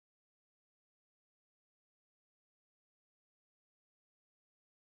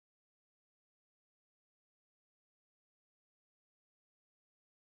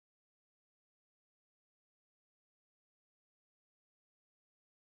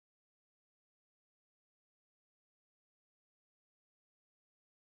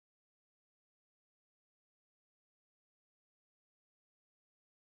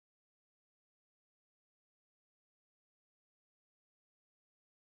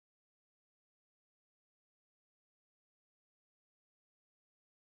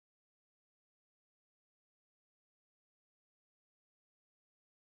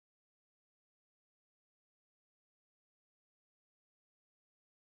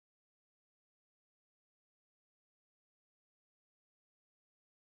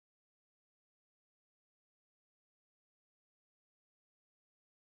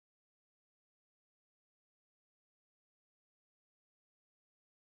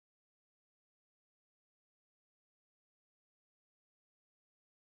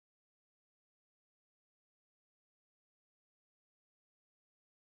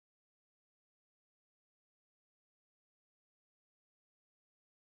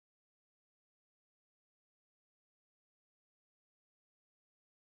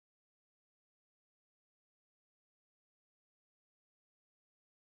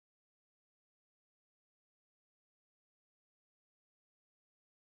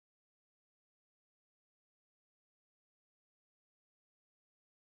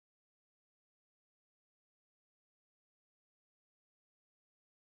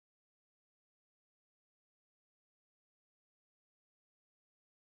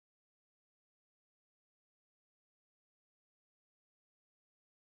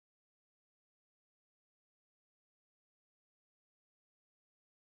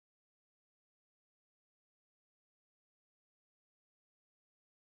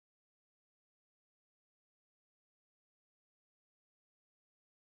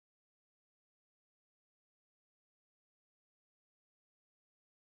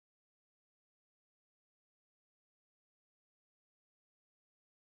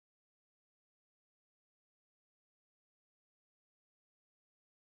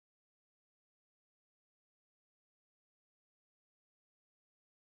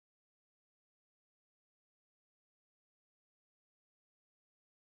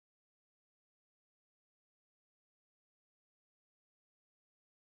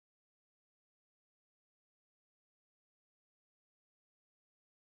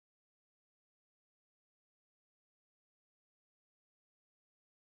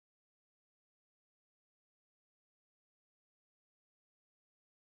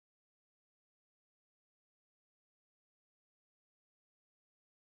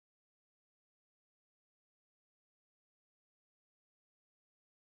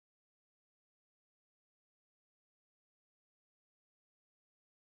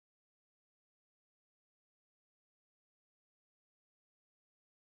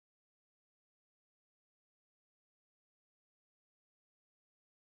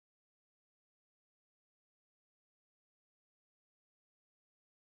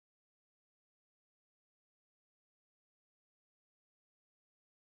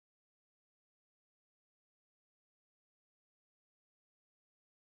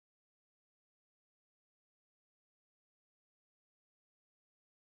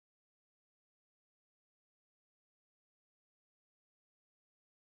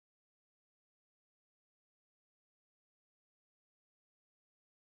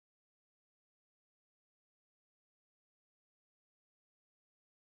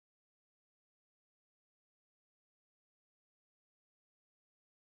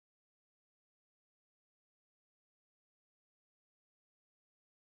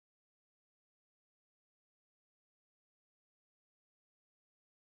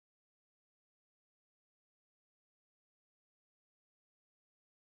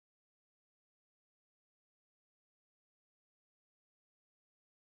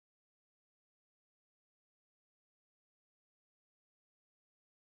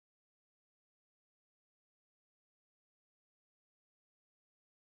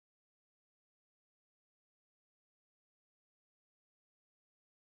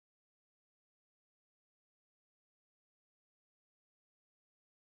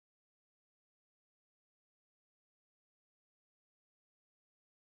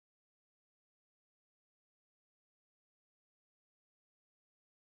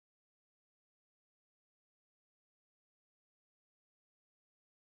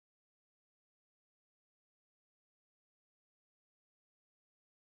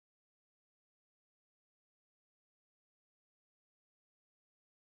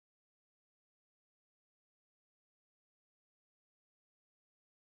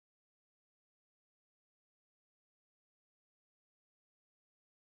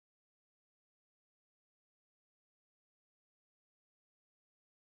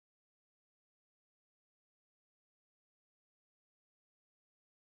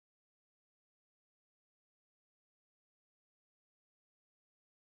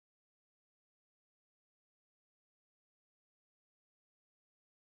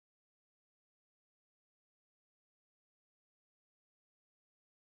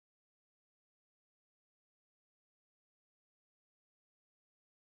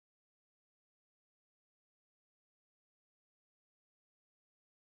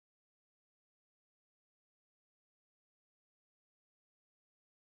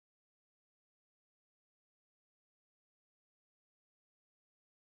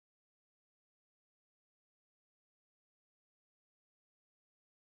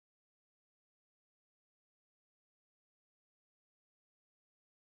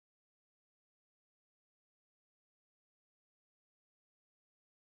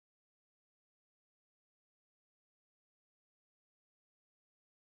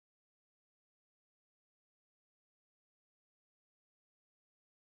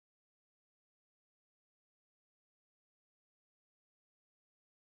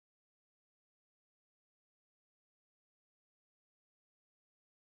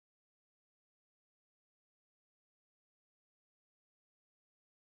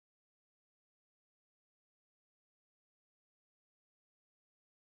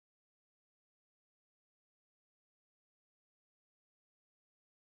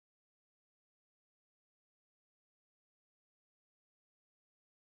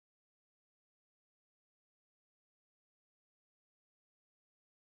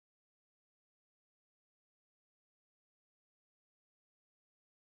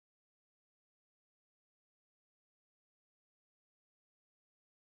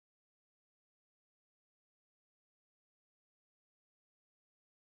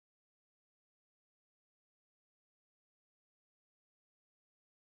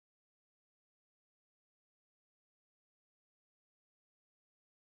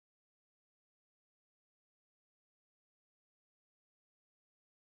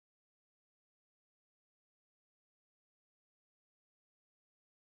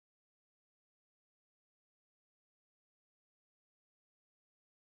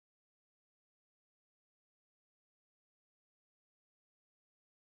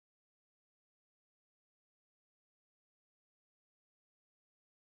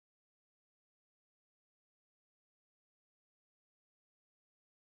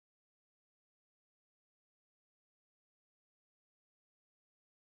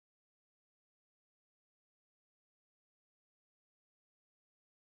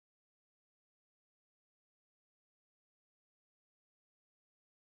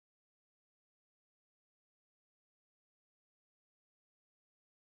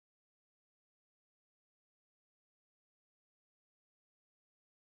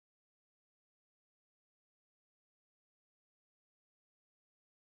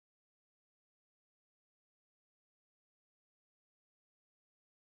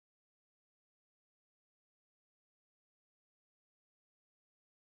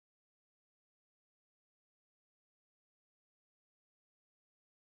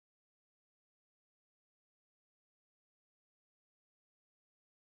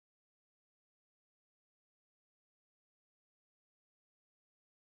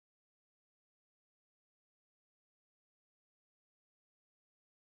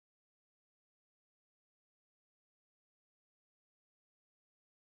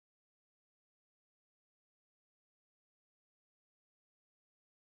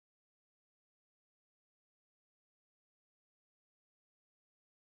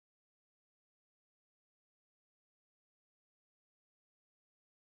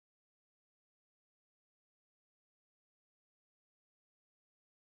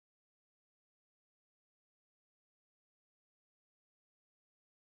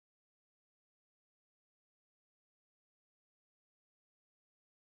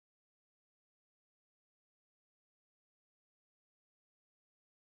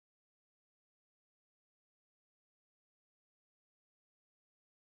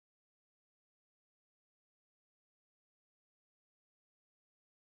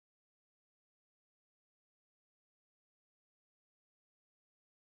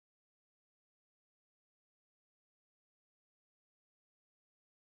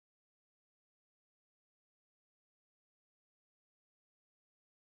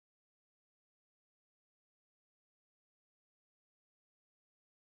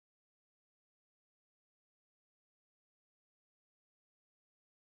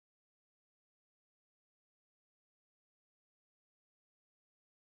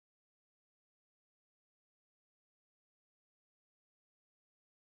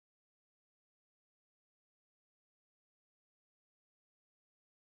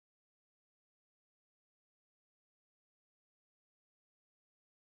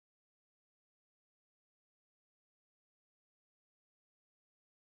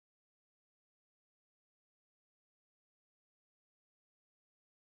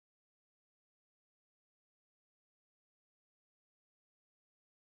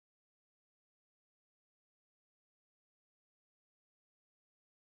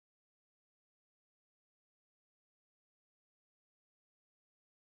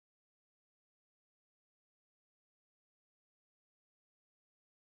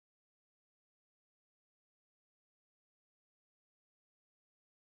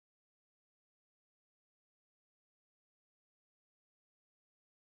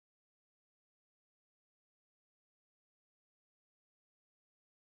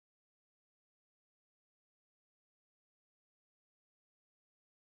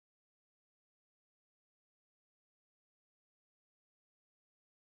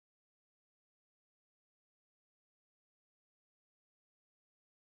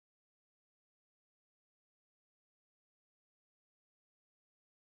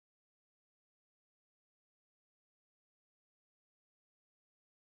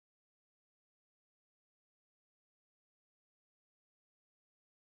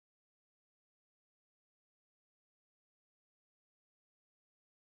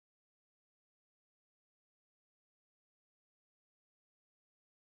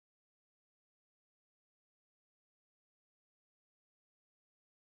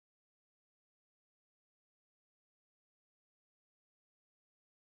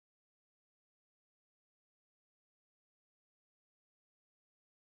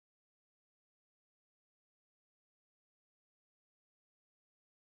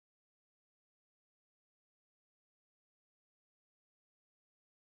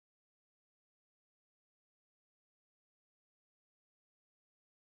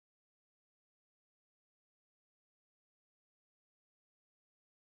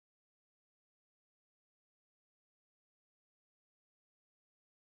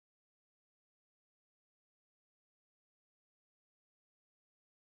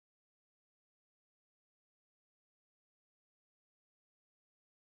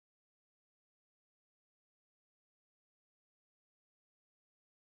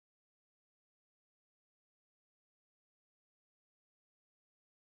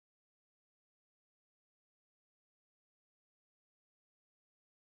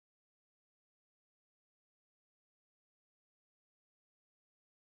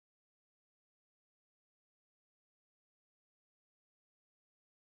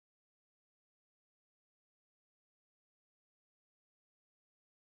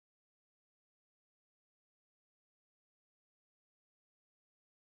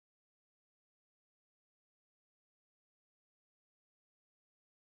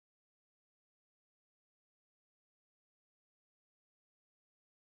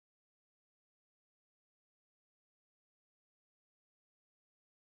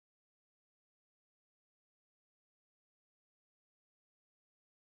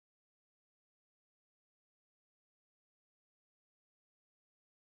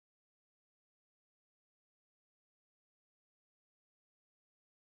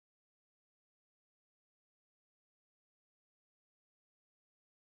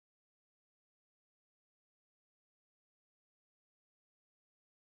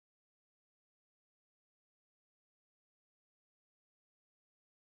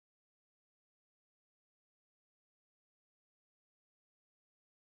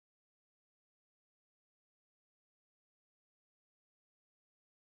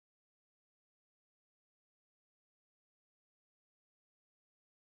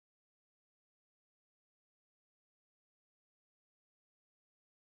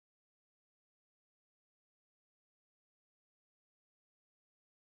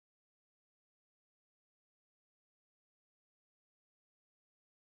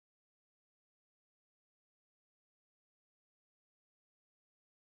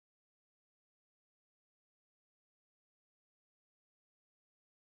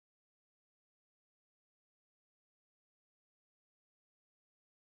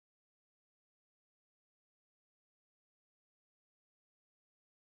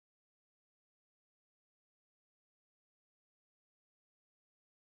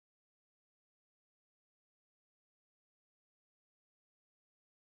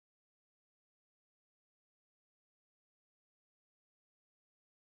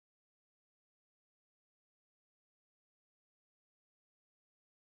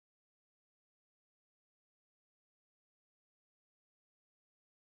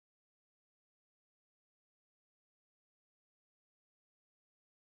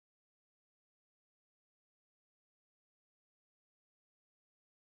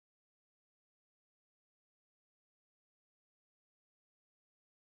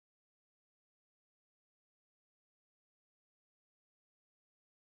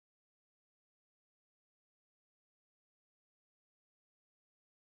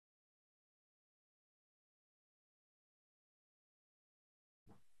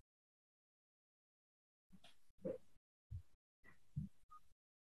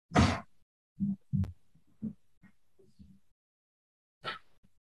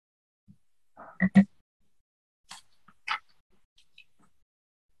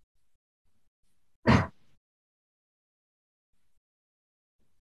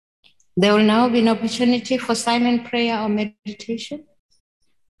There will now be an opportunity for silent prayer or meditation.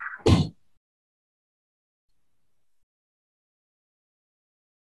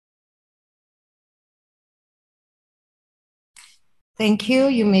 Thank you.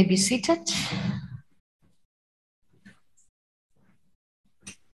 You may be seated.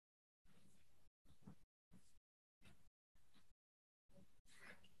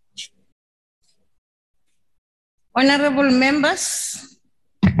 Honorable members,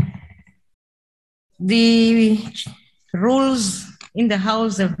 the rules in the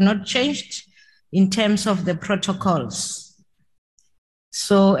House have not changed in terms of the protocols.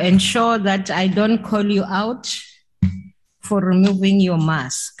 So ensure that I don't call you out for removing your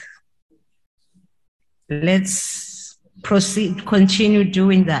mask. Let's proceed, continue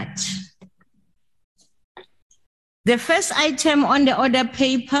doing that. The first item on the order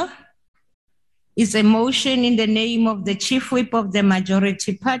paper is a motion in the name of the Chief Whip of the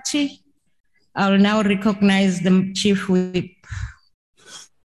Majority Party. I will now recognize the Chief Whip.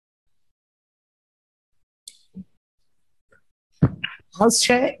 House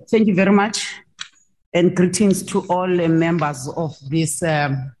Chair, thank you very much. And greetings to all members of this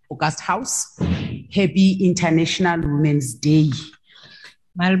August House. Happy International Women's Day.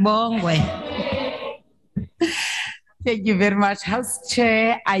 Malbongwe. Thank you very much. House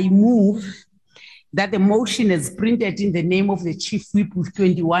Chair, I move that the motion as printed in the name of the Chief Whip with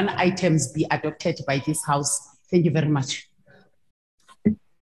 21 items be adopted by this House. Thank you very much.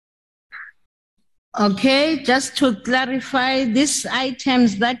 Okay, just to clarify, these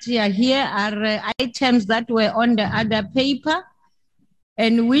items that are here are items that were on the other paper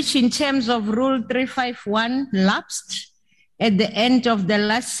and which in terms of Rule 351 lapsed at the end of the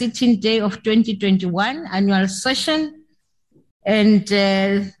last sitting day of 2021 annual session. And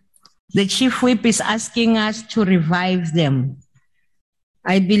the Chief Whip is asking us to revive them.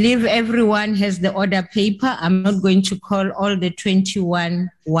 I believe everyone has the order paper. I'm not going to call all the 21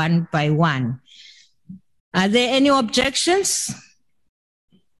 one by one. Are there any objections?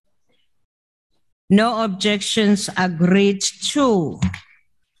 No objections, agreed to.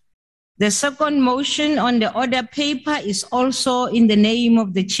 The second motion on the order paper is also in the name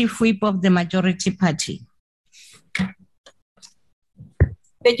of the Chief Whip of the Majority Party.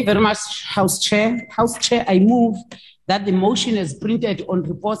 Thank you very much, House Chair. House Chair, I move that the motion is printed on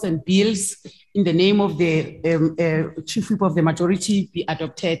reports and bills in the name of the Chief Whip of the Majority be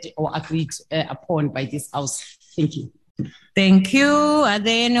adopted or agreed upon by this House. Thank you. Thank you. Are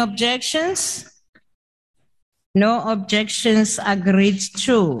there any objections? No objections, agreed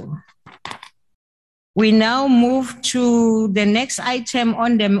to. We now move to the next item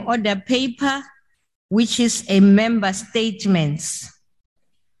on the order paper, which is a member statements.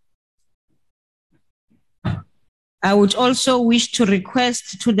 I would also wish to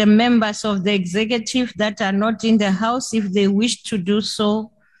request to the members of the executive that are not in the House, if they wish to do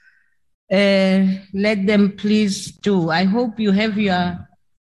so, let them please do. I hope you have your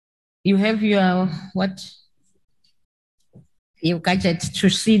what? You gadget to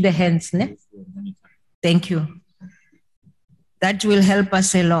see the hands, ne? Thank you. That will help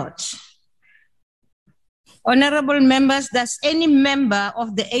us a lot. Honorable members, does any member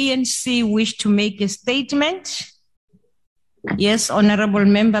of the ANC wish to make a statement? Yes, Honorable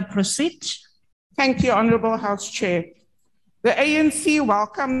Member, proceed. Thank you, Honorable House Chair. The ANC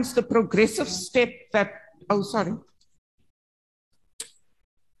welcomes the progressive step that, The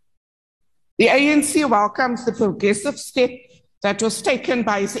ANC welcomes the progressive step that was taken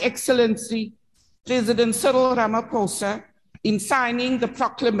by His Excellency President Cyril Ramaphosa in signing the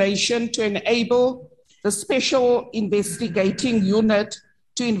proclamation to enable the Special Investigating Unit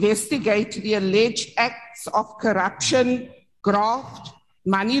to investigate the alleged acts of corruption, graft,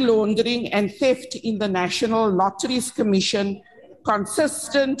 money laundering, and theft in the National Lotteries Commission,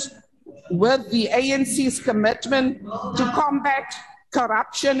 consistent with the ANC's commitment to combat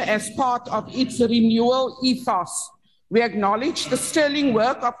corruption as part of its renewal ethos. We acknowledge the sterling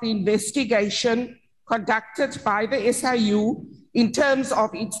work of the investigation conducted by the SIU in terms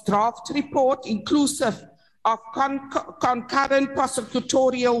of its draft report, inclusive of concurrent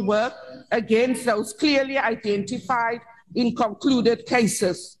prosecutorial work against those clearly identified in concluded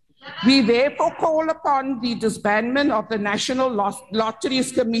cases. We therefore call upon the disbandment of the National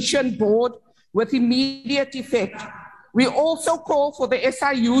Lotteries Commission Board with immediate effect. We also call for the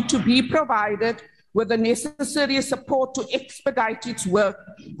SIU to be provided with the necessary support to expedite its work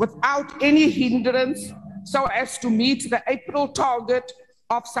without any hindrance so as to meet the April target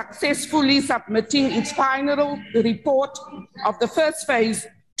of successfully submitting its final report of the first phase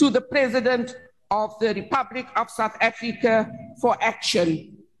to the President of the Republic of South Africa for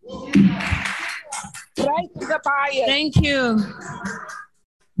action. Right to the bias. Thank you.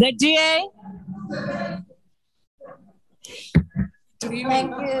 The DA?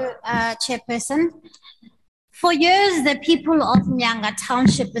 Thank you, Chairperson. For years, the people of Nyanga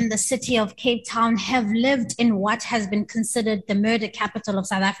Township in the city of Cape Town have lived in what has been considered the murder capital of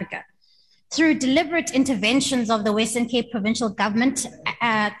South Africa. Through deliberate interventions of the Western Cape Provincial Government,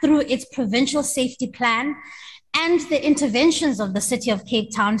 through its Provincial Safety Plan, and the interventions of the city of Cape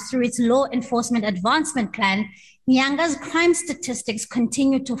Town through its Law Enforcement Advancement Plan, Nyanga's crime statistics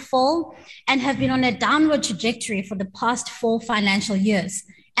continue to fall and have been on a downward trajectory for the past 4 financial years,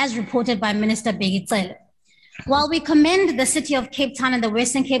 as reported by Minister Begitsele. While we commend the city of Cape Town and the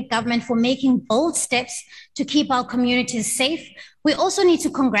Western Cape government for making bold steps to keep our communities safe, we also need to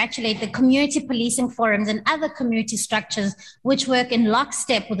congratulate the community policing forums and other community structures which work in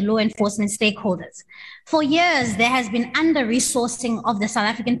lockstep with law enforcement stakeholders. For years, there has been under-resourcing of the South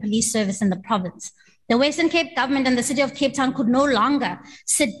African police service in the province. The Western Cape government and the city of Cape Town could no longer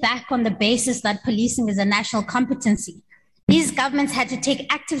sit back on the basis that policing is a national competency. These governments had to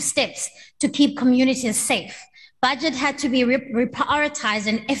take active steps to keep communities safe. Budget had to be reprioritized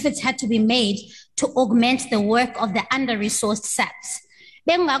and efforts had to be made to augment the work of the under-resourced SAPs.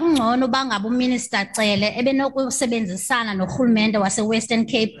 Bekungakungcono bangabe uMinister Cele ebenokusebenzisana nohulumende wase-Western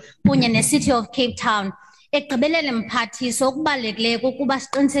Cape kunye ne-City of Cape Town egqibelele mphathiso okubalulekileyo ukuba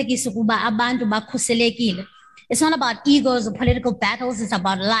siqinisekise ukuba abantu bakhuselekile. It's not about egos or political battles, it's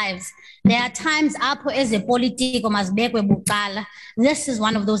about lives. There are times apho ezepolitiko mazibekwe bucala. This is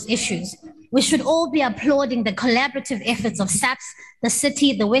one of those issues. We should all be applauding the collaborative efforts of SAPS, the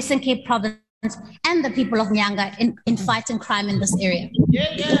city, the Western Cape province, and the people of Nyanga in fighting crime in this area.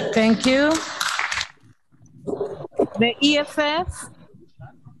 Thank you. The EFF?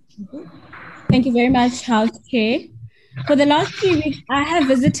 Thank you very much, House Chair. For the last 3 weeks, I have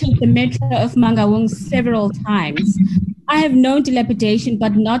visited the metro of Mangaung several times. I have known dilapidation,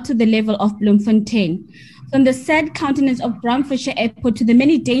 but not to the level of Bloemfontein. From the sad countenance of Bramfisher Airport to the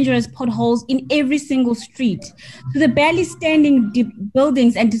many dangerous potholes in every single street, to the barely standing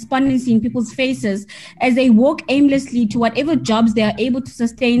buildings and despondency in people's faces as they walk aimlessly to whatever jobs they are able to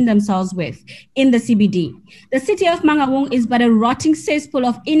sustain themselves with in the CBD. The city of Mangaung is but a rotting cesspool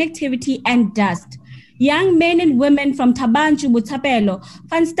of inactivity and dust. Young men and women from Tabanchu, Botshabelo,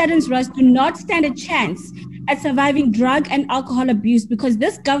 Van Staden's do not stand a chance at surviving drug and alcohol abuse because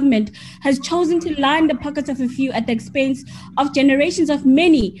this government has chosen to line the pockets of a few at the expense of generations of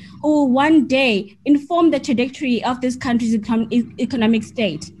many who will one day inform the trajectory of this country's economic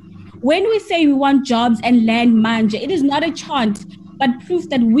state. When we say we want jobs and land manja, it is not a chant, but proof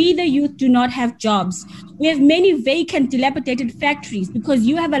that we, the youth, do not have jobs. We have many vacant, dilapidated factories because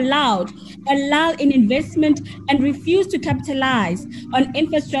you have allowed in investment and refused to capitalize on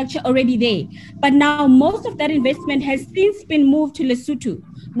infrastructure already there. But now most of that investment has since been moved to Lesotho.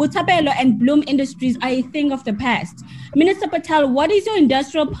 Botshabelo and Bloom Industries are a thing of the past. Minister Patel, what is your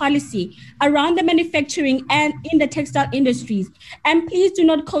industrial policy around the manufacturing and in the textile industries? And please do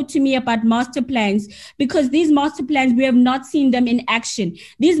not quote to me about master plans, because these master plans, we have not seen them in action.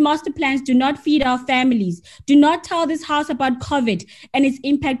 These master plans do not feed our families. Do not tell this house about COVID and its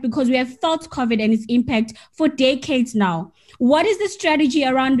impact, because we have felt COVID and its impact for decades now. What is the strategy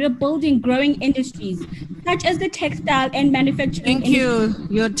around rebuilding growing industries, such as the textile and manufacturing Thank you.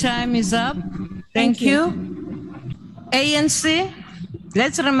 Your time is up. Thank you. ANC,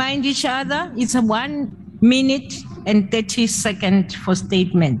 let's remind each other, it's a 1 minute and 30 seconds for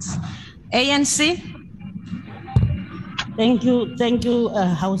statements. ANC? Thank you,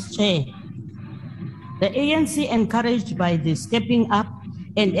 House Chair. The ANC, encouraged by the stepping up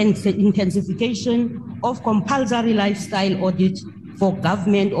and intensification of compulsory lifestyle audit for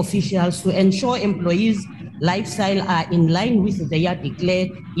government officials to ensure employees' lifestyle are in line with their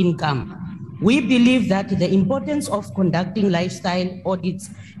declared income. We believe that the importance of conducting lifestyle audits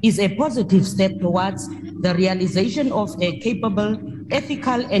is a positive step towards the realization of a capable,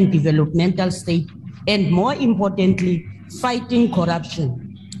 ethical, and developmental state, and more importantly, fighting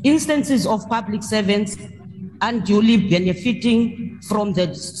corruption. Instances of public servants unduly benefiting from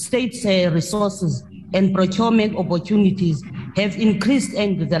the state's resources and procurement opportunities have increased,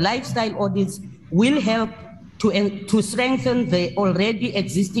 and the lifestyle audits will help to strengthen the already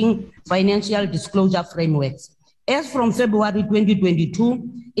existing financial disclosure frameworks. As from February 2022,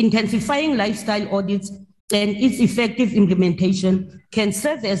 intensifying lifestyle audits and its effective implementation can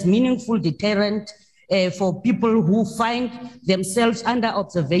serve as meaningful deterrent for people who find themselves under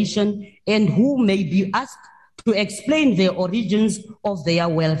observation and who may be asked to explain the origins of their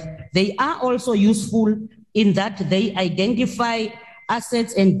wealth. They are also useful in that they identify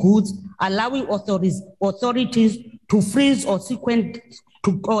assets and goods, allowing authorities to freeze or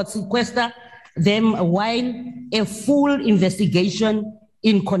sequester them while a full investigation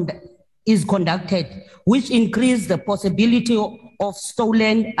is conducted, which increases the possibility of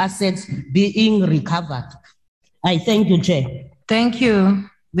stolen assets being recovered. I thank you, Chair. Thank you.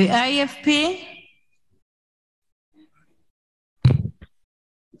 The IFP.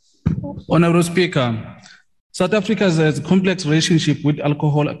 Honorable Speaker, South Africa's complex relationship with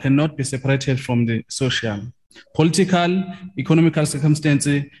alcohol cannot be separated from the social, political, economical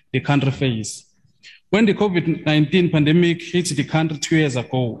circumstances the country faces. When the COVID-19 pandemic hit the country 2 years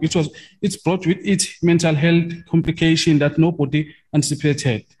ago, it's brought with it mental health complications that nobody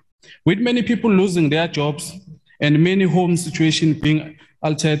anticipated. With many people losing their jobs and many home situations being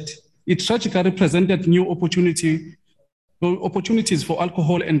altered, it tragically presented new opportunities for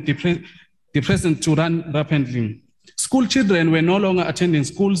alcohol and depressants to run rapidly. School children were no longer attending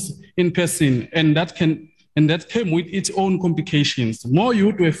schools in person, and that came with its own complications. More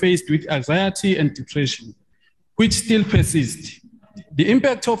youth were faced with anxiety and depression, which still persist. The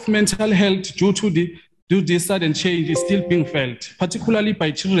impact of mental health due to this sudden change is still being felt, particularly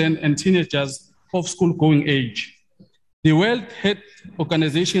by children and teenagers of school-going age. The World Health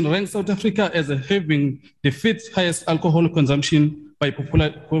Organization ranks South Africa as having the 5th highest alcohol consumption by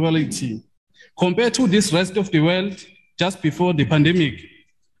popularity. Compared to this rest of the world just before the pandemic,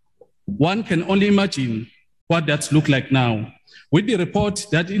 one can only imagine what that looked like now. With the report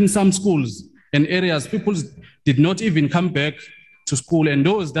that in some schools and areas, people did not even come back to school, and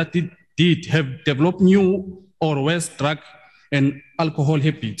those that did have developed new or worse drug and alcohol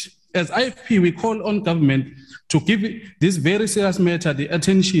habits. As IFP, we call on government to give this very serious matter the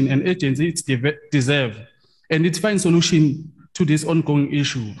attention and urgency it deserves, and its find solution to this ongoing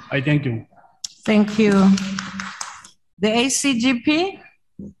issue. I thank you. Thank you. The ACGP.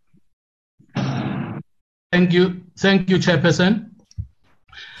 Thank you, Chairperson.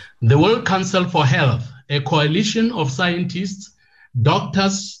 The World Council for Health, a coalition of scientists,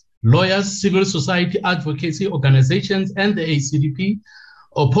 doctors, lawyers, civil society advocacy organizations, and the ACDP,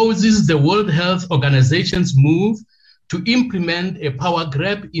 opposes the World Health Organization's move to implement a power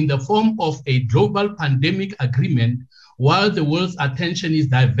grab in the form of a global pandemic agreement while the world's attention is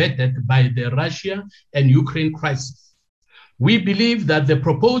diverted by the Russia and Ukraine crisis. We believe that the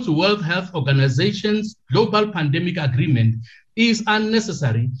proposed World Health Organization's global pandemic agreement is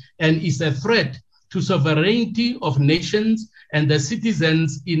unnecessary and is a threat to sovereignty of nations and the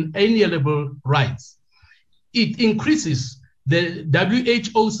citizens' inalienable rights. It increases the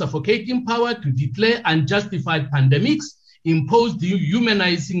WHO's suffocating power to declare unjustified pandemics, impose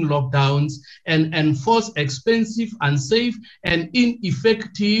dehumanizing lockdowns, and enforce expensive, unsafe, and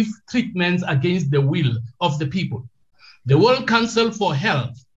ineffective treatments against the will of the people. The World Council for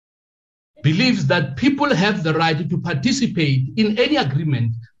Health believes that people have the right to participate in any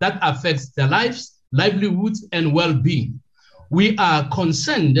agreement that affects their lives, livelihoods, and well-being. We are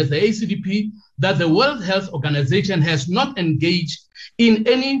concerned as the ACDP that the World Health Organization has not engaged in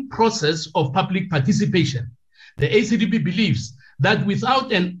any process of public participation. The ACDP believes that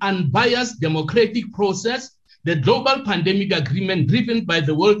without an unbiased democratic process, the global pandemic agreement driven by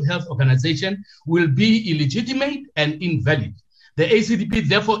the World Health Organization will be illegitimate and invalid. The ACDP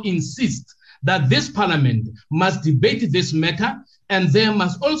therefore insists that this parliament must debate this matter, and there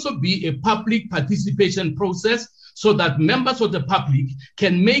must also be a public participation process so that members of the public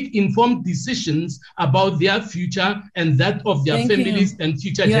can make informed decisions about their future and that of their families and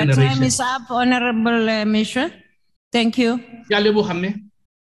future generations. Your time is up, Honorable Misha. Thank you.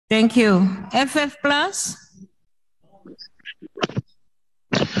 Thank you. FF Plus.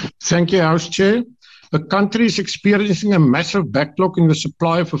 Thank you, House Chair. The country is experiencing a massive backlog in the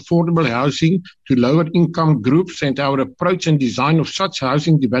supply of affordable housing to lower income groups, and our approach and design of such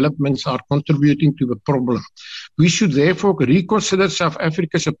housing developments are contributing to the problem. We should therefore reconsider South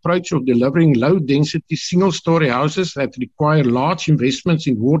Africa's approach of delivering low-density single-story houses that require large investments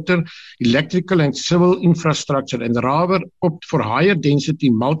in water, electrical and civil infrastructure, and rather opt for higher-density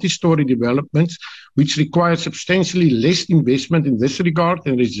multi-story developments which require substantially less investment in this regard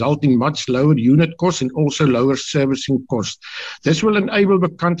and result in much lower unit costs and also lower servicing costs. This will enable the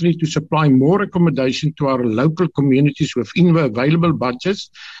country to supply more accommodation to our local communities within the available budgets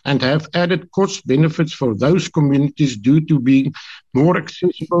and have added cost benefits for those communities due to being more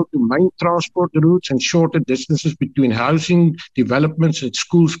accessible to main transport routes and shorter distances between housing developments and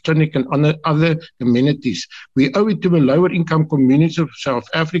schools, clinic and other amenities. We owe it to the lower income communities of South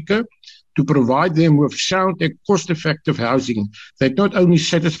Africa to provide them with sound and cost-effective housing that not only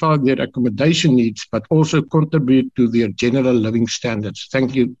satisfy their accommodation needs, but also contribute to their general living standards.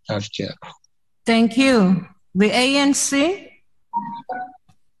 Thank you, House Chair. Thank you. The ANC.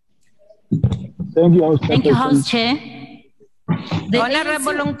 Thank you, House Chair. Thank you, House Chair. The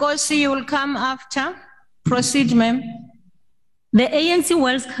Honorable Nkosi, you will come after. Proceed, ma'am. The ANC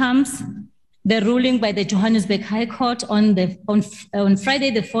welcomes the ruling by the Johannesburg High Court on Friday,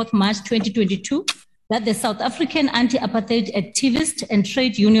 the 4th March 2022, that the South African anti-apartheid activist and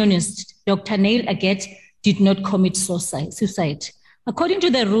trade unionist Dr. Neil Agat did not commit suicide. According to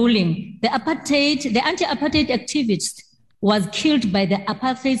the ruling, the anti-apartheid activist was killed by the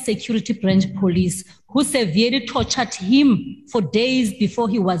apartheid security branch police, who severely tortured him for days before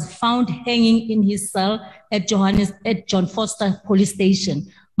he was found hanging in his cell at John Foster Police Station.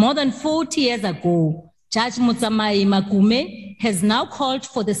 More than 40 years ago, Judge Mutsamai Magume has now called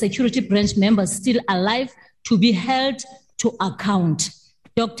for the security branch members still alive to be held to account.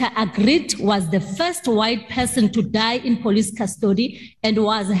 Dr. Agrit was the first white person to die in police custody and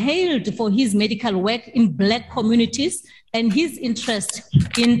was hailed for his medical work in Black communities and his interest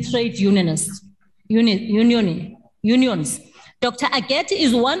in trade unions. Dr. Agat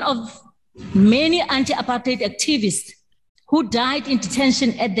is one of many anti-apartheid activists who died in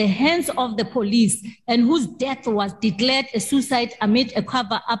detention at the hands of the police and whose death was declared a suicide amid a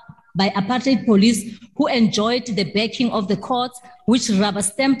cover-up by apartheid police who enjoyed the backing of the courts, which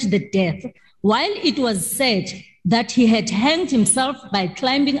rubber-stamped the death. While it was said that he had hanged himself by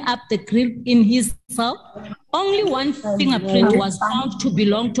climbing up the grill in his cell, only one fingerprint was found to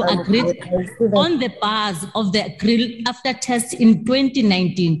belong to Agrit on the bars of the grill after test in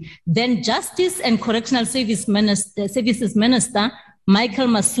 2019. Then Justice and Correctional Services Minister Michael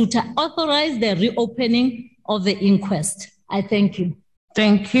Masuta authorized the reopening of the inquest. I thank you.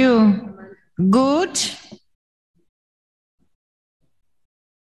 Thank you. Good.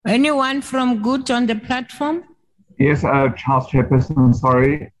 Anyone from Good on the platform? Yes, House Chairperson,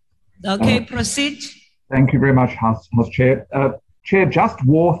 sorry. Okay, proceed. Thank you very much, House Chair. Chair, just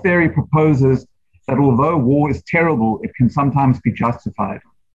war theory proposes that although war is terrible, it can sometimes be justified.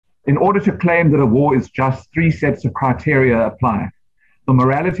 In order to claim that a war is just, 3 sets of criteria apply: the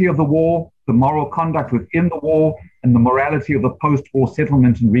morality of the war, the moral conduct within the war, and the morality of the post-war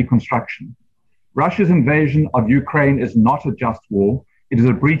settlement and reconstruction. Russia's invasion of Ukraine is not a just war. It is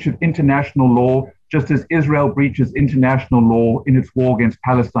a breach of international law, just as Israel breaches international law in its war against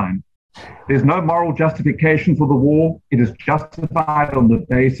Palestine. There's no moral justification for the war. It is justified on the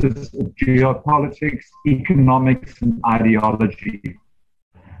basis of geopolitics, economics, and ideology.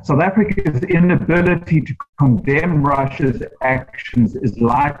 South Africa's inability to condemn Russia's actions is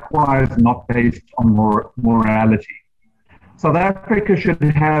likewise not based on morality. South Africa should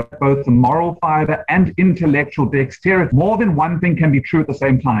have both the moral fiber and intellectual dexterity. More than one thing can be true at the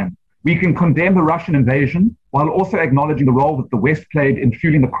same time. We can condemn the Russian invasion while also acknowledging the role that the West played in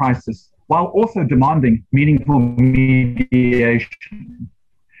fueling the crisis, while also demanding meaningful mediation.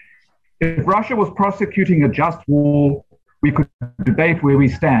 If Russia was prosecuting a just war, we could debate where we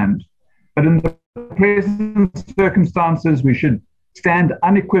stand. But in the present circumstances, we should stand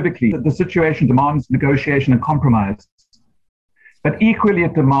unequivocally that the situation demands negotiation and compromise. But equally,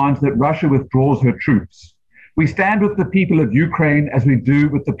 it demands that Russia withdraws her troops. We stand with the people of Ukraine as we do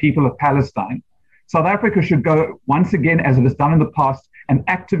with the people of Palestine. South Africa should go once again, as it has done in the past, and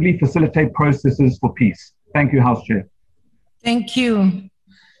actively facilitate processes for peace. Thank you, House Chair. Thank you.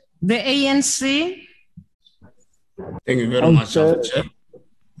 The ANC. Thank you very much, House Chair.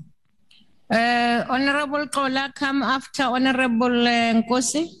 Honorable Kola, come after Honorable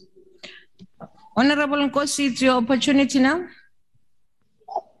Nkosi. Honorable Nkosi, it's your opportunity now.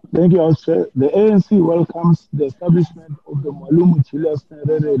 Thank you, House Chair. The ANC welcomes the establishment of the Mwalumu Julius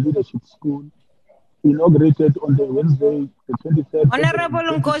Nyerere Leadership School, inaugurated on the Wednesday, the 23rd.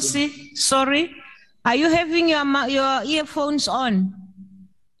 Honorable Nkosi, sorry, are you having your earphones on?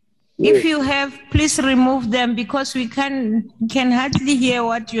 Yes. If you have, please remove them because we can hardly hear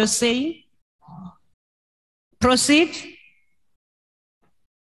what you're saying. Proceed.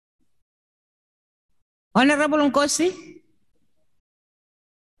 Honorable Nkosi.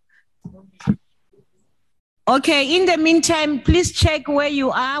 Okay, in the meantime, please check where you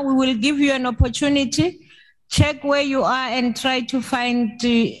are. We will give you an opportunity. Check where you are and try to find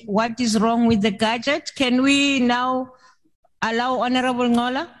what is wrong with the gadget. Can we now allow Honorable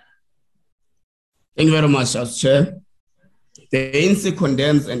Ngola? Thank you very much, House Chair. The ANC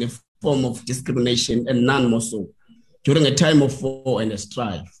condemns any form of discrimination and none more so during a time of war and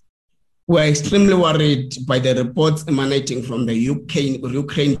strife. We are extremely worried by the reports emanating from the Ukraine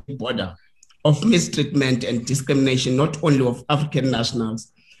border of mistreatment and discrimination, not only of African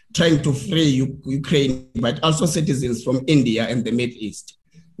nationals trying to free Ukraine, but also citizens from India and the Middle East.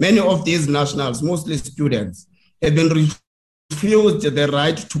 Many of these nationals, mostly students, have been refused the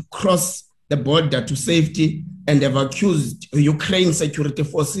right to cross the border to safety and have accused Ukraine security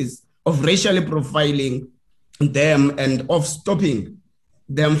forces of racially profiling them and of stopping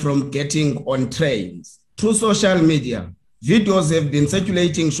them from getting on trains. Through social media, videos have been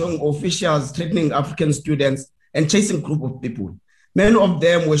circulating showing officials threatening African students and chasing a group of people. Many of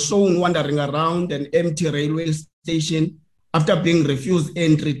them were shown wandering around an empty railway station after being refused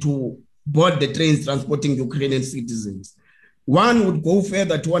entry to board the trains transporting Ukrainian citizens. One would go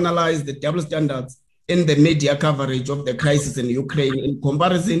further to analyze the double standards in the media coverage of the crisis in Ukraine in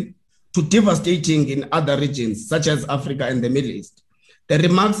comparison to devastating in other regions, such as Africa and the Middle East. The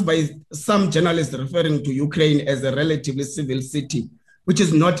remarks by some journalists referring to Ukraine as a relatively civil city, which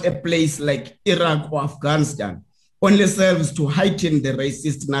is not a place like Iraq or Afghanistan, only serves to heighten the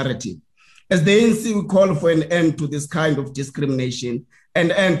racist narrative. As the ANC, we call for an end to this kind of discrimination,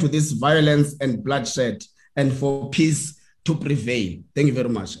 an end to this violence and bloodshed, and for peace to prevail. Thank you very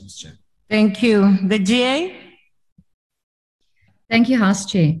much, House Chair. Thank you. The GA? Thank you, House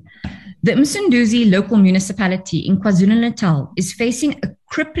Chair. The Msunduzi local municipality in KwaZulu-Natal is facing a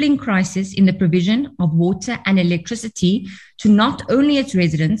crippling crisis in the provision of water and electricity to not only its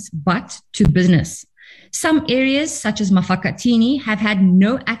residents, but to business. Some areas, such as Mafakatini, have had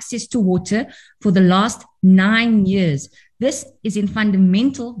no access to water for the last 9 years. This is in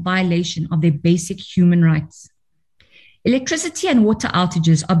fundamental violation of their basic human rights. Electricity and water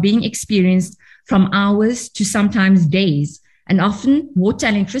outages are being experienced from hours to sometimes days, and often water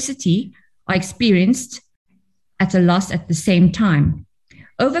and electricity are experienced at a loss at the same time.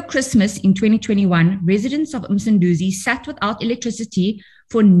 Over Christmas in 2021, residents of Msunduzi sat without electricity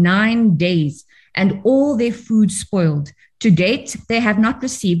for 9 days and all their food spoiled. To date, they have not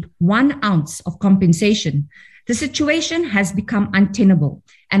received 1 ounce of compensation. The situation has become untenable,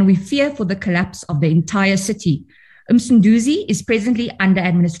 and we fear for the collapse of the entire city. Msunduzi is presently under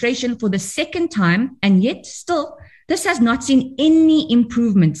administration for the 2nd time, and yet still, this has not seen any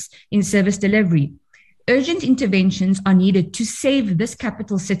improvements in service delivery. Urgent interventions are needed to save this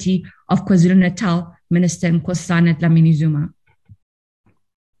capital city of KwaZulu-Natal, Minister Nkosazana Dlamini-Zuma.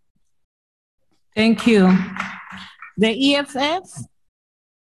 Thank you. The EFF?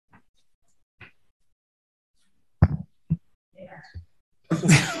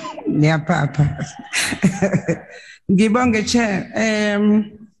 Yeah, Papa. Ngibonge Chair.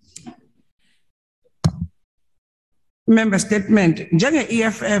 Member statement. Njenge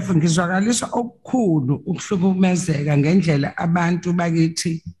EFF ngizwakalisa okukhulu ukuhlukumezeka ngendlela abantu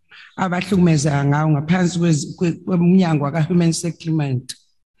bakithi abahlukumezeka ngawo ngaphansi kwemnyango ka-Human Settlement.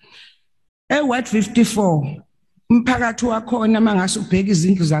 Ward 54 umphakathi wakhona mangase ubheka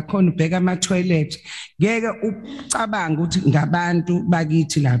izindlu zakhona ubheka ama-toilet ngeke ucabanga ukuthi ngabantu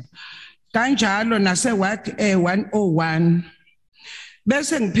bakithi lapho. Kanjalo nase-Ward 101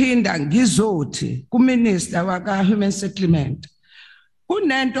 bese ngiphinda ngizothi kuMinister waka-Human Settlement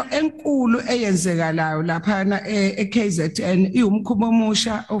kunento enkulu eyenzekalayo laphana e-KZN iwumkhuba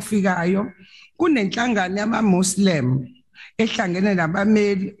omusha ofikayo kunenhlangano yama-Muslim ehlangene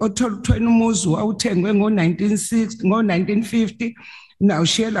nabameli otholithweni umuzi wawuthengwe ngo-1960 ngo-1950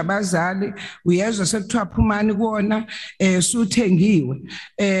 nawushiyela abazali uyezwa sekuthiwa phumani kuwona suthengiwe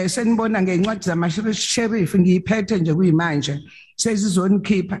senibona ngencwadi zamasherifu ngiyiphethe nje kuyimanje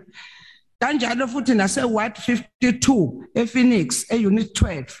sezizonikhipha kanjalo futhi nase-Ward 52 ePhoenix e-Unit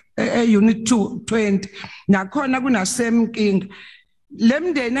 12 e-Unit 20 nakhona kunasemkinga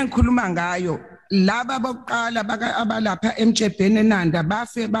lemndeni engikhuluma ngayo laba bokuqala abalapha eMtshebheni eNanda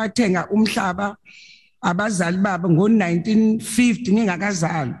bafe bathenga umhlaba abazali babo ngo-1950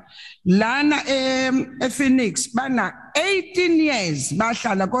 ngingakazali lana ePhoenix bana 18 years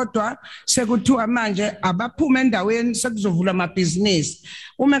bahlala kodwa sekuthiwa manje abaphuma endaweni sekuzovula amabhizinisi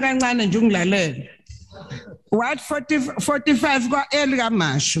uma kancane nje ungilalela Ward 45 kwa-early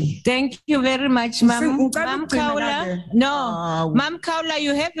kaMashu. Thank you very much, Ma'am. Ma'am Kaula. No, Ma'am Kaula,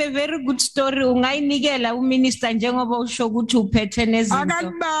 you have a very good story. Ungayinikela uMinister njengoba usho ukuthi uphethe nezinto.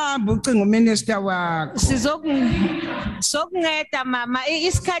 Akakubamba ucingo uMinister wakho. Sokunceda mama,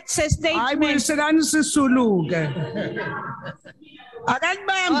 isikhathi se-statement. Hayi buyiselani sisuluke.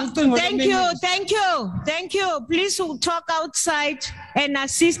 Thank you. Please talk outside and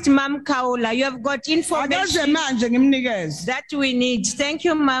assist Ma'am Kaula. You have got information that we need. Thank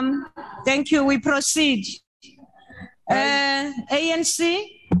you, Ma'am. Thank you. We proceed. ANC.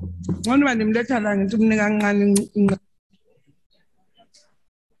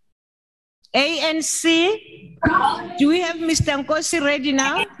 ANC, do we have Mr. Nkosi ready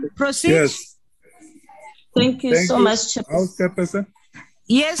now? Proceed. Yes. Thank you so much, House Chairperson.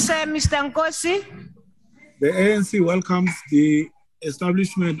 Yes, Mr. Nkosi. The ANC welcomes the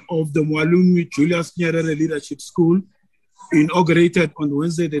establishment of the Mwalumi Julius Nyerere Leadership School, inaugurated on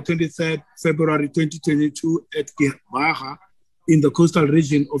Wednesday, the 23rd February 2022 at Kibaha in the coastal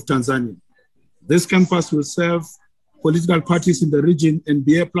region of Tanzania. This campus will serve political parties in the region and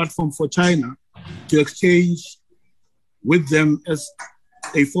be a platform for China to exchange with them as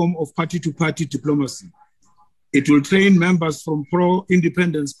a form of party-to-party diplomacy. It will train members from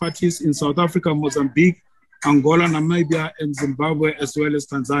pro-independence parties in South Africa, Mozambique, Angola, Namibia, and Zimbabwe, as well as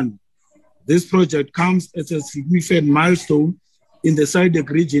Tanzania. This project comes as a significant milestone in the SADC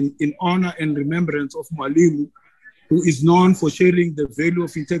region in honor and remembrance of Mwalimu, who is known for sharing the value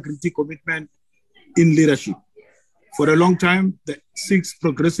of integrity, commitment in leadership. For a long time, the 6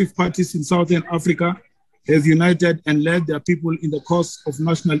 progressive parties in Southern Africa have united and led their people in the cause of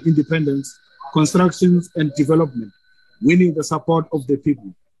national independence, construction, and development, winning the support of the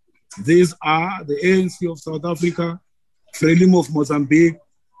people. These are the ANC of South Africa, Frelimo of Mozambique,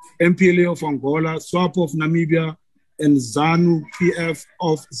 MPLA of Angola, SWAP of Namibia, and ZANU-PF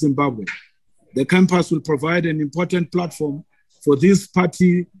of Zimbabwe. The campus will provide an important platform for these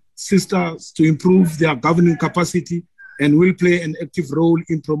party sisters to improve their governing capacity and will play an active role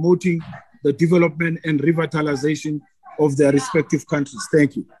in promoting the development and revitalization of their respective countries.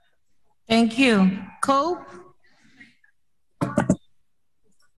 Thank you. Thank you. Cope?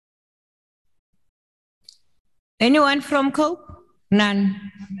 Anyone from Cope? None.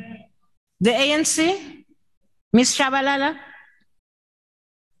 The ANC? Ms. Chabalala?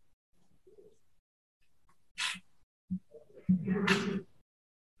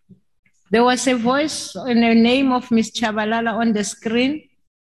 There was a voice in the name of Ms. Chabalala on the screen.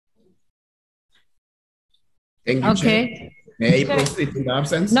 Thank you, Okay. Chair. May I proceed in the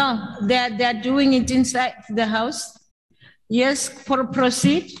absence? No, they are doing it inside the house. Yes,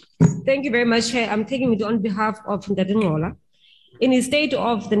 proceed. Thank you very much, Chair. I'm taking it on behalf of Ndadingola. In his State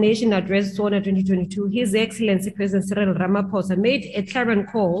of the Nation Address 2022, His Excellency President Cyril Ramaphosa made a clarion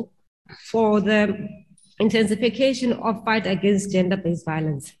call for the intensification of fight against gender-based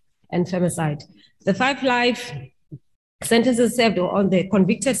violence and femicide. The 5 life sentences served on the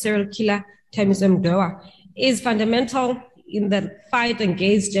convicted serial killer Thamiso Mndoa is fundamental in the fight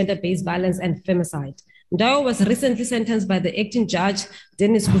against gender-based violence and femicide. Mndoa was recently sentenced by the acting judge,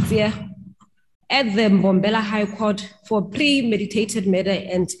 Dennis Kutsia, at the Mbombela High Court for premeditated murder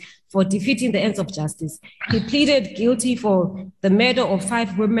and for defeating the ends of justice. He pleaded guilty for the murder of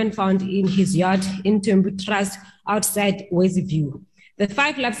 5 women found in his yard in Tumbu Trust outside Westview. The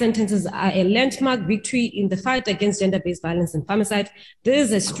 5 life sentences are a landmark victory in the fight against gender-based violence and femicide. This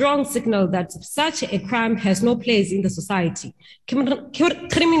is a strong signal that such a crime has no place in the society.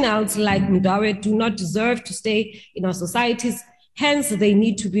 Criminals like Mndoa do not deserve to stay in our societies. Hence, they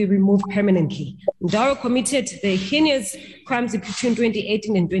need to be removed permanently. Mndoa committed the heinous crimes between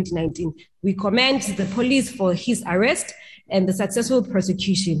 2018 and 2019. We commend the police for his arrest and the successful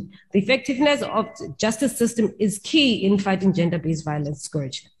prosecution. The effectiveness of the justice system is key in fighting gender-based violence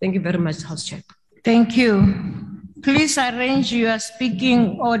scourge. Thank you very much, House Chair. Thank you. Please arrange your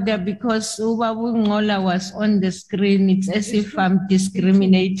speaking order because Ubabu Ngola was on the screen. It's as if I'm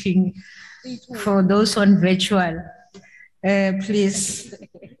discriminating for those on virtual. Please.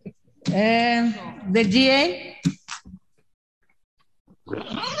 The DA?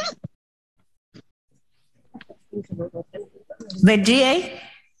 The DA?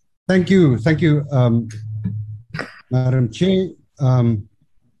 Thank you, Madam Chair.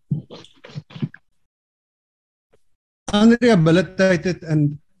 Unrehabilitated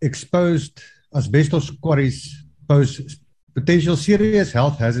and exposed asbestos quarries pose potential serious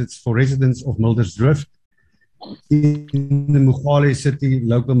health hazards for residents of Mildersdrift in the Mogale City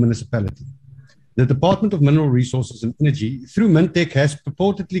local municipality. The Department of Mineral Resources and Energy, through Mintech, has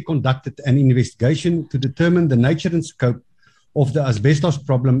purportedly conducted an investigation to determine the nature and scope of the asbestos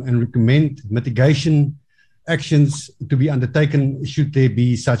problem and recommend mitigation actions to be undertaken should there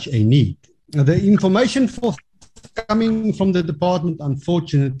be such a need. The information forthcoming from the department,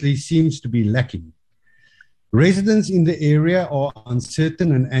 unfortunately, seems to be lacking. Residents in the area are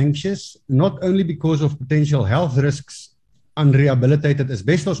uncertain and anxious, not only because of potential health risks unrehabilitated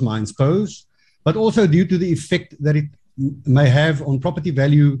asbestos mines pose, but also due to the effect that it may have on property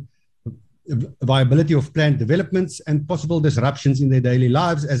value, viability of planned developments, and possible disruptions in their daily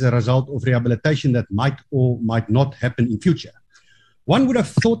lives as a result of rehabilitation that might or might not happen in future. One would have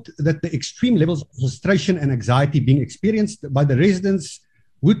thought that the extreme levels of frustration and anxiety being experienced by the residents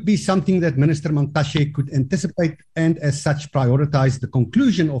would be something that Minister Mantashe could anticipate and as such prioritize the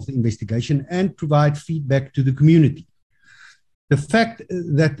conclusion of the investigation and provide feedback to the community. The fact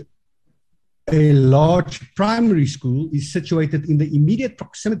that a large primary school is situated in the immediate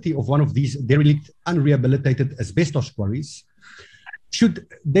proximity of one of these derelict, unrehabilitated asbestos quarries should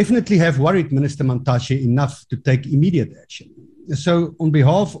definitely have worried Minister Mantashe enough to take immediate action. So on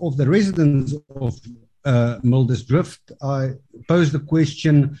behalf of the residents of Muldersdrift, I pose the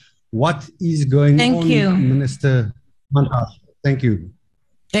question, what is going on, Minister Mantashe? Thank you.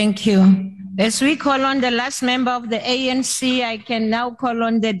 Thank you. As we call on the last member of the ANC, I can now call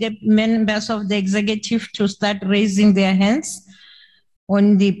on the members of the executive to start raising their hands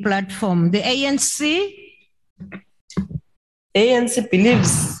on the platform. The ANC? ANC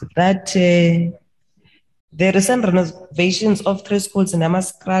believes that the recent renovations of 3 schools in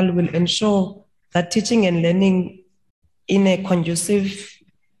Namaskral will ensure that teaching and learning in a conducive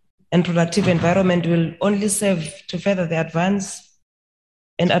and productive environment will only serve to further advance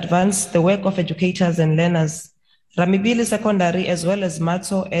the work of educators and learners. Ramibili Secondary as well as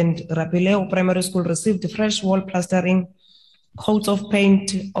Matso and Rapileo Primary School received fresh wall plastering, coats of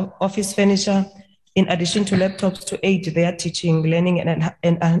paint, office furniture, in addition to laptops to aid their teaching, learning, and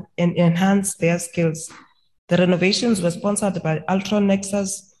enhance their skills. The renovations were sponsored by Altron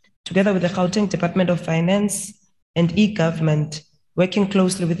Nexus, together with the Gauteng Department of Finance and e-government, working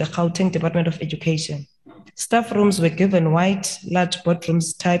closely with the Gauteng Department of Education. Staff rooms were given white, large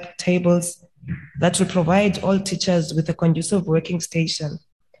boardrooms type tables that will provide all teachers with a conducive working station.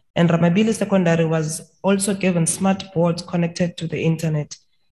 And Ramabili Secondary was also given smart boards connected to the internet.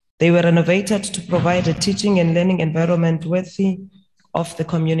 They were renovated to provide a teaching and learning environment worthy of the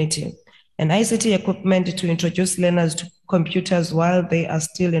community, and ICT equipment to introduce learners to computers while they are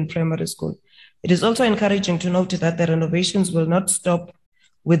still in primary school. It is also encouraging to note that the renovations will not stop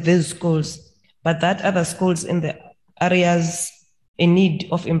with these schools, but that other schools in the areas in need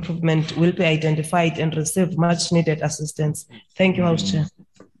of improvement will be identified and receive much needed assistance. Thank you, House Chair.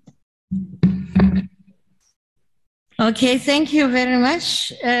 Okay, thank you very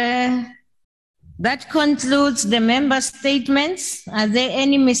much. That concludes the member statements. Are there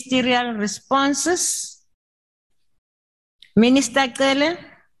any ministerial responses? Minister Kele?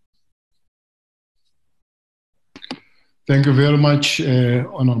 Thank you very much,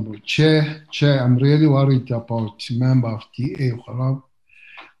 Honorable Chair. Chair, I'm really worried about member of DA.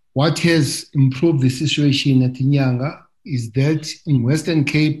 What has improved the situation at Nyanga is that in Western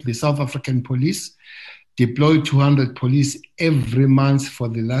Cape, the South African police deployed 200 police every month for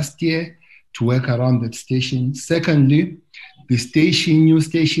the last year to work around that station. Secondly, the new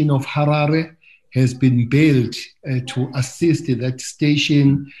station of Harare has been built to assist that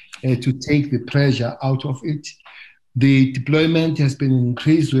station to take the pressure out of it. The deployment has been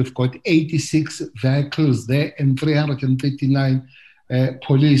increased. We've got 86 vehicles there and 339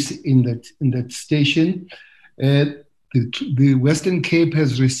 police in that station. The Western Cape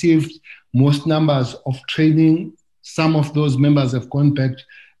has received most numbers of training. Some of those members have gone back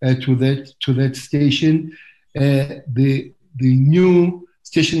to that station. The new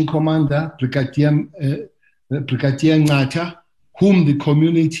station commander, Brigadier Ngata, whom the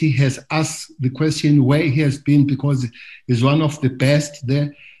community has asked the question where he has been because he's one of the best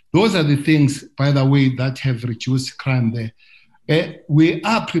there. Those are the things, by the way, that have reduced crime there. We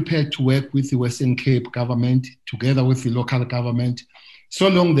are prepared to work with the Western Cape government together with the local government, so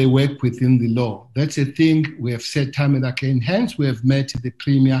long they work within the law. That's a thing we have said time and again. Hence, we have met the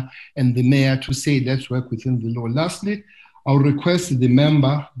Premier and the Mayor to say, let's work within the law. Lastly, I'll request the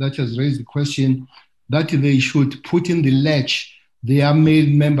member that has raised the question that they should put in the ledge their male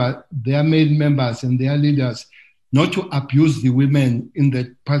members and their leaders not to abuse the women in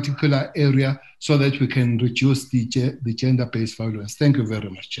that particular area so that we can reduce the gender-based violence. Thank you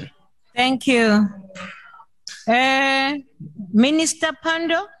very much, Chair. Thank you. Minister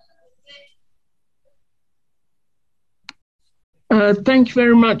Pando? Thank you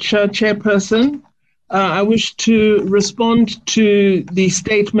very much, Chairperson. I wish to respond to the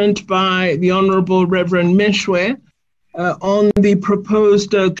statement by the Honorable Reverend Meshwe on the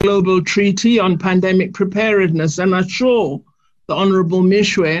proposed global treaty on pandemic preparedness, and assure the Honorable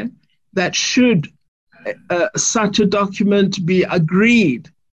Meshwe that should such a document be agreed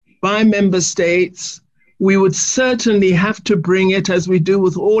by member states, we would certainly have to bring it, as we do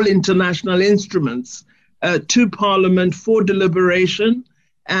with all international instruments, to Parliament for deliberation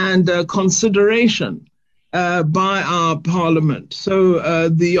and consideration by our Parliament. So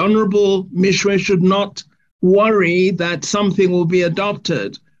the Honourable Meshwe should not worry that something will be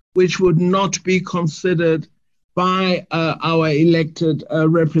adopted which would not be considered by our elected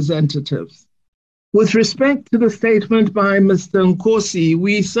representatives. With respect to the statement by Mr. Nkosi,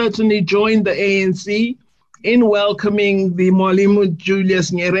 we certainly join the ANC in welcoming the Mwalimu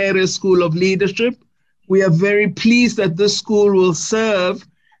Julius Nyerere School of Leadership. We are very pleased that this school will serve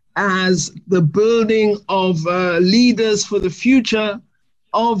as the building of leaders for the future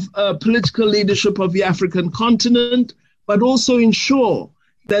of political leadership of the African continent, but also ensure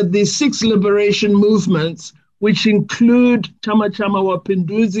that the 6 liberation movements, which include Chama Chama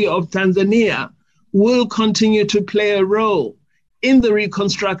Wapinduzi of Tanzania, will continue to play a role in the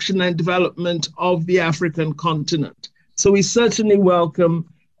reconstruction and development of the African continent. So we certainly welcome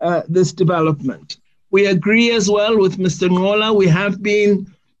this development. We agree as well with Mr. Ngola. We have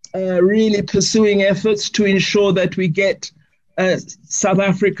been really pursuing efforts to ensure that we get South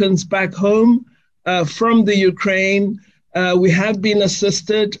Africans back home from the Ukraine. We have been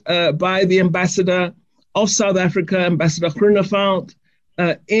assisted by the ambassador of South Africa, Ambassador Groenewald,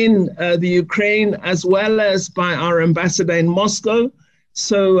 in the Ukraine, as well as by our ambassador in Moscow.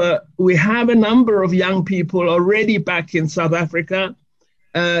 So we have a number of young people already back in South Africa.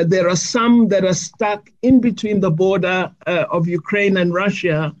 There are some that are stuck in between the border of Ukraine and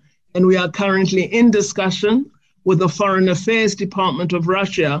Russia, and we are currently in discussion with the Foreign Affairs Department of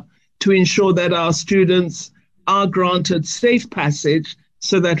Russia to ensure that our students are granted safe passage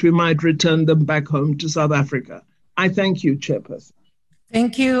so that we might return them back home to South Africa. I thank you, Chairperson.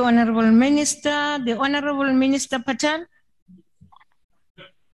 Thank you, Honorable Minister. The Honorable Minister Patel.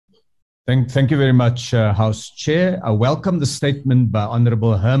 Thank you very much, House Chair. I welcome the statement by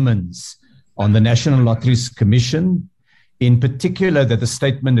Honorable Hermans on the National Lotteries Commission, in particular that the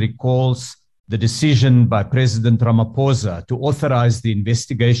statement recalls the decision by President Ramaphosa to authorize the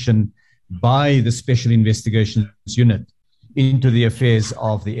investigation by the Special Investigations Unit into the affairs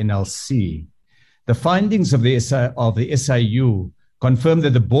of the NLC. The findings of the SIU confirm that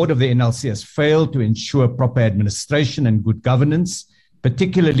the board of the NLC has failed to ensure proper administration and good governance,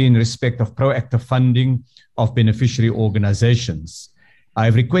 particularly in respect of proactive funding of beneficiary organizations. I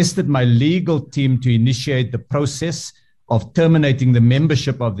have requested my legal team to initiate the process of terminating the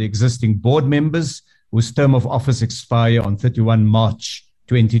membership of the existing board members whose term of office expire on 31 March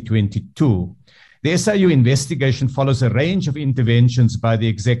 2022. The SIU investigation follows a range of interventions by the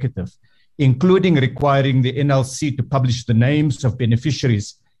executive, including requiring the NLC to publish the names of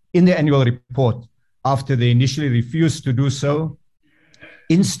beneficiaries in the annual report after they initially refused to do so,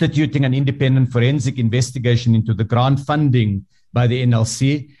 instituting an independent forensic investigation into the grant funding by the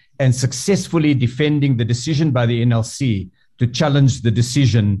NLC, and successfully defending the decision by the NLC to challenge the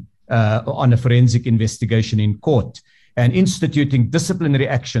decision on a forensic investigation in court, and instituting disciplinary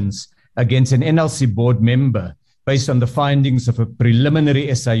actions against an NLC board member based on the findings of a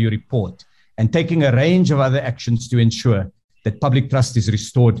preliminary SIU report, and taking a range of other actions to ensure that public trust is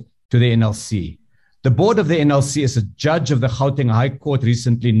restored to the NLC. The board of the NLC, as a judge of the Gauteng High Court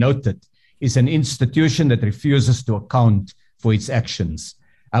recently noted, is an institution that refuses to account for its actions.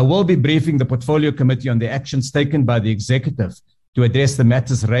 I will be briefing the Portfolio Committee on the actions taken by the executive to address the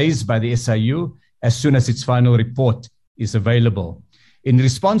matters raised by the SIU as soon as its final report is available. In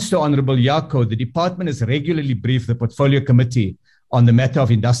response to Honorable Yako, the department has regularly briefed the Portfolio Committee on the matter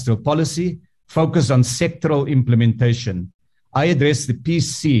of industrial policy, focused on sectoral implementation. I addressed the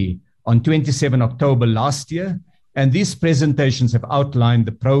PC on 27 October last year, and these presentations have outlined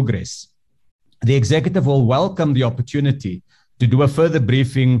the progress. The executive will welcome the opportunity to do a further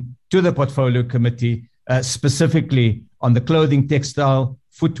briefing to the Portfolio Committee, specifically on the clothing, textile,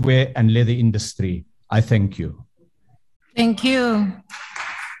 footwear, and leather industry. I thank you. Thank you,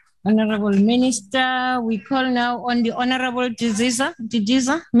 Honorable Minister. We call now on the Honorable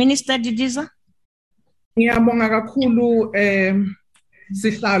Didiza. Minister Didiza. Ngiyabonga kakhulu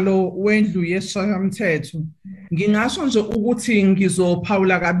sihlalo wendlu yesishayamthetho. Ngingasho nje ukuthi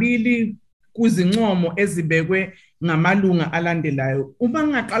ngizophawula kabili kuzincomo ezibekwe ngamalunga alandelayo. Uma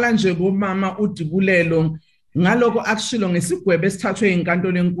ngaqala nje ngomama uDibulelo ngaloko akushilo ngesigwebo esithathwe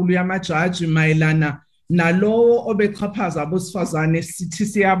inkantolo enkulu yamajaji mayelana nalowo obexhaphaza abosifazane, sithi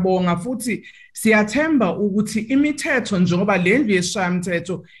siyabonga futhi siyathemba ukuthi imithetho njengoba lendlu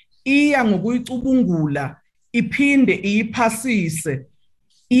yesishayamthetho iya ngokuyicubungula iphinde iyiphasise,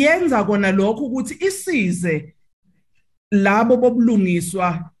 iyenza kona lokho ukuthi isize labo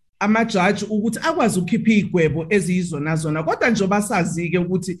bobulungiswa amajaji ukuthi akwazi ukukhipha igwebo eziyizona zona. Kodwa njengoba sazi-ke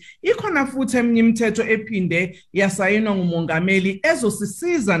ukuthi ikhona futhi eminye imithetho ephinde yasayinwa ngumongameli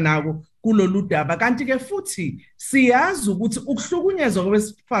ezosisiza nako kulolu daba. Kanti-ke futhi siyazi ukuthi ukuhlukunyezwa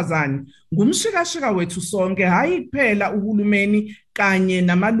kwabesifazane ngumshikashika wethu sonke, hhayi kuphela uhulumeni kanye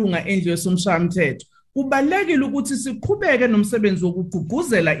namalunga endlu yesishayamthetho, kubalekile ukuthi siqhubeke nomsebenzi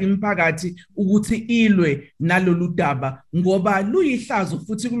wokugqugquzela imiphakathi ukuthi ilwe nalolu daba ngoba luyihlazo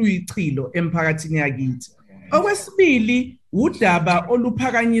futhi luyichilo emphakathini yakithi. Okwesibili udaba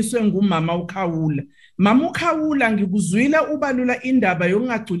oluphakanyiswe ngumama uKhawula. Mama uKhawula ngikuzwile ubalula indaba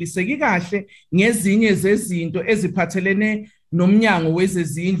yokungagculiseki kahle ngezinye zezinto eziphathelene nomnyango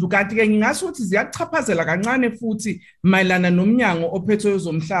wezezindlu kanti ke ngingasho ukuthi ziyachaphazela kancane futhi mayelana nomnyango ophethwe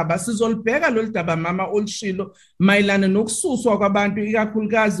zomhlaba. Sizolibheka lolu daba mama olishilo mayelana nokususwa kwabantu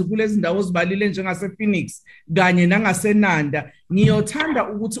ikakhulukazi kulezi ndawo ezibalile njengase Phoenix kanye nangaseNanda. Ngiyothanda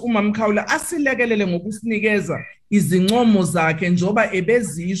ukuthi umama uKhawula asilekelele ngokusinikeza izincomo zakhe njoba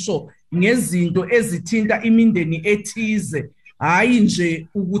ebezisho ngezinto ezithinta imindeni ethize hayi nje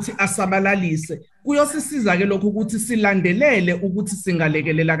ukuthi asabalalise. Kuyosisiza ke lokho ukuthi silandelele ukuthi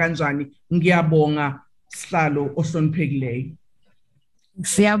singalekelela kanjani. Ngiyabonga sihlalo ohloniphekileyo.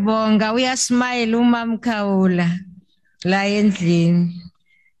 Siyabonga uyasmile umama Khawula la endlini.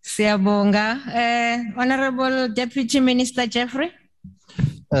 Siyabonga. Honorable Deputy Minister Jeffrey.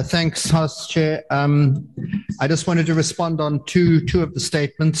 Thanks, House Chair. I just wanted to respond on two of the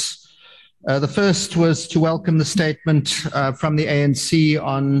statements. The first was to welcome the statement from the ANC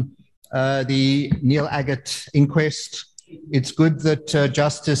on the Neil Agate inquest. It's good that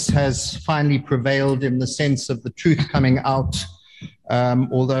justice has finally prevailed in the sense of the truth coming out,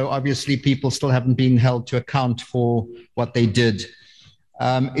 although obviously people still haven't been held to account for what they did.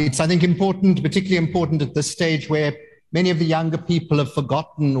 It's, I think, important, particularly important at this stage where many of the younger people have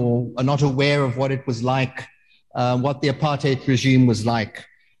forgotten or are not aware of what it was like, what the apartheid regime was like.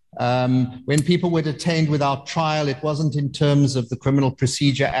 When people were detained without trial, it wasn't in terms of the Criminal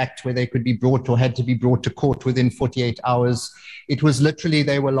Procedure Act where they could be brought or had to be brought to court within 48 hours. It was literally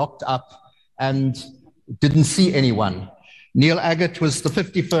they were locked up and didn't see anyone. Neil Agate was the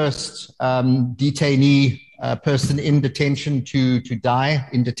 51st detainee person in detention to die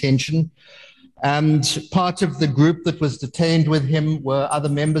in detention. And part of the group that was detained with him were other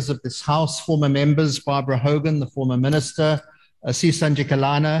members of this House, former members, Barbara Hogan, the former minister, Sisan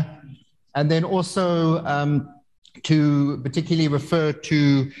Jikalana, and then also to particularly refer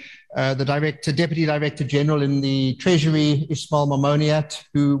to the Deputy Director General in the Treasury, Ismail Mamoniat,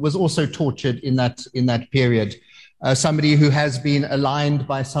 who was also tortured in that period. Somebody who has been aligned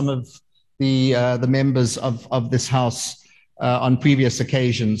by some of the members of this House on previous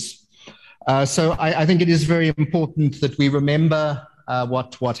occasions. So I think it is very important that we remember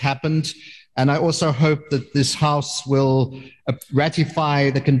what happened. And I also hope that this House will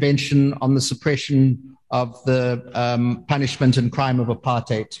ratify the Convention on the Suppression of the Punishment and Crime of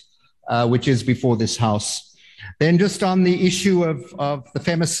Apartheid, which is before this House. Then just on the issue of the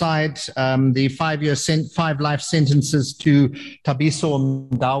femicide, the 5 life sentences to Tabiso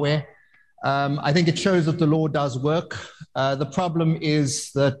Mdawe, I think it shows that the law does work. The problem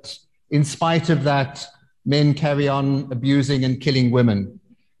is that in spite of that, men carry on abusing and killing women.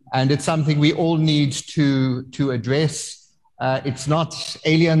 And it's something we all need to address. It's not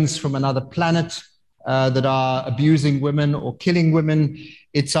aliens from another planet that are abusing women or killing women.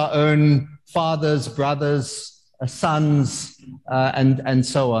 It's our own fathers, brothers, sons, and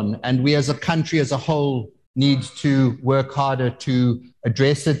so on. And we as a country as a whole need to work harder to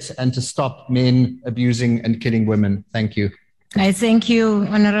address it and to stop men abusing and killing women. Thank you. I thank you,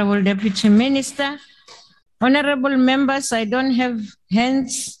 Honorable Deputy Minister. Honorable members, I don't have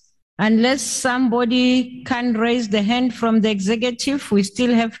hands. Unless somebody can raise the hand from the executive, we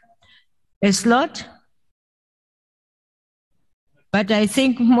still have a slot. But I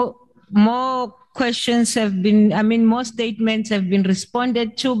think more questions have been, more statements have been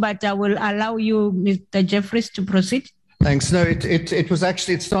responded to, but I will allow you, Mr. Jeffries, to proceed. Thanks. No, it was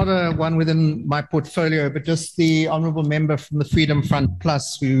actually, it's not a one within my portfolio, but just the honorable member from the Freedom Front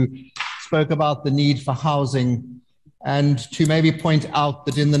Plus who spoke about the need for housing. And to maybe point out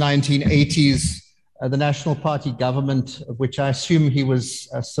that in the 1980s, the National Party government, of which I assume he was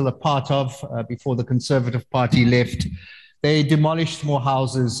still a part of before the Conservative Party left, they demolished more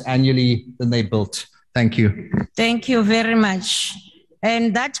houses annually than they built. Thank you. Thank you very much.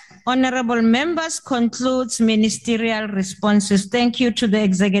 And that, honorable members, concludes ministerial responses. Thank you to the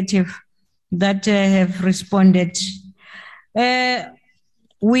executive that have responded.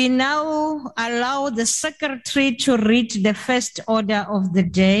 We now allow the secretary to read the first order of the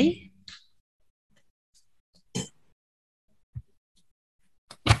day.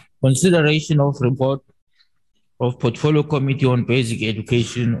 Consideration of report of Portfolio Committee on Basic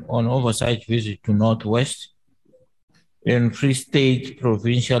Education on Oversight visit to Northwest and Free State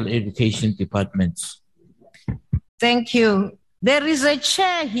Provincial Education Departments. Thank you. There is a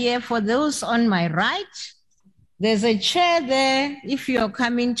chair here for those on my right. There's a chair there if you're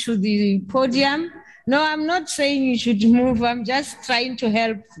coming to the podium. No, I'm not saying you should move. I'm just trying to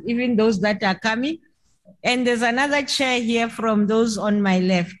help even those that are coming. And there's another chair here from those on my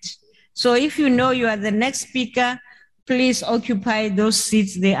left. So if you know you are the next speaker, please occupy those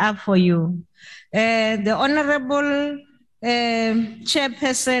seats. They are for you. The Honorable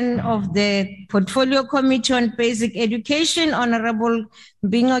Chairperson of the Portfolio Committee on Basic Education, Honorable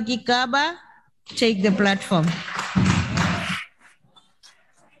Bingo Gikaba, take the platform.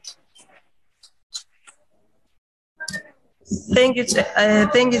 Thank you, Chair.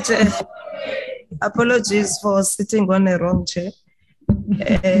 Apologies for sitting on the wrong chair.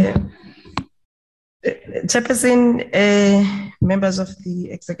 Chairperson, members of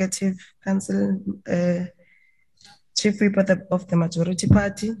the Executive Council, Chief Whip of the Majority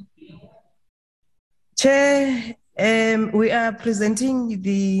Party. Chair, we are presenting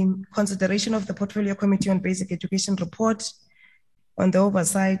the consideration of the Portfolio Committee on Basic Education report on the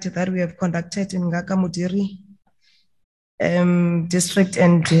oversight that we have conducted in Ngaka Mudiri district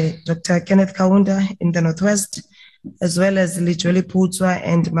and Dr. Kenneth Kaunda in the Northwest, as well as Licholi Putswa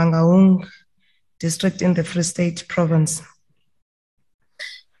and Mangaung district in the Free State province.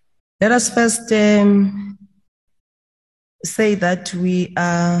 Let us first say that we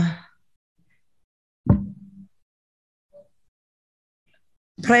are,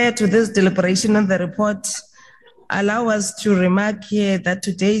 prior to this deliberation on the report, allow us to remark here that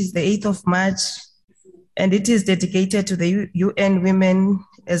today is the 8th of March, and it is dedicated to the UN Women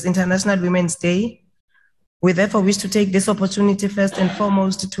as International Women's Day. We therefore wish to take this opportunity first and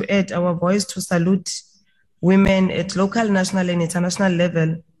foremost to add our voice to salute women at local, national, and international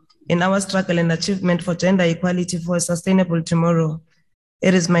level in our struggle and achievement for gender equality for a sustainable tomorrow.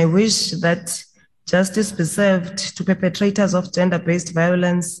 It is my wish that justice be served to perpetrators of gender-based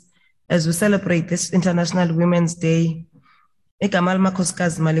violence as we celebrate this International Women's Day. Ekamal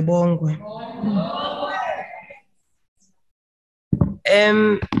Makoskazi Malibongwe.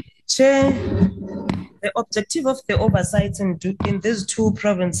 Chair, the objective of the oversight in these two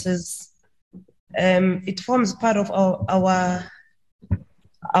provinces, it forms part of our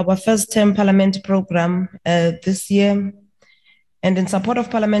first term parliament program this year. And in support of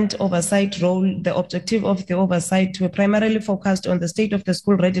parliament oversight role, the objective of the oversight were primarily focused on the state of the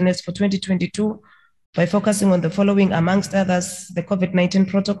school readiness for 2022 by focusing on the following, amongst others, the COVID-19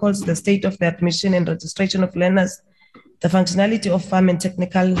 protocols, the state of the admission and registration of learners, the functionality of farm and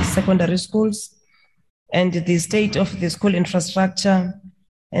technical secondary schools, and the state of the school infrastructure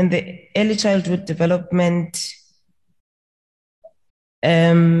and the early childhood development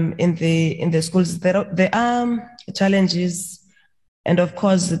in the schools. There are challenges, and of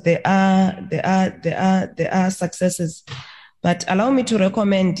course there are successes. But allow me to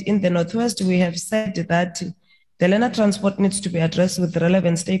recommend, in the Northwest, we have said that the learner transport needs to be addressed with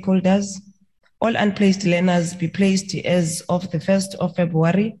relevant stakeholders. All unplaced learners be placed as of the 1st of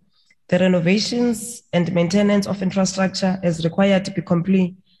February. The renovations and maintenance of infrastructure as required to be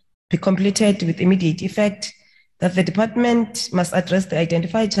completed with immediate effect. That the department must address the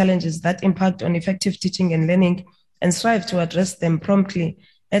identified challenges that impact on effective teaching and learning and strive to address them promptly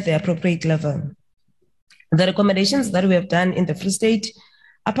at the appropriate level. The recommendations that we have done in the Free State,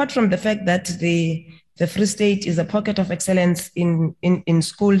 apart from the fact that the Free State is a pocket of excellence in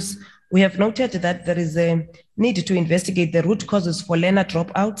schools, we have noted that there is a need to investigate the root causes for learner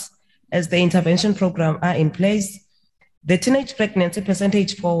dropouts as the intervention program are in place. The teenage pregnancy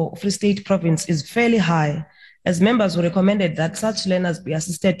percentage for Free State province is fairly high, as members were recommended that such learners be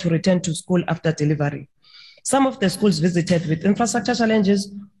assisted to return to school after delivery. Some of the schools visited with infrastructure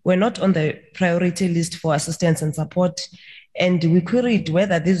challenges were not on the priority list for assistance and support, and we queried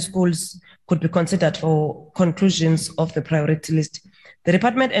whether these schools could be considered for conclusions of the priority list. The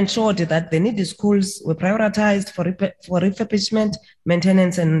department ensured that the needy schools were prioritized for refurbishment,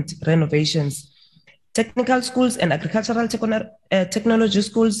 maintenance, and renovations. Technical schools and agricultural technology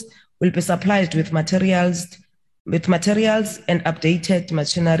schools will be supplied with materials and updated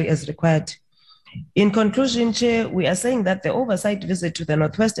machinery as required. In conclusion, Chair, we are saying that the oversight visit to the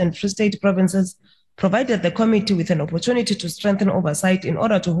Northwest and Free State provinces provided the committee with an opportunity to strengthen oversight in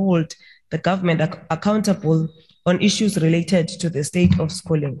order to hold the government accountable on issues related to the state of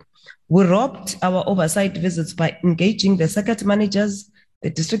schooling. We robbed our oversight visits by engaging the circuit managers,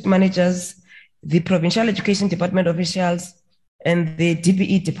 the district managers, the Provincial Education Department officials, and the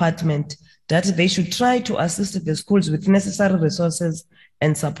DBE department, that they should try to assist the schools with necessary resources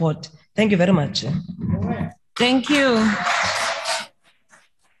and support. Thank you very much. Thank you.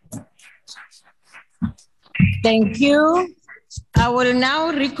 Thank you. I will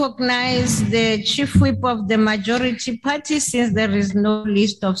now recognize the Chief Whip of the majority party since there is no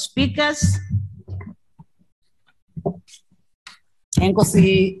list of speakers.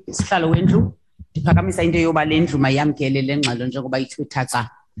 Enkosi isihlalo wendlu ndiphakamisa into yoba le ndlu mayamkele le ngxelo njengoba ithiwe thatha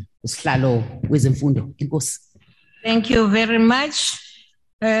isihlalo wezemfundo. Enkosi. Thank you very much.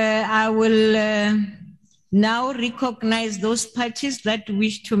 I will now recognize those parties that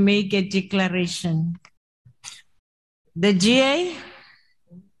wish to make a declaration. The GA.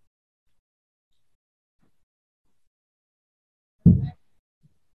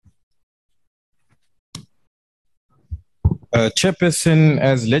 Chairperson,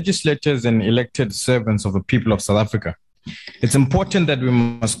 as legislators and elected servants of the people of South Africa, it's important that we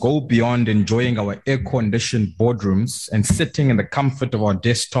must go beyond enjoying our air-conditioned boardrooms and sitting in the comfort of our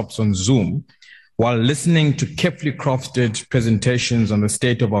desktops on Zoom while listening to carefully crafted presentations on the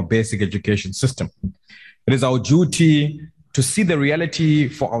state of our basic education system. It is our duty to see the reality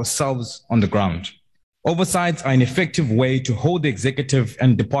for ourselves on the ground. Oversights are an effective way to hold the executive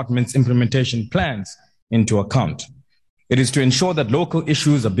and department's implementation plans into account. It is to ensure that local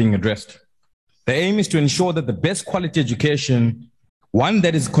issues are being addressed. The aim is to ensure that the best quality education, one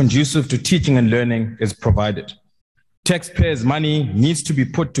that is conducive to teaching and learning, is provided. Taxpayers' money needs to be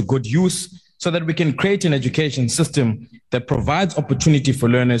put to good use so that we can create an education system that provides opportunity for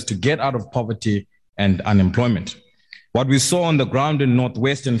learners to get out of poverty and unemployment. What we saw on the ground in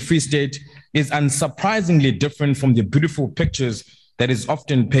Northwest and Free State is unsurprisingly different from the beautiful pictures that is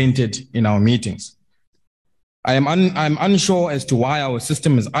often painted in our meetings. I'm unsure as to why our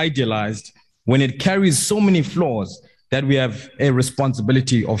system is idealized when it carries so many flaws that we have a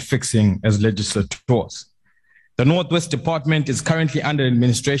responsibility of fixing as legislators. The Northwest Department is currently under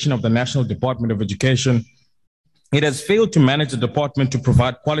administration of the National Department of Education. It has failed to manage the department to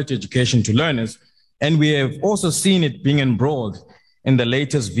provide quality education to learners, and we have also seen it being embroiled in the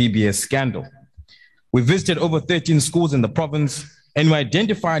latest VBS scandal. We visited over 13 schools in the province, and we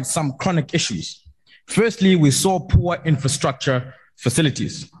identified some chronic issues. Firstly, we saw poor infrastructure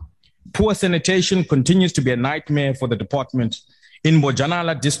facilities. Poor sanitation continues to be a nightmare for the department. In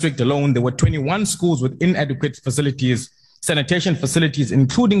Bojanala district alone, there were 21 schools with inadequate facilities, sanitation facilities,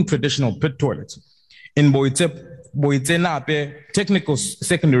 including traditional pit toilets. In Boitsenape Technical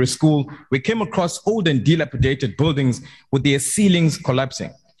Secondary School, we came across old and dilapidated buildings with their ceilings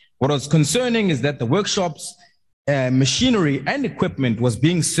collapsing. What was concerning is that the workshops, machinery and equipment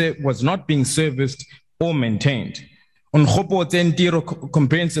was not being serviced or maintained. On Khopotse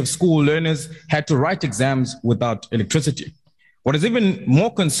Comprehensive School, learners had to write exams without electricity. What is even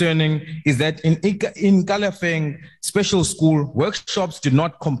more concerning is that in Kalafeng Special School, workshops did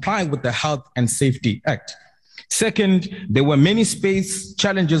not comply with the Health and Safety Act. Second, there were many space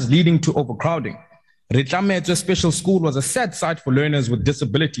challenges leading to overcrowding. Retlametso Special School was a sad sight for learners with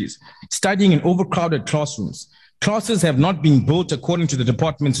disabilities, studying in overcrowded classrooms. Classes have not been built according to the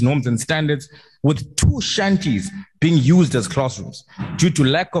department's norms and standards, with 2 shanties being used as classrooms. Due to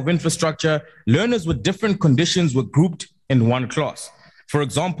lack of infrastructure, learners with different conditions were grouped in one class. For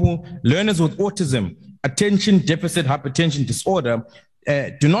example, learners with autism, attention deficit hypertension disorder,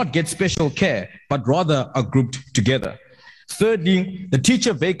 do not get special care, but rather are grouped together. Thirdly, the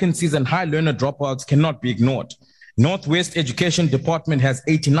teacher vacancies and high learner dropouts cannot be ignored. Northwest Education Department has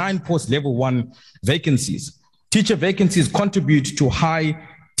 89 post-level 1 vacancies. Teacher vacancies contribute to high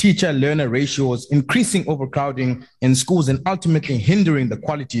teacher-learner ratios, increasing overcrowding in schools and ultimately hindering the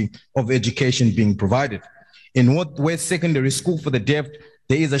quality of education being provided. In Northwest Secondary School for the Deaf,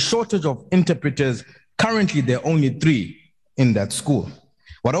 there is a shortage of interpreters. Currently, there are only 3 in that school.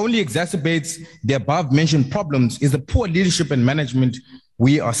 What only exacerbates the above-mentioned problems is the poor leadership and management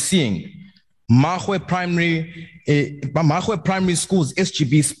we are seeing. Mahwe Primary School's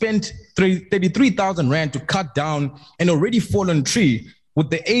SGB spent 33,000 Rand to cut down an already fallen tree with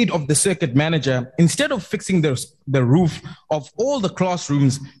the aid of the circuit manager. Instead of fixing the roof of all the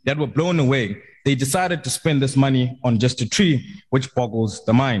classrooms that were blown away, they decided to spend this money on just a tree, which boggles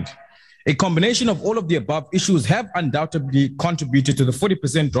the mind. A combination of all of the above issues have undoubtedly contributed to the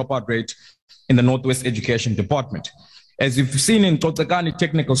 40% dropout rate in the Northwest Education Department. As you've seen in Totagani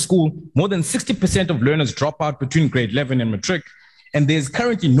Technical School, more than 60% of learners drop out between grade 11 and matric, and there's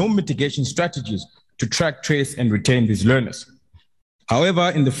currently no mitigation strategies to track, trace, and retain these learners.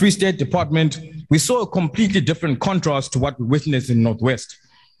 However, in the Free State Department, we saw a completely different contrast to what we witnessed in Northwest.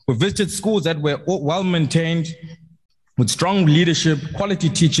 We visited schools that were well-maintained, with strong leadership, quality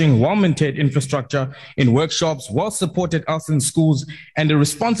teaching, well-maintained infrastructure in workshops, well-supported Elson schools, and a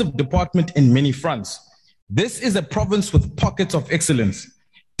responsive department in many fronts. This is a province with pockets of excellence.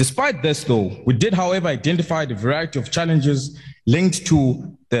 Despite this, though, we did, however, identify the variety of challenges linked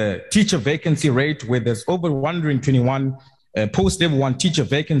to the teacher vacancy rate, where there's over 121 post-level 1 teacher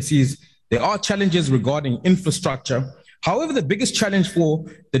vacancies. There are challenges regarding infrastructure. However, the biggest challenge for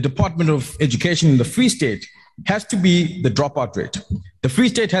the Department of Education in the Free State has to be the dropout rate. The Free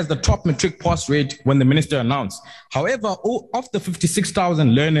State has the top matric pass rate when the minister announced. However, of the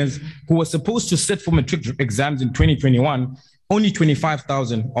 56,000 learners who were supposed to sit for matric exams in 2021, only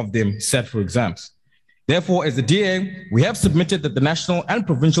 25,000 of them sat for exams. Therefore, as the DA, we have submitted that the national and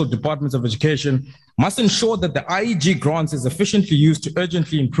provincial departments of education must ensure that the IEG grants is efficiently used to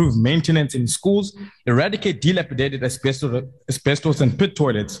urgently improve maintenance in schools, eradicate dilapidated asbestos and pit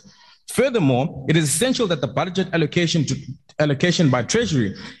toilets. Furthermore, it is essential that the budget allocation by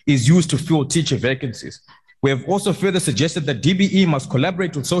Treasury is used to fill teacher vacancies. We have also further suggested that DBE must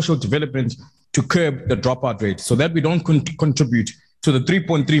collaborate with social development to curb the dropout rate so that we don't contribute to the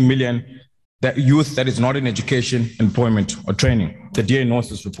 3.3 million that youth that is not in education, employment, or training. The DA knows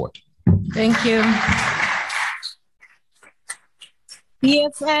this report. Thank you.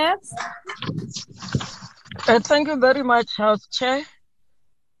 PFF. Thank you very much, House Chair.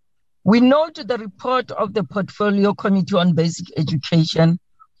 We note the report of the Portfolio Committee on Basic Education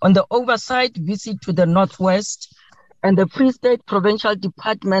on the oversight visit to the Northwest and the Free State Provincial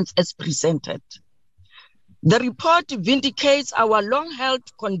Departments as presented. The report vindicates our long-held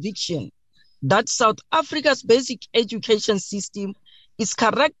conviction that South Africa's basic education system is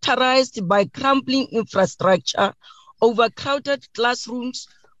characterized by crumbling infrastructure, overcrowded classrooms,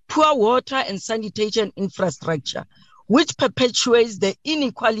 poor water and sanitation infrastructure, which perpetuates the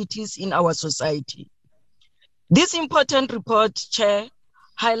inequalities in our society. This important report, Chair,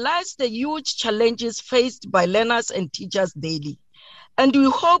 highlights the huge challenges faced by learners and teachers daily, and we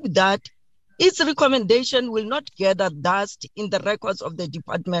hope that its recommendation will not gather dust in the records of the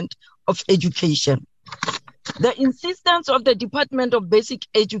Department of Education. The insistence of the Department of Basic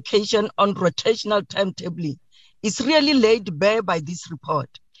Education on rotational timetabling is really laid bare by this report.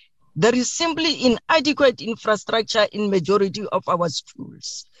 There is simply inadequate infrastructure in majority of our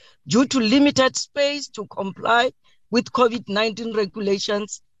schools due to limited space to comply with COVID-19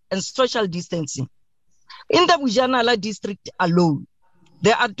 regulations and social distancing. In the Bujanala district alone,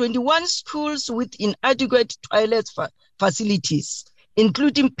 there are 21 schools with inadequate toilet facilities,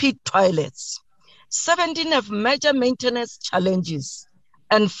 including pit toilets. 17 have major maintenance challenges,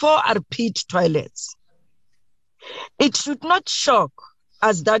 and 4 are pit toilets. It should not shock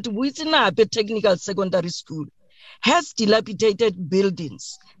us that Witinabe Technical Secondary School has dilapidated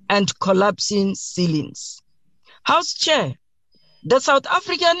buildings and collapsing ceilings. House Chair, the South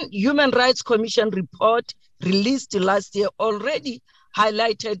African Human Rights Commission report released last year already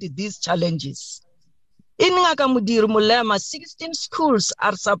highlighted these challenges. In Ngakamudiru Mulema, 16 schools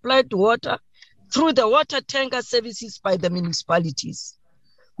are supplied water through the water tanker services by the municipalities.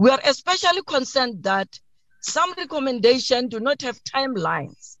 We are especially concerned that some recommendations do not have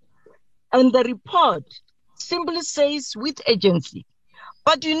timelines, and the report simply says with agency.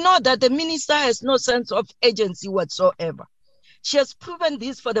 But you know that the minister has no sense of agency whatsoever. She has proven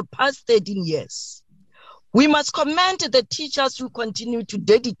this for the past 13 years. We must commend the teachers who continue to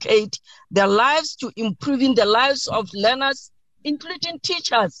dedicate their lives to improving the lives of learners, including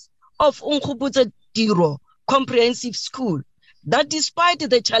teachers of Unkhubuze Diro Comprehensive School, that despite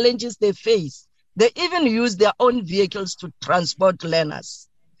the challenges they face, they even use their own vehicles to transport learners.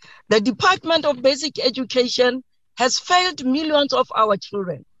 The Department of Basic Education has failed millions of our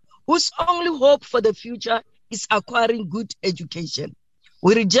children, whose only hope for the future is acquiring good education.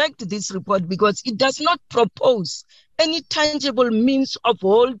 We reject this report because it does not propose any tangible means of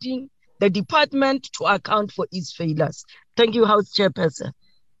holding the department to account for its failures. Thank you, House Chairperson.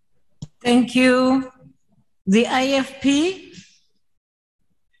 Thank you. The IFP.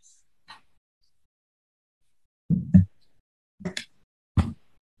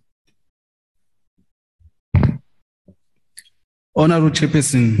 Honorable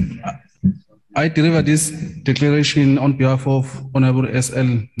Chairperson, I deliver this declaration on behalf of Honorable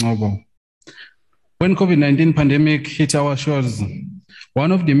S.L. Ngobo. When COVID-19 pandemic hit our shores,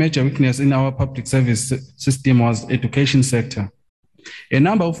 one of the major weaknesses in our public service system was education sector. A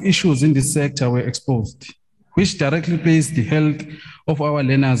number of issues in this sector were exposed, which directly placed the health of our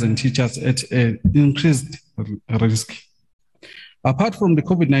learners and teachers at an increased risk. Apart from the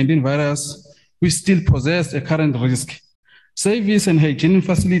COVID-19 virus, we still possess a current risk. Service and hygiene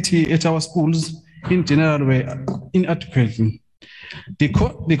facility at our schools in general were inadequate.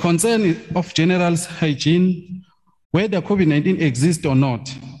 The concern of general hygiene, whether COVID-19 exists or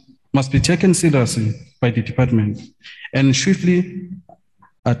not, must be taken seriously by the department and swiftly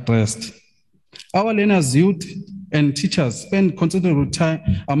addressed. Our learners, youth, and teachers spend considerable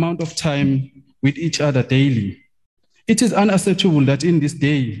amount of time with each other daily. It is unacceptable that in this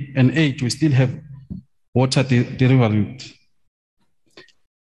day and age we still have water delivery.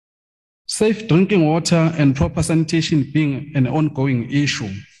 Safe drinking water and proper sanitation being an ongoing issue.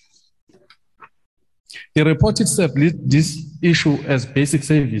 The report itself lists this issue as basic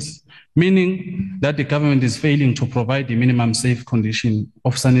service, meaning that the government is failing to provide the minimum safe condition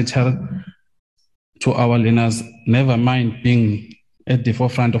of sanitary to our learners, never mind being at the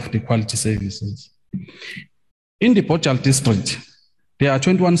forefront of the quality services. In the Portal district, there are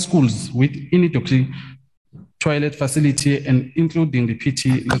 21 schools with inadequate toilet facility and including the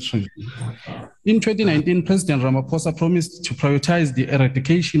PT latrine. In 2019, President Ramaphosa promised to prioritize the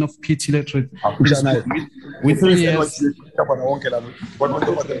eradication of PT latrine with 3 years.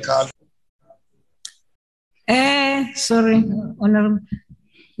 Sorry, Honorable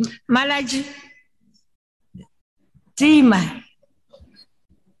Malaji. Tima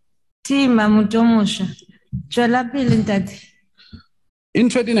Mutomusha. In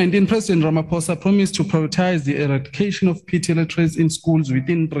 2019, President Ramaphosa promised to prioritize the eradication of PT illiteracy in schools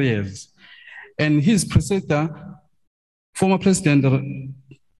within 3 years. And his predecessor, former President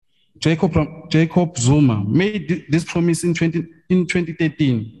Jacob Zuma, made this promise in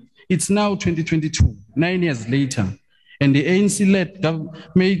 2013. It's now 2022, 9 years later. And the ANC-led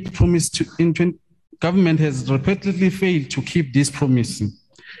made promise government has repeatedly failed to keep this promise.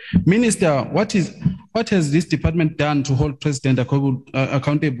 Minister, what has this department done to hold President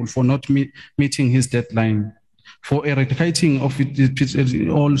accountable for not meeting his deadline for eradicating of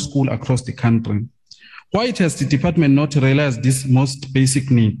all schools across the country? Why has the department not realized this most basic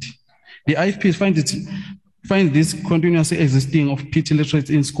need? The IFP finds this continuously existing of PT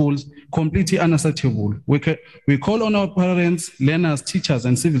literacy in schools completely unacceptable. We call on our parents, learners, teachers,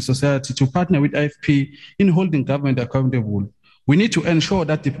 and civil society to partner with IFP in holding government accountable. We need to ensure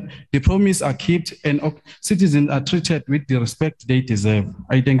that the promises are kept and citizens are treated with the respect they deserve.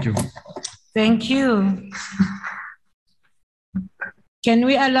 I thank you. Thank you. Can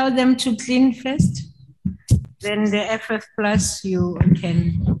we allow them to clean first? Then the FF plus, you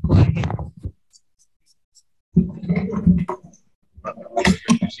can go ahead.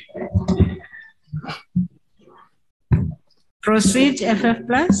 Proceed, FF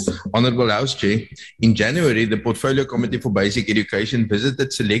plus. Honorable House Chair, in January, the Portfolio Committee for Basic Education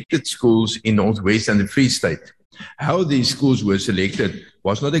visited selected schools in Northwest and the Free State. How these schools were selected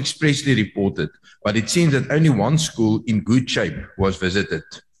was not expressly reported, but it seems that only one school in good shape was visited.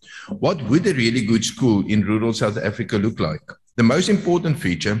 What would a really good school in rural South Africa look like? The most important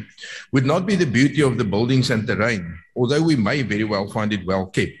feature would not be the beauty of the buildings and terrain, although we may very well find it well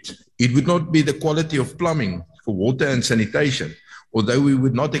kept. It would not be the quality of plumbing for water and sanitation, although we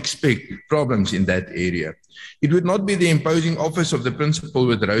would not expect problems in that area. It would not be the imposing office of the principal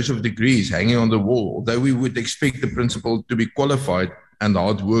with rows of degrees hanging on the wall, although we would expect the principal to be qualified and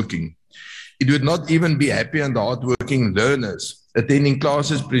hardworking. It would not even be happy and hardworking learners attending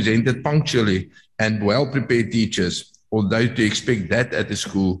classes presented punctually and well-prepared teachers, although to expect that at a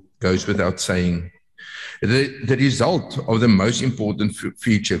school goes without saying. The result of the most important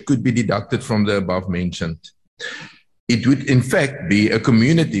feature could be deducted from the above mentioned. It would in fact be a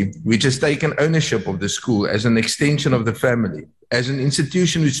community which has taken ownership of the school as an extension of the family, as an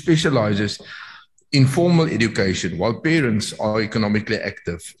institution which specializes in formal education while parents are economically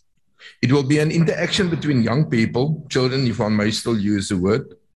active. It will be an interaction between young people, children, if one may still use the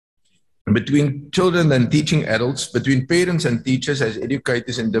word, between children and teaching adults, between parents and teachers as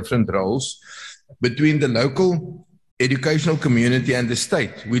educators in different roles, between the local educational community and the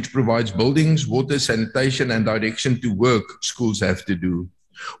state, which provides buildings, water, sanitation, and direction to work schools have to do.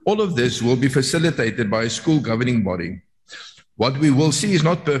 All of this will be facilitated by a school governing body. What we will see is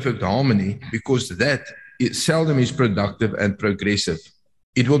not perfect harmony, because that seldom is productive and progressive.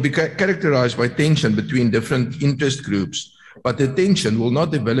 It will be characterized by tension between different interest groups, but the tension will not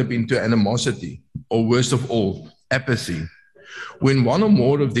develop into animosity, or worst of all, apathy. When one or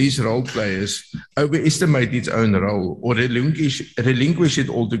more of these role players overestimate its own role or relinquish it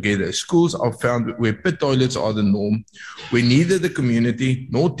altogether, schools are found where pit toilets are the norm, where neither the community,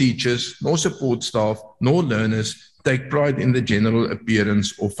 nor teachers, nor support staff, nor learners take pride in the general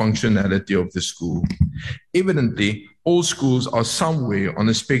appearance or functionality of the school. Evidently, all schools are somewhere on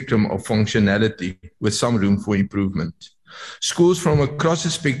a spectrum of functionality with some room for improvement. Schools from across the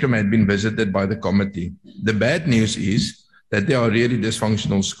spectrum had been visited by the committee. The bad news is that there are really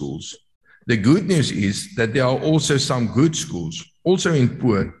dysfunctional schools. The good news is that there are also some good schools, also in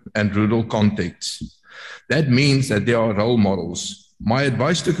poor and rural contexts. That means that there are role models. My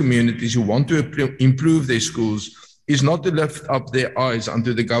advice to communities who want to improve their schools is not to lift up their eyes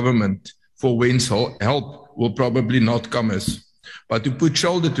unto the government, for whence help will probably not come us, but to put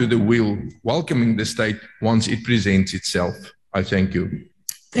shoulder to the wheel, welcoming the state once it presents itself. I thank you.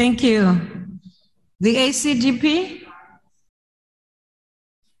 Thank you. The ACDP?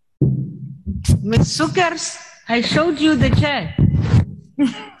 Ms. Sukers, I showed you the chair.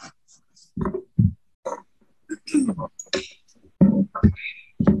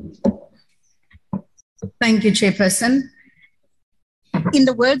 Thank you, Chairperson. In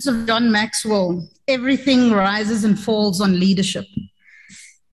the words of John Maxwell, everything rises and falls on leadership.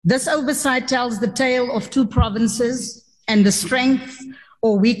 This oversight tells the tale of two provinces and the strengths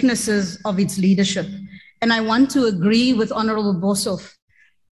or weaknesses of its leadership. And I want to agree with Honorable Boshoff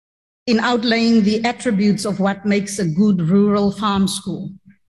in outlaying the attributes of what makes a good rural farm school.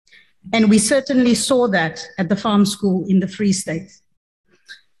 And we certainly saw that at the farm school in the Free State.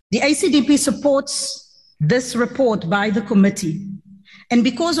 The ACDP supports this report by the committee. And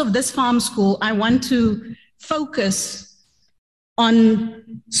because of this farm school, I want to focus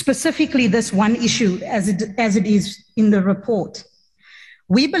on specifically this one issue as it is in the report.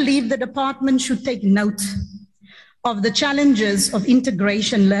 We believe the department should take note of the challenges of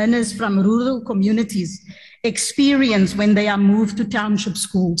integration learners from rural communities experience when they are moved to township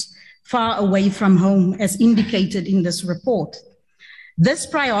schools far away from home, as indicated in this report. This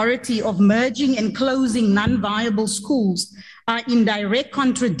priority of merging and closing non-viable schools are in direct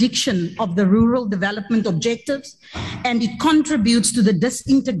contradiction of the rural development objectives, and it contributes to the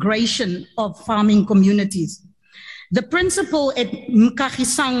disintegration of farming communities. The principal at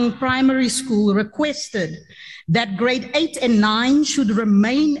Mkagisang Primary School requested that grade 8 and 9 should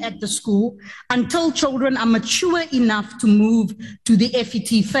remain at the school until children are mature enough to move to the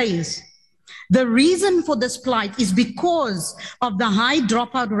FET phase. The reason for this plight is because of the high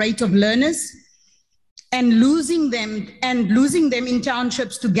dropout rate of learners and losing them in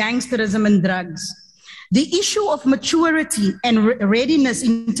townships to gangsterism and drugs. The issue of maturity and readiness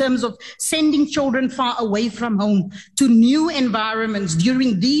in terms of sending children far away from home to new environments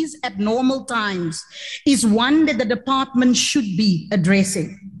during these abnormal times is one that the department should be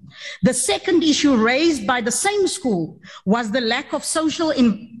addressing. The second issue raised by the same school was the lack of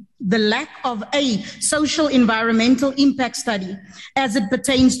a social environmental impact study as it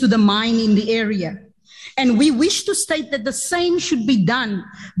pertains to the mine in the area. And we wish to state that the same should be done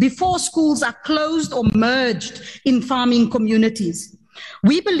before schools are closed or merged in farming communities.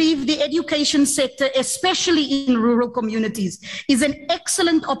 We believe the education sector, especially in rural communities, is an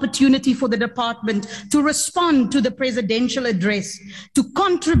excellent opportunity for the department to respond to the presidential address, to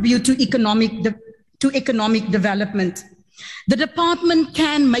contribute to economic development. The department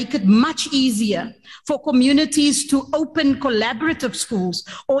can make it much easier for communities to open collaborative schools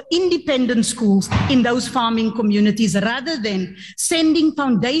or independent schools in those farming communities, rather than sending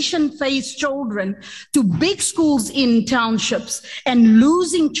foundation phase children to big schools in townships and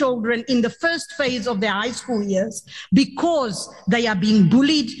losing children in the first phase of their high school years because they are being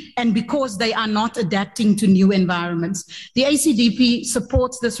bullied and because they are not adapting to new environments. The ACDP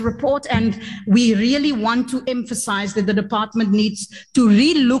supports this report, and we really want to emphasize that the department needs to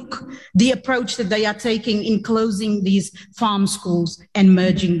relook the approach that they are taking in closing these farm schools and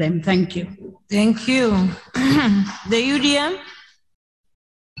merging them. Thank you. Thank you. The UDM?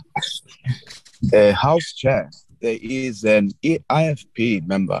 House Chair, there is an IFP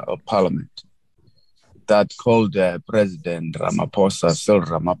member of Parliament that called President Ramaphosa, Cyril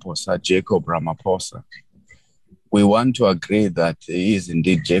Ramaphosa, Jacob Ramaphosa. We want to agree that he is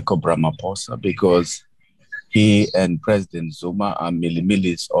indeed Jacob Ramaphosa because he and President Zuma are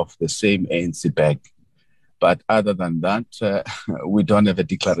millis of the same ANC bag. But other than that, we don't have a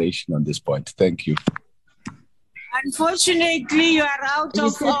declaration on this point. Thank you. Unfortunately, you are out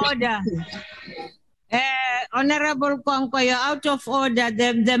of order. Honorable Konko, you're out of order.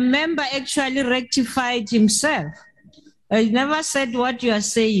 The member actually rectified himself. He never said what you are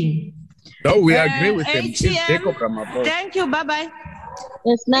saying. No, we agree with him. ATM, Jacob Ramaphosa. thank you. Bye-bye.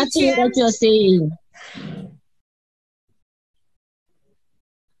 There's nothing ATM. that you're saying.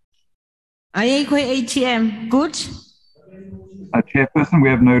 Ayekho ATM. Good. Chairperson, we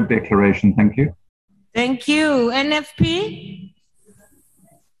have no declaration. Thank you. Thank you. NFP?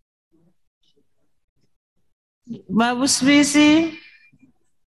 Babu Swisi?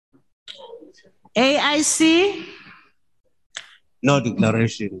 AIC? No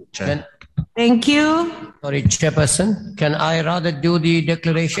declaration, Chair. Thank you. Sorry, Chairperson. Can I rather do the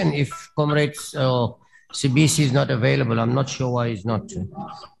declaration if Comrades CBC is not available? I'm not sure why he's not.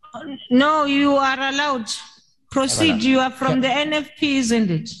 No, you are allowed. Proceed. You are from the NFP, isn't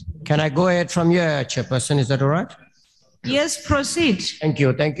it? Can I go ahead from here, Chairperson? Is that all right? Yes, proceed. Thank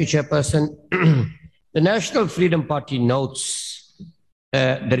you. Thank you, Chairperson. The National Freedom Party notes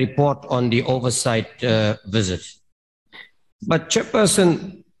the report on the oversight visit. But,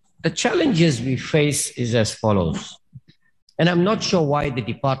 Chairperson, the challenges we face is as follows. And I'm not sure why the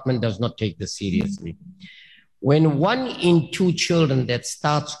department does not take this seriously. When 1 in 2 children that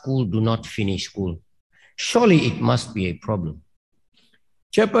start school do not finish school, surely it must be a problem.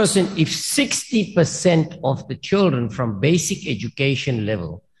 Chairperson, if 60% of the children from basic education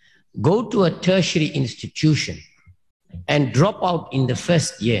level go to a tertiary institution and drop out in the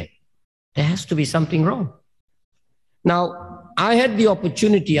first year, there has to be something wrong. Now, I had the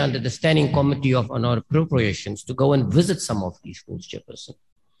opportunity under the Standing Committee of Honor Appropriations to go and visit some of these schools, Chairperson.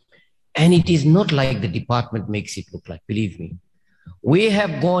 And it is not like the department makes it look like, believe me. We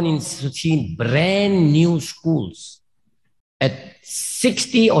have gone and seen brand new schools at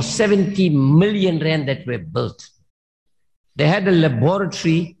 60 or 70 million rand that were built. They had a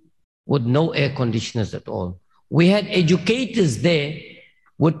laboratory with no air conditioners at all. We had educators there,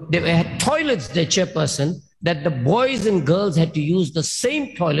 they had toilets there, Chairperson, that the boys and girls had to use the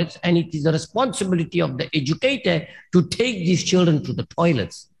same toilets, and it is the responsibility of the educator to take these children to the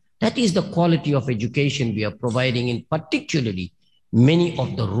toilets. That is the quality of education we are providing in particularly many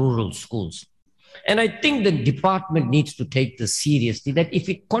of the rural schools. And I think the department needs to take this seriously, that if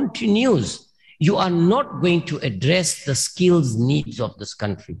it continues, you are not going to address the skills needs of this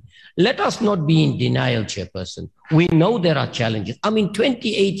country. Let us not be in denial, Chairperson. We know there are challenges.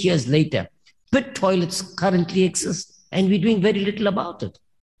 28 years later, pit toilets currently exist, and we're doing very little about it.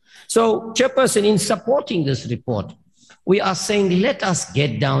 So, Chairperson, in supporting this report, we are saying, let us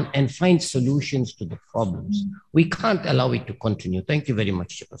get down and find solutions to the problems. We can't allow it to continue. Thank you very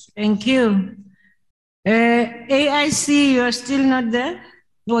much, Chairperson. Thank you. AIC, you're still not there?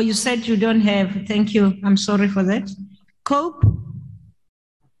 No, you said you don't have. Thank you. I'm sorry for that. COPE?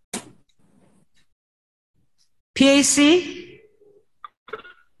 PAC?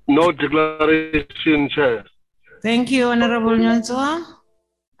 No declaration, Chair. Thank you, Honorable Nyanzwa.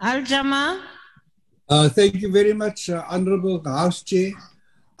 Al-Jama? Thank you very much, Honorable House Chair.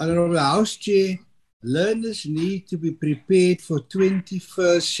 Honorable House Chair, learners need to be prepared for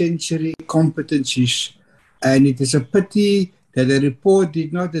 21st century competencies, and it is a pity that the report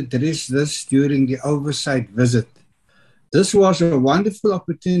did not address this during the oversight visit. This was a wonderful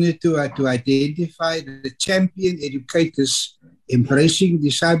opportunity to identify the champion educators embracing the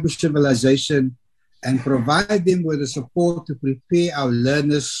cyber civilization and provide them with the support to prepare our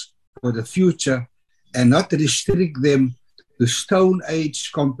learners for the future and not restrict them to Stone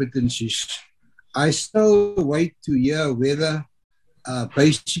Age competencies. I still wait to hear whether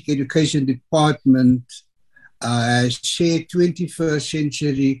Basic Education Department share 21st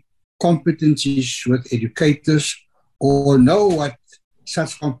century competencies with educators or know what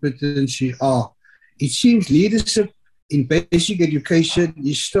such competencies are. It seems leadership in basic education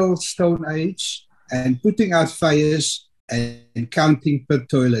is still Stone Age and putting out fires and counting per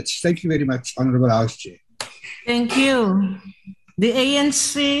toilets. Thank you very much, Honorable House Chair. Thank you. The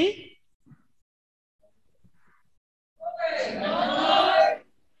ANC?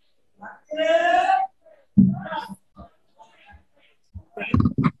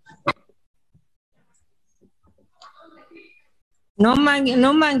 Noma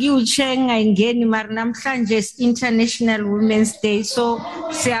ngiwuchair ngayingeni mara namhlanje is International Women's Day, so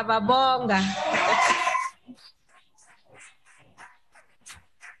siyababonga.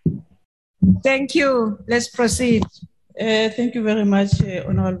 Thank you. Let's proceed. Thank you very much,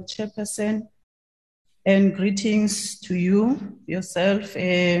 Honorable Chairperson, and greetings to you, yourself,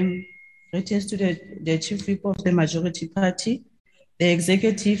 greetings to the Chief Whip of the Majority Party, the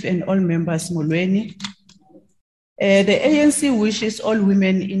Executive and all members, Molweni. The ANC wishes all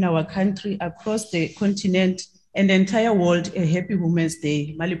women in our country across the continent and the entire world a happy Women's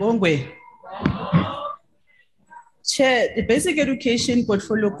Day. Malibongwe. Chair, the Basic Education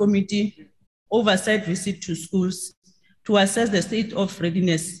Portfolio Committee oversight visit to schools to assess the state of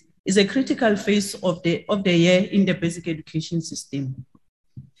readiness is a critical phase of the year in the basic education system.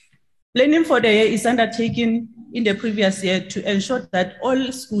 Planning for the year is undertaken in the previous year to ensure that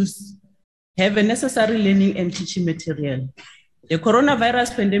all schools have a necessary learning and teaching material. The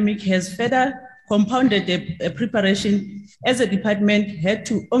coronavirus pandemic has further compounded the preparation, as the department had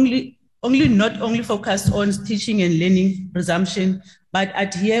to not only focus on teaching and learning resumption, but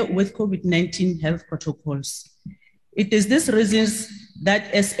adhere with COVID-19 health protocols. It is these reasons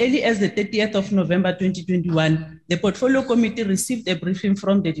that as early as the 30th of November 2021, the Portfolio Committee received a briefing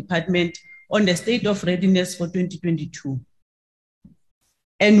from the department on the state of readiness for 2022.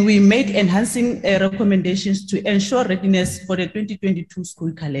 And we made enhancing recommendations to ensure readiness for the 2022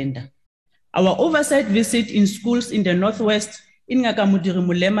 school calendar. Our oversight visit in schools in the Northwest, in Ngakamudiri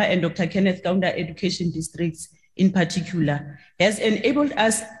Mulema and Dr. Kenneth Kaunda Education Districts in particular, has enabled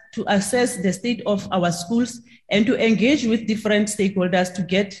us to assess the state of our schools and to engage with different stakeholders to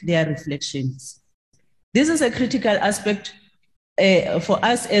get their reflections. This is a critical aspect for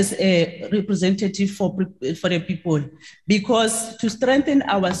us as a representative for the people, because to strengthen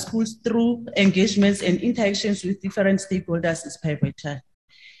our schools through engagements and interactions with different stakeholders is pivotal.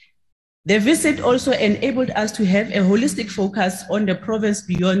 The visit also enabled us to have a holistic focus on the province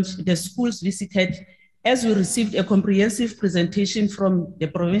beyond the schools visited, as we received a comprehensive presentation from the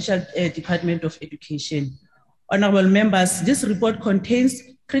Provincial Department of Education. Honorable members, this report contains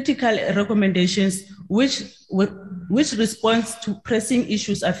critical recommendations which responds to pressing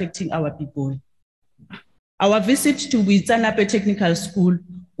issues affecting our people. Our visit to Witsanape Technical School,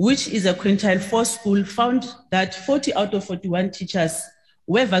 which is a quintile 4 school, found that 40 out of 41 teachers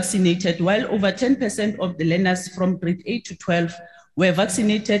were vaccinated, while over 10% of the learners from grade 8 to 12 were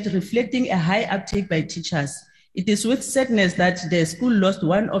vaccinated, reflecting a high uptake by teachers. It is with sadness that the school lost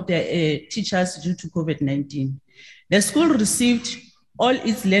one of their teachers due to COVID-19. The school received all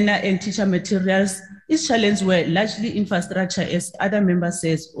its learner and teacher materials. Its challenges were largely infrastructure, as other members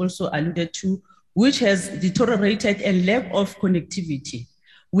has also alluded to, which has deteriorated and lack of connectivity.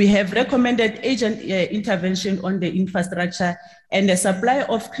 We have recommended urgent intervention on the infrastructure and the supply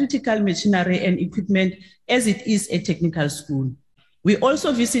of critical machinery and equipment, as it is a technical school. We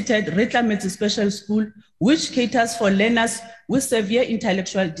also visited Retlametsi Special School, which caters for learners with severe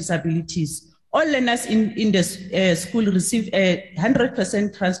intellectual disabilities. All learners in the school receive a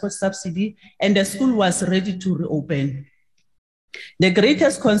 100% transport subsidy, and the school was ready to reopen. The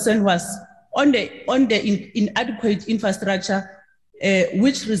greatest concern was on the inadequate infrastructure,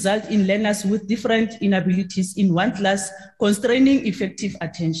 which result in learners with different inabilities in one class, constraining effective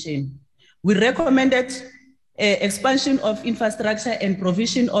attention. We recommended expansion of infrastructure and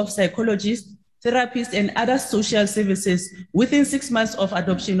provision of psychologists, therapists, and other social services within 6 months of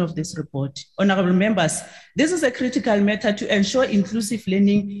adoption of this report. Honorable members, this is a critical matter to ensure inclusive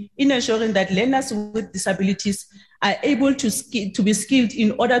learning, in ensuring that learners with disabilities are able to be skilled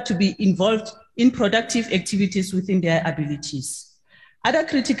in order to be involved in productive activities within their abilities. Other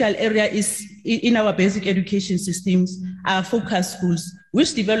critical area is in our basic education systems are focus schools,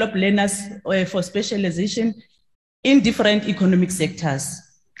 which develop learners for specialization in different economic sectors.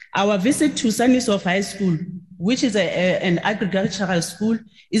 Our visit to Sunnysoft High School, which is an agricultural school,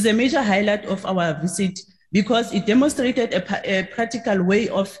 is a major highlight of our visit because it demonstrated a practical way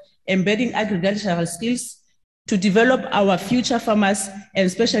of embedding agricultural skills to develop our future farmers and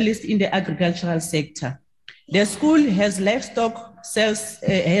specialists in the agricultural sector. The school has livestock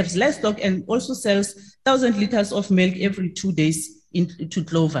and also sells 1,000 liters of milk every 2 days to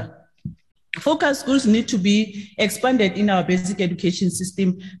Clover. Focus schools need to be expanded in our basic education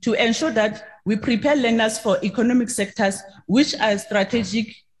system to ensure that we prepare learners for economic sectors which are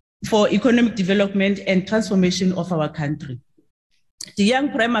strategic for economic development and transformation of our country. The young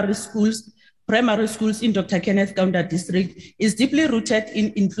primary schools in Dr. Kenneth Kaunda District is deeply rooted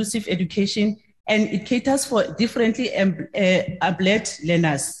in inclusive education, and it caters for differently abled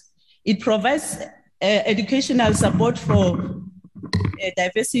learners. It provides educational support for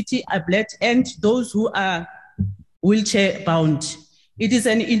diversity, abled, and those who are wheelchair bound. It is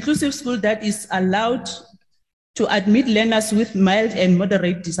an inclusive school that is allowed to admit learners with mild and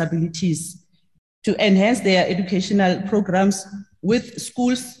moderate disabilities to enhance their educational programs with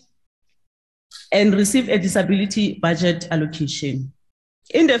schools and receive a disability budget allocation.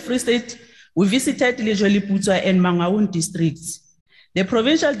 In the Free State, we visited Lejoli Putswa and Mangaung districts. The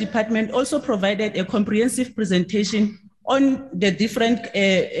Provincial Department also provided a comprehensive presentation on the different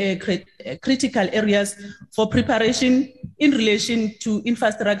critical areas for preparation in relation to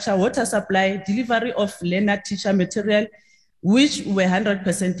infrastructure, water supply, delivery of learner-teacher material, which were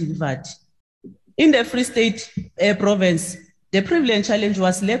 100% delivered. In the Free State province, the prevalent challenge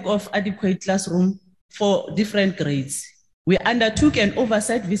was lack of adequate classroom for different grades. We undertook an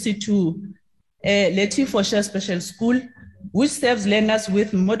oversight visit to Leti Fosha Special School, which serves learners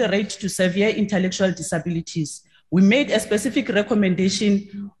with moderate to severe intellectual disabilities. We made a specific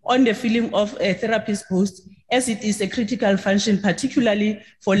recommendation on the filling of a therapist post, as it is a critical function, particularly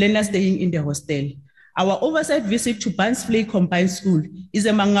for learners staying in the hostel. Our oversight visit to Bansfley Combined School is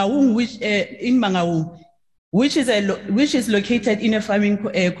a Mangaung, in Mangaung, which is located in a farming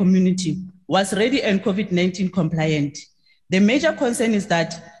community, was ready and COVID-19 compliant. The major concern is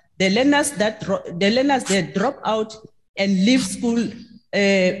that the learners that drop out and leave school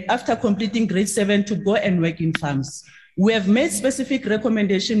after completing grade 7 to go and work in farms. We have made specific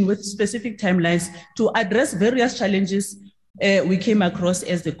recommendations with specific timelines to address various challenges we came across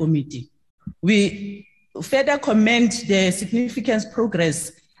as the committee. We further commend the significant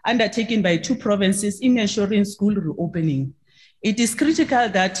progress undertaken by 2 provinces in ensuring school reopening. It is critical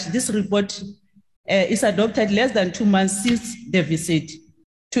that this report is adopted less than 2 months since the visit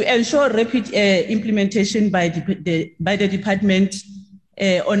to ensure rapid implementation by the department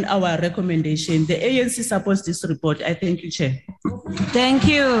on our recommendation. The ANC supports this report. I thank you, Chair. Thank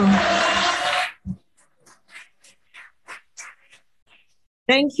you.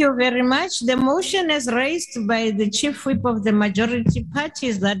 Thank you very much. The motion as raised by the Chief Whip of the majority party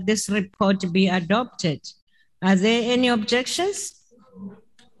is that this report be adopted. Are there any objections?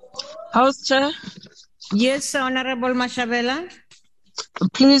 House Chair. Yes, Honorable Mashabela.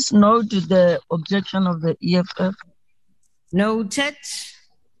 Please note the objection of the EFF. Noted.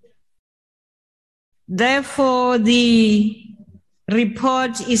 Therefore, the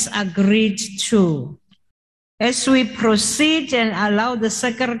report is agreed to. As we proceed and allow the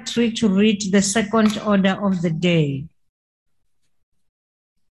Secretary to read the second order of the day.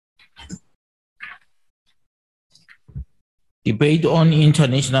 Debate on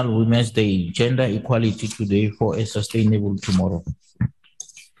International Women's Day, Gender Equality Today for a Sustainable Tomorrow.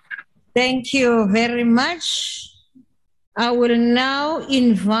 Thank you very much. I will now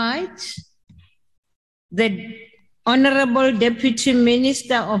invite the Honorable Deputy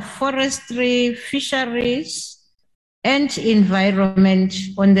Minister of Forestry, Fisheries and Environment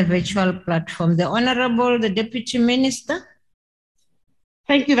on the virtual platform. The Deputy Minister.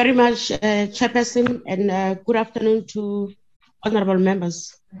 Thank you very much, Chairperson, and good afternoon to honorable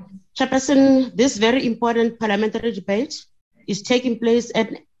members. Chairperson, this very important parliamentary debate is taking place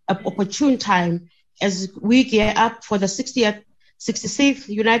at an opportune time as we gear up for the 66th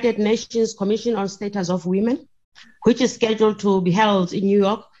United Nations Commission on Status of Women, which is scheduled to be held in New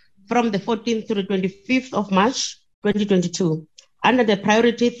York from the 14th to the 25th of March, 2022, under the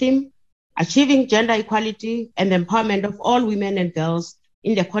priority theme, Achieving Gender Equality and Empowerment of All Women and Girls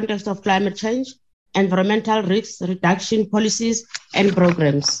in the Context of Climate Change, Environmental Risk Reduction Policies and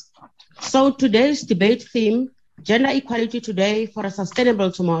Programs. So today's debate theme, Gender Equality Today for a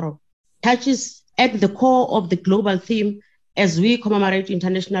Sustainable Tomorrow, touches at the core of the global theme as we commemorate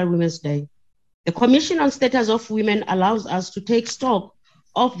International Women's Day. The Commission on Status of Women allows us to take stock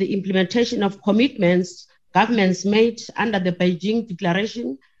of the implementation of commitments governments made under the Beijing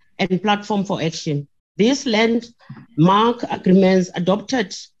Declaration and Platform for Action. These landmark agreements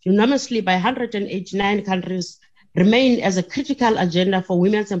adopted unanimously by 189 countries remain as a critical agenda for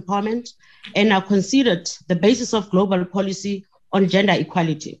women's empowerment and are considered the basis of global policy on gender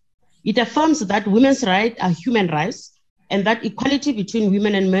equality. It affirms that women's rights are human rights and that equality between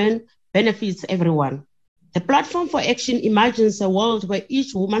women and men benefits everyone. The Platform for Action imagines a world where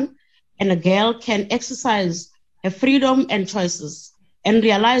each woman and a girl can exercise her freedom and choices and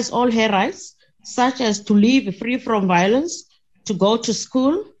realize all her rights, such as to live free from violence, to go to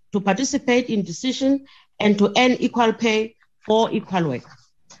school, to participate in decision, and to earn equal pay for equal work.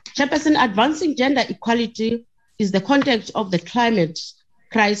 Chairperson, advancing gender equality is the context of the climate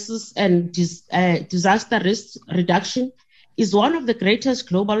crisis and disaster risk reduction is one of the greatest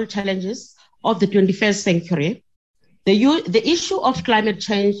global challenges of the 21st century. The issue of climate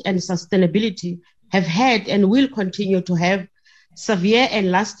change and sustainability have had and will continue to have severe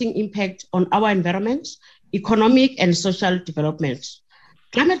and lasting impact on our environment, economic and social development.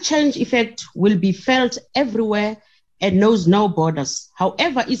 Climate change effect will be felt everywhere and knows no borders.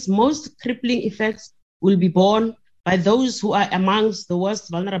 However, its most crippling effects will be borne by those who are amongst the worst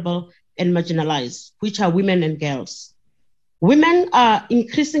vulnerable and marginalized, which are women and girls. Women are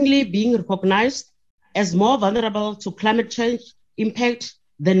increasingly being recognized as more vulnerable to climate change impact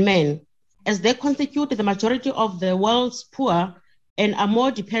than men, as they constitute the majority of the world's poor and are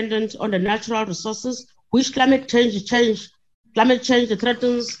more dependent on the natural resources which climate change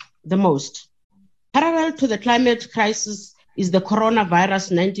threatens the most. Parallel to the climate crisis is the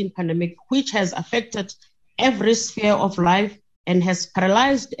coronavirus 19 pandemic, which has affected every sphere of life and has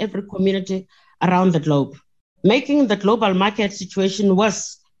paralyzed every community around the globe, making the global market situation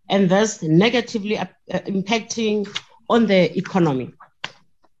worse and thus negatively impacting on the economy.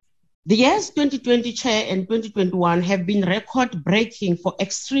 The years 2020, Chair, and 2021 have been record-breaking for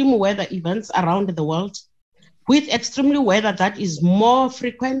extreme weather events around the world, with extreme weather that is more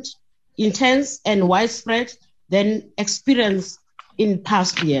frequent, intense, and widespread than experienced in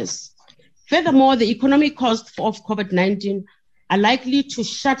past years. Furthermore, the economic costs of COVID-19 are likely to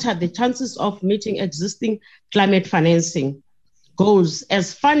shatter the chances of meeting existing climate financing goals,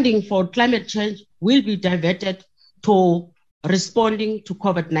 as funding for climate change will be diverted to responding to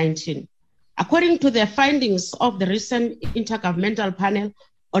COVID-19. According to the findings of the recent Intergovernmental Panel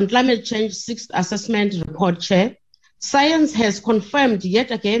on Climate Change 6th Assessment Report, Chair, science has confirmed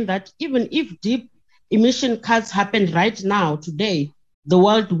yet again that even if deep emission cuts happen right now, today, the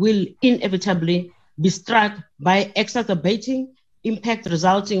world will inevitably be struck by exacerbating impact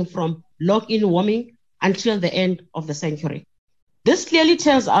resulting from lock-in warming until the end of the century. This clearly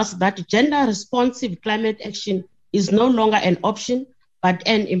tells us that gender-responsive climate action is no longer an option, but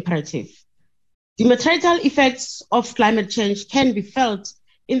an imperative. Detrimental effects of climate change can be felt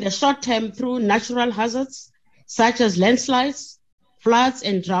in the short term through natural hazards, such as landslides, floods,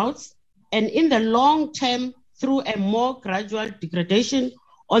 and droughts, and in the long term through a more gradual degradation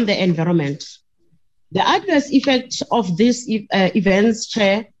on the environment. The adverse effects of these events,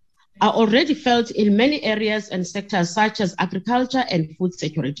 Chair, are already felt in many areas and sectors such as agriculture and food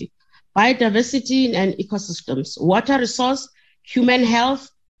security, biodiversity and ecosystems, water resource, human health,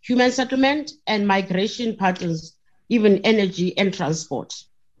 human settlement, and migration patterns, even energy and transport.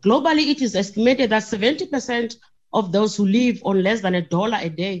 Globally, it is estimated that 70% of those who live on less than $1 a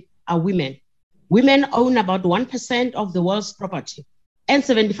day are women. Women own about 1% of the world's property, and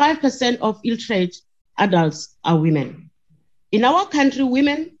 75% of illiterate adults are women. In our country,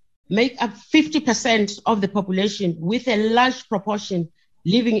 women make up 50% of the population, with a large proportion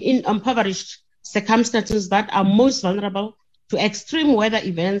living in impoverished circumstances that are most vulnerable to extreme weather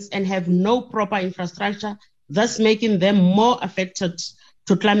events and have no proper infrastructure, thus making them more affected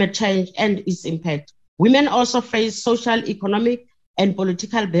to climate change and its impact. Women also face social, economic, and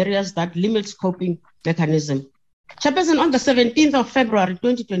political barriers that limit coping mechanisms. Chairperson, on the 17th of February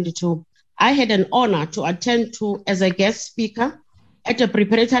 2022, I had an honor to attend as a guest speaker at a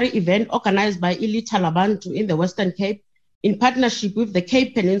preparatory event organized by Ili Talabantu in the Western Cape in partnership with the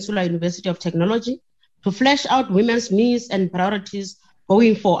Cape Peninsula University of Technology to flesh out women's needs and priorities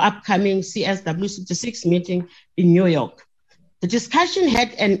going for upcoming CSW66 meeting in New York. The discussion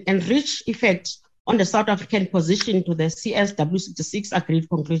had an enriched effect on the South African position to the CSW66 agreed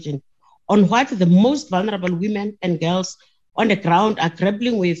conclusion on what the most vulnerable women and girls on the ground are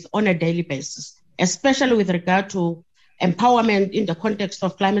grappling with on a daily basis, especially with regard to empowerment in the context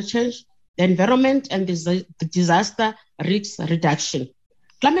of climate change, the environment, and the disaster risk reduction.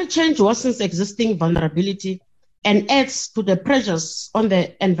 Climate change worsens existing vulnerability and adds to the pressures on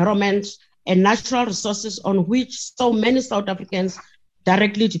the environment and natural resources on which so many South Africans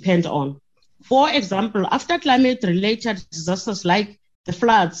directly depend on. For example, after climate-related disasters like the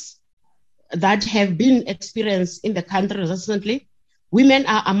floods that have been experienced in the country recently, women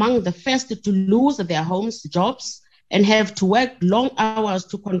are among the first to lose their homes, jobs, and have to work long hours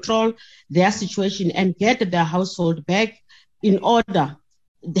to control their situation and get their household back in order,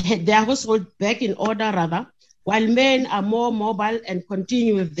 while men are more mobile and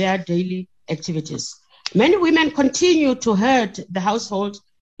continue with their daily activities. Many women continue to herd the household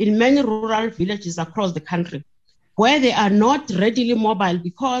in many rural villages across the country, where they are not readily mobile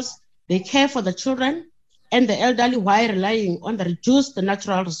because they care for the children and the elderly while relying on the reduced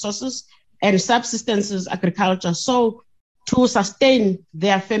natural resources and subsistences agriculture to sustain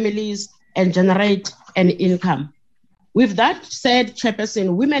their families and generate an income. With that said,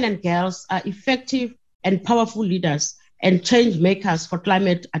 Chairperson, women and girls are effective and powerful leaders and change makers for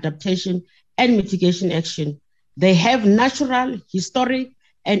climate adaptation and mitigation action. They have natural, historic,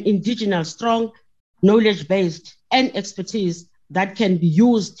 and indigenous strong knowledge-based and expertise that can be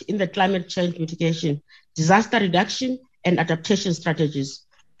used in the climate change mitigation, disaster reduction, and adaptation strategies.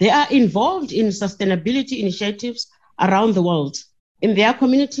 They are involved in sustainability initiatives around the world. In their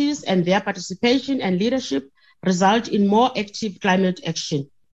communities, and their participation and leadership result in more active climate action.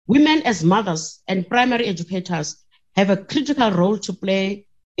 Women as mothers and primary educators have a critical role to play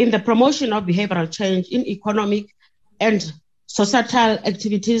in the promotion of behavioral change in economic and societal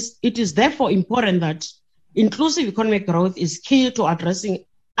activities. It is therefore important that inclusive economic growth is key to addressing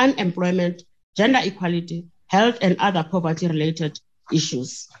unemployment, gender equality, health, and other poverty-related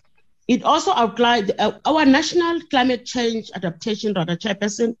issues. It also outlined our National Climate Change Adaptation Radar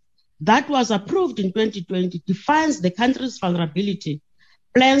Chairperson that was approved in 2020 defines the country's vulnerability,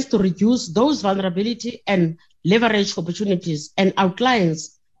 plans to reduce those vulnerability and leverage opportunities, and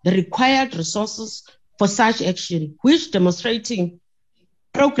outlines the required resources for such action, which demonstrating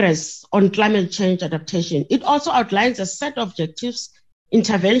progress on climate change adaptation. It also outlines a set of objectives,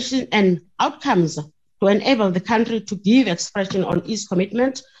 intervention, and outcomes to enable the country to give expression on its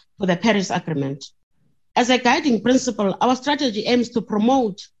commitment to the Paris Agreement. As a guiding principle, our strategy aims to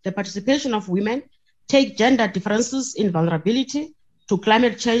promote the participation of women, take gender differences in vulnerability to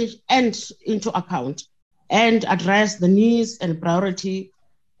climate change into account, and address the needs and priority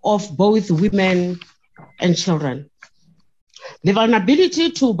of both women and children. The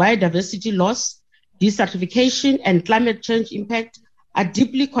vulnerability to biodiversity loss, desertification, and climate change impact are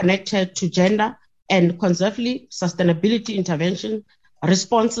deeply connected to gender, and consequently, sustainability intervention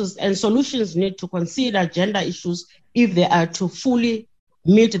responses and solutions need to consider gender issues if they are to fully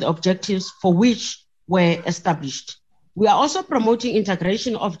meet the objectives for which were established. We are also promoting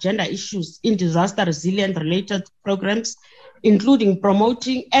integration of gender issues in disaster resilient related programs, including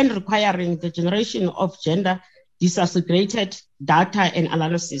promoting and requiring the generation of gender disaggregated data and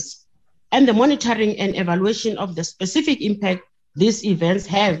analysis, and the monitoring and evaluation of the specific impact these events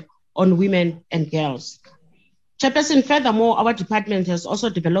have on women and girls. Chairperson, furthermore, our department has also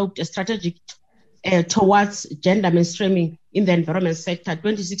developed a strategy towards gender mainstreaming in the environment sector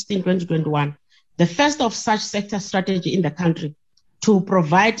 2016-2021, the first of such sector strategy in the country to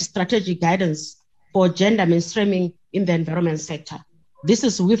provide strategic guidance for gender mainstreaming in the environment sector. This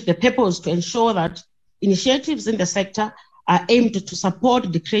is with the purpose to ensure that initiatives in the sector are aimed to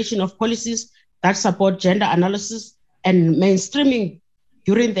support the creation of policies that support gender analysis and mainstreaming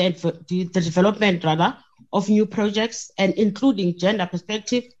during the development of new projects, and including gender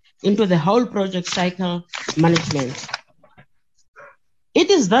perspective into the whole project cycle management. It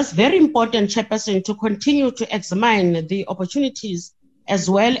is thus very important, Chairperson, to continue to examine the opportunities as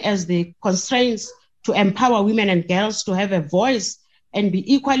well as the constraints to empower women and girls to have a voice and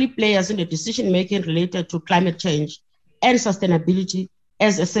be equally players in the decision-making related to climate change and sustainability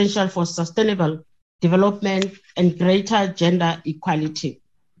as essential for sustainable development and greater gender equality.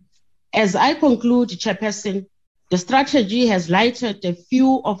 As I conclude, Chairperson, the strategy has lighted a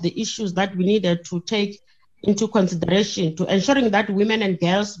few of the issues that we needed to take into consideration to ensuring that women and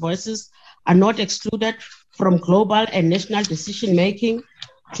girls' voices are not excluded from global and national decision-making,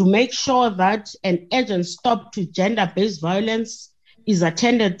 to make sure that an urgent stop to gender-based violence is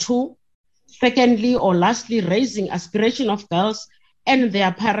attended to. Secondly, or lastly, raising aspiration of girls and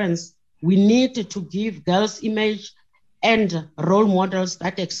their parents. We need to give girls image and role models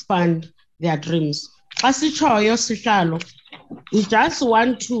that expand their dreams. Asitshoyo sihlalo, we just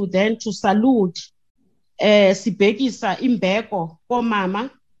want to then to salute sibhekisa imbeko komama.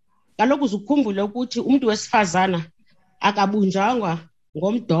 Kaloku uzukhumbule ukuthi umuntu wesifazana akabunjangwa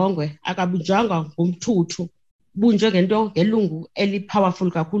ngomdongwe, akabunjangwa ngomthuthu, bunjwe ngento ngelungu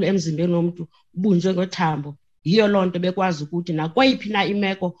eli-powerful kakhulu emzimbeni womuntu, bunjwe ngothambo. Yiyo loo nto bekwazi ukuthi nakweyiphi na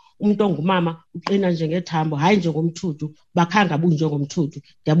imeko umuntu ongumama uqina njengethambo, hayi njengomthuthu, bakhanga bunjwe ngomthuthu.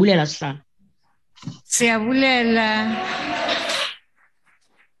 Ndiyabulela sihlalo. Siyabulela.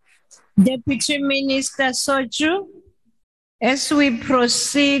 Deputy Minister Soju, as we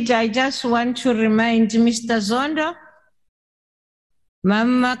proceed, I just want to remind Mr. Zondo,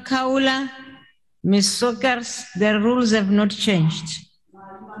 Mama Kaula, Ms. Sokers, the rules have not changed.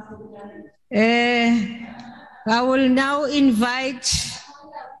 I will now invite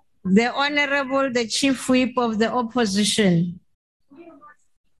the Honorable, the Chief Whip of the Opposition,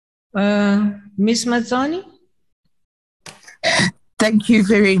 Ms. Mazzoni. Thank you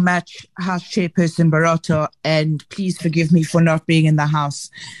very much, House Chairperson Barato, and please forgive me for not being in the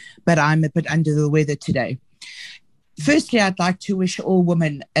House, but I'm a bit under the weather today. Firstly, I'd like to wish all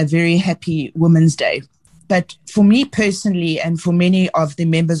women a very happy Women's Day. But for me personally, and for many of the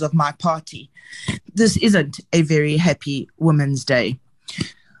members of my party, this isn't a very happy Women's Day.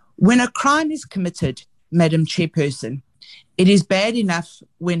 When a crime is committed, Madam Chairperson, it is bad enough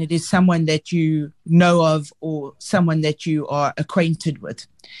when it is someone that you know of or someone that you are acquainted with.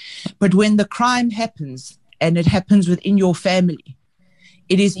 But when the crime happens and it happens within your family,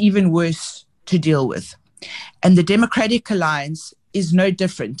 it is even worse to deal with. And the Democratic Alliance is no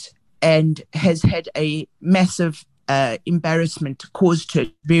different and has had a massive embarrassment caused to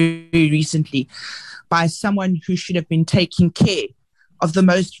it very recently by someone who should have been taking care of the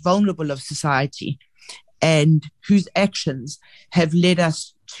most vulnerable of society, and whose actions have led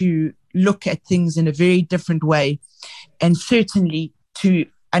us to look at things in a very different way, and certainly to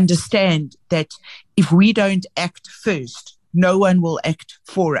understand that if we don't act first, no one will act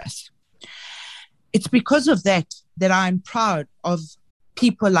for us. It's because of that that I'm proud of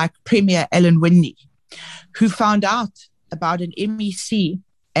people like Premier Alan Whitney, who found out about an MEC.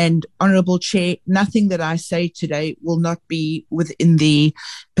 And Honourable Chair, nothing that I say today will not be within the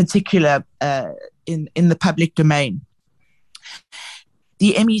particular in the public domain.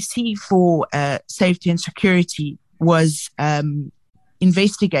 The MEC for Safety and Security was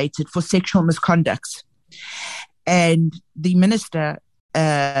investigated for sexual misconducts. and the minister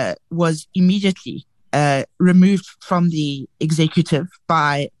was immediately removed from the executive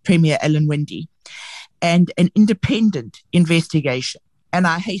by Premier Ellen Wendy, and an independent investigation, and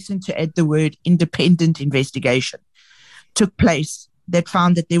I hasten to add the word independent investigation, took place that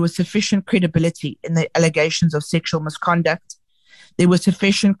found that there was sufficient credibility in the allegations of sexual misconduct, there was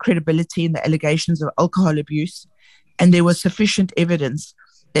sufficient credibility in the allegations of alcohol abuse, and there was sufficient evidence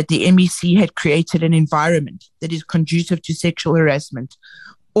that the MEC had created an environment that is conducive to sexual harassment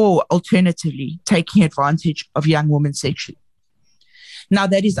or alternatively taking advantage of young women sexually. Now,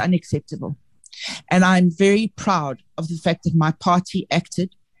 that is unacceptable. And I'm very proud of the fact that my party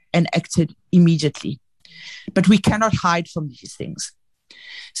acted and acted immediately. But we cannot hide from these things.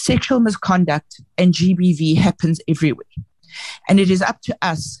 Sexual misconduct and GBV happens everywhere. And it is up to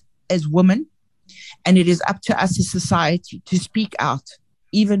us as women, and it is up to us as society to speak out,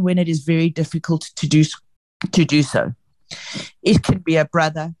 even when it is very difficult to do so. It can be a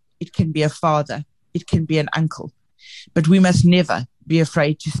brother, it can be a father, it can be an uncle, but we must never be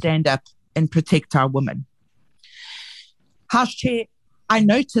afraid to stand up and protect our women. House Chair, I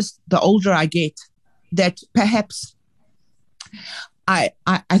noticed the older I get that perhaps I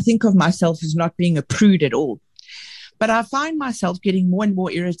think of myself as not being a prude at all, but I find myself getting more and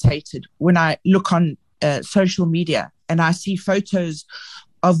more irritated when I look on social media and I see photos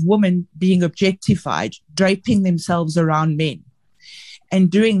of women being objectified, draping themselves around men, and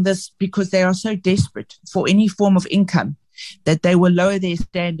doing this because they are so desperate for any form of income that they will lower their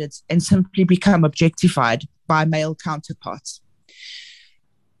standards and simply become objectified by male counterparts.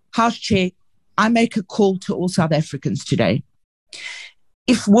 House Chair, I make a call to all South Africans today.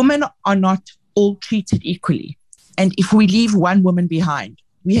 If women are not all treated equally, and if we leave one woman behind,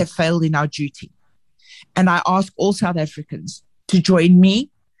 we have failed in our duty. And I ask all South Africans to join me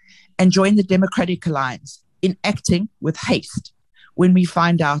and join the Democratic Alliance in acting with haste when we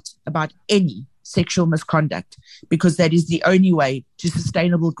find out about any sexual misconduct, because that is the only way to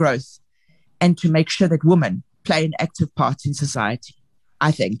sustainable growth and to make sure that women play an active part in society.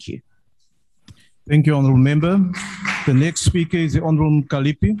 I thank you. Thank you, Honourable Member. The next speaker is the Honourable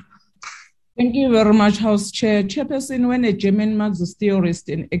Kalipi. Thank you very much, House Chair. Chairperson, when a German Marxist theorist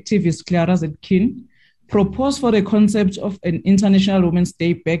and activist, Clara Zetkin, proposed for the concept of an International Women's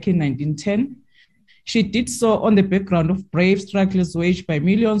Day back in 1910, she did so on the background of brave struggles waged by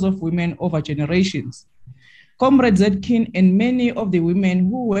millions of women over generations. Comrade Zetkin and many of the women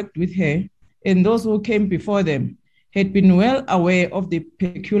who worked with her and those who came before them had been well aware of the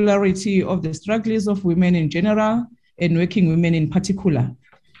peculiarity of the struggles of women in general and working women in particular.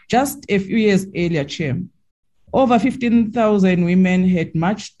 Just a few years earlier, Chair, over 15,000 women had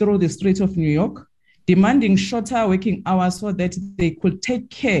marched through the streets of New York, demanding shorter working hours so that they could take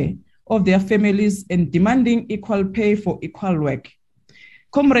care of their families and demanding equal pay for equal work.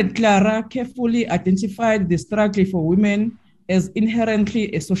 Comrade Clara carefully identified the struggle for women as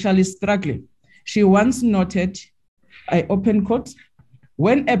inherently a socialist struggle. She once noted, I open quote,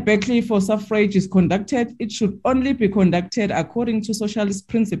 when a battle for suffrage is conducted, it should only be conducted according to socialist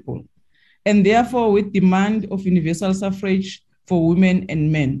principle, and therefore with demand of universal suffrage for women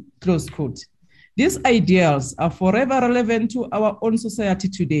and men, close quote. These ideals are forever relevant to our own society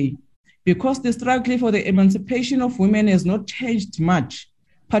today because the struggle for the emancipation of women has not changed much,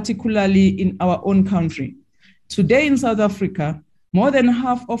 particularly in our own country. Today in South Africa, more than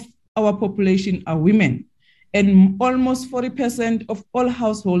half of our population are women, and almost 40% of all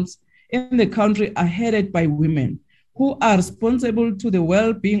households in the country are headed by women who are responsible to the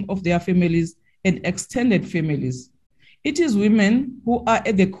well-being of their families and extended families. It is women who are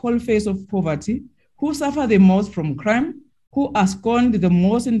at the coalface of poverty, who suffer the most from crime, who are scorned the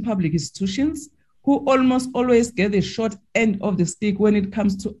most in public institutions, who almost always get the short end of the stick when it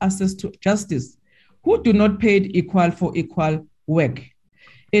comes to access to justice, who do not pay equal for equal work.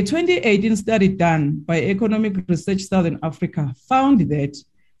 A 2018 study done by Economic Research Southern Africa found that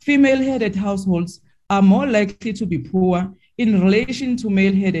female-headed households are more likely to be poor in relation to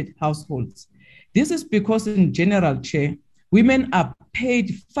male-headed households. This is because in general, Chair, women are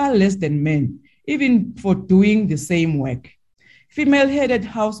paid far less than men, even for doing the same work. Female-headed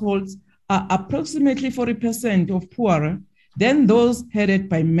households are approximately 40% of poorer than those headed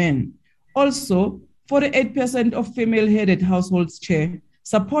by men. Also, 48% of female-headed households, Chair,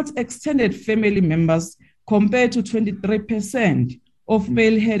 support extended family members compared to 23% of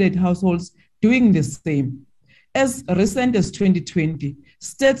male-headed households doing the same. As recent as 2020,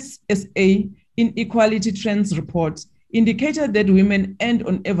 Stats SA Inequality Trends report indicated that women earned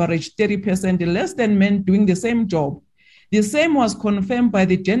on average 30% less than men doing the same job. The same was confirmed by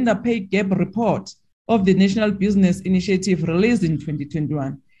the Gender Pay Gap report of the National Business Initiative released in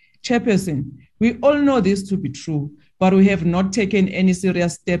 2021. Chairperson, we all know this to be true, but we have not taken any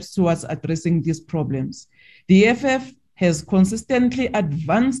serious steps towards addressing these problems. The EFF has consistently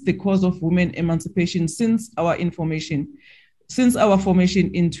advanced the cause of women emancipation since our formation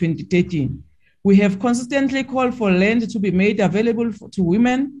in 2013. We have consistently called for land to be made available to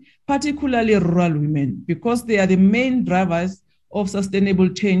women, particularly rural women, because they are the main drivers of sustainable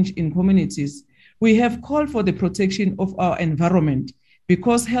change in communities. We have called for the protection of our environment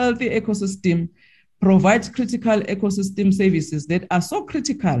because healthy ecosystem provides critical ecosystem services that are so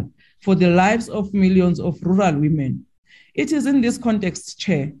critical for the lives of millions of rural women. It is in this context,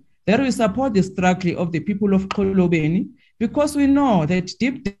 Chair, that we support the struggle of the people of Kolobeni, because we know that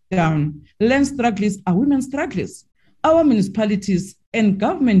deep down, land struggles are women's struggles. Our municipalities and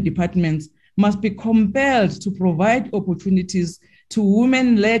government departments must be compelled to provide opportunities to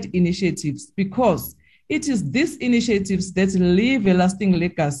women-led initiatives, because it is these initiatives that leave a lasting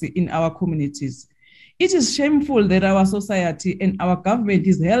legacy in our communities. It is shameful that our society and our government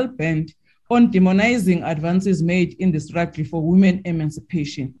is hell-bent on demonizing advances made in the struggle for women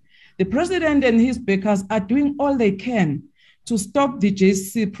emancipation. The president and his backers are doing all they can to stop the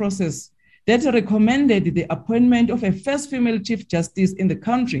JC process that recommended the appointment of a first female chief justice in the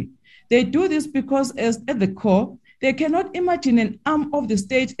country. They do this because at the core, they cannot imagine an arm of the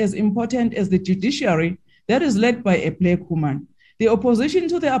state as important as the judiciary that is led by a black woman. The opposition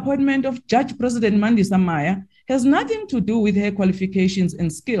to the appointment of Judge President Mandisa Maya has nothing to do with her qualifications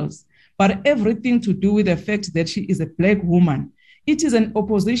and skills, but everything to do with the fact that she is a black woman. It is an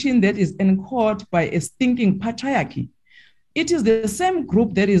opposition that is anchored by a stinking patriarchy. It is the same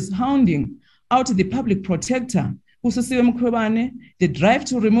group that is hounding out the public protector, Usisiwe Mkhwebane. The drive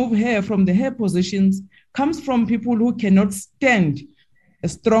to remove her from her positions comes from people who cannot stand a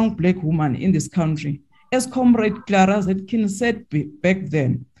strong black woman in this country. As Comrade Clara Zetkin said back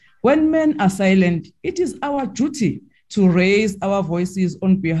then, when men are silent, it is our duty to raise our voices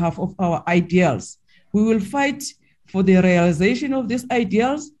on behalf of our ideals. We will fight for the realization of these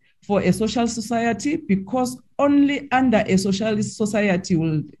ideals for a social society, because only under a socialist society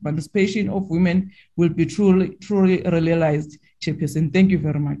will emancipation of women will be truly realized. Chairperson, thank you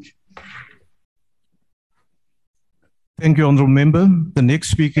very much. Thank you, Honourable Member. The next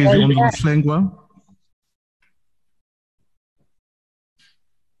speaker is the Honourable Slengwa.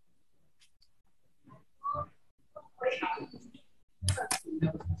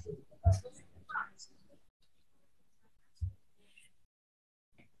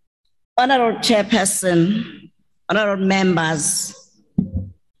 Honorable Chairperson, honorable members,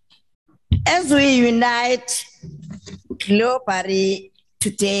 as we unite globally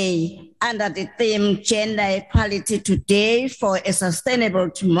today under the theme Gender Equality Today for a Sustainable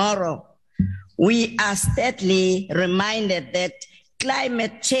Tomorrow, we are steadily reminded that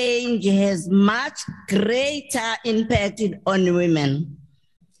climate change has much greater impact on women.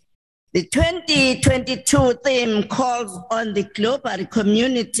 The 2022 theme calls on the global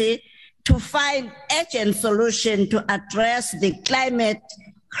community to find urgent solution to address the climate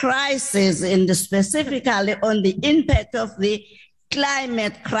crisis and specifically on the impact of the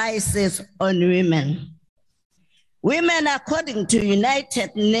climate crisis on women. Women, according to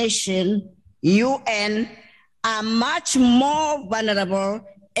United Nations, UN, are much more vulnerable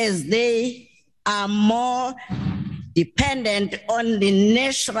as they are more dependent on the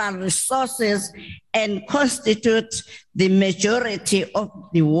natural resources and constitute the majority of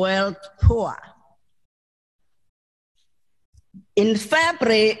the world poor. In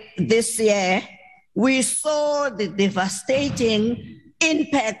February this year, we saw the devastating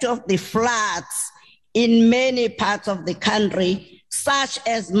impact of the floods in many parts of the country, such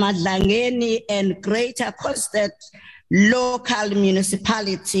as Madlangeni and Greater Coastal local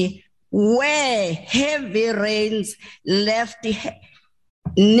municipality, where heavy rains left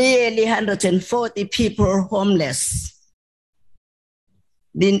nearly 140 people homeless.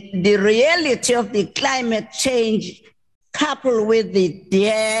 The reality of the climate change, coupled with the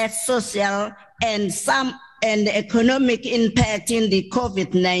dire social and economic impact in the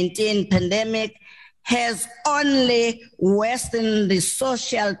COVID-19 pandemic, has only worsened the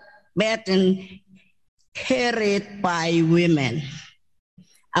social burden carried by women.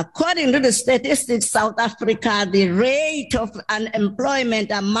 According to the statistics, South Africa, the rate of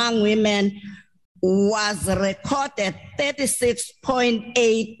unemployment among women was recorded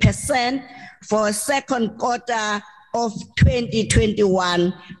 36.8% for second quarter of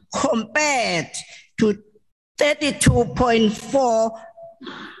 2021, compared to 32.4%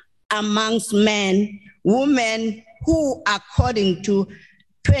 amongst men. Women who, according to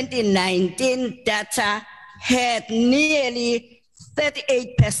 2019 data had nearly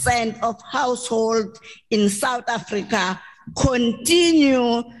 38% of households in South Africa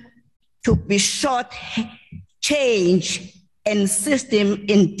continue to be short change and system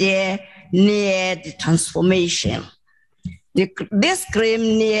in their needed transformation. This claim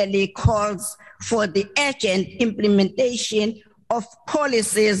nearly calls for the urgent implementation of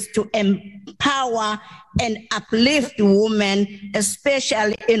policies to empower and uplift women,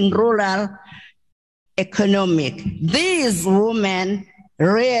 especially in rural economic. These women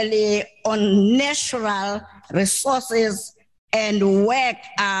really on natural resources and work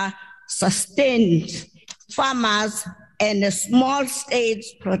are sustained farmers and small stage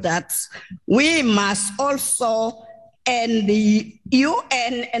products. We must also, and the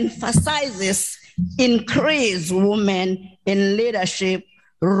UN emphasizes, increase women in leadership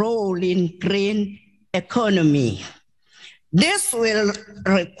role in green economy. This will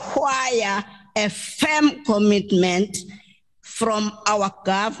require a firm commitment from our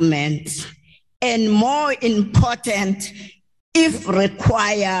government, and more important, if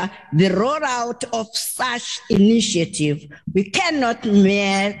require the rollout of such initiative. We cannot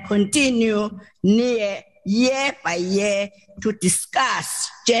mere continue year by year to discuss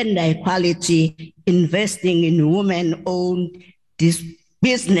gender equality, investing in women-owned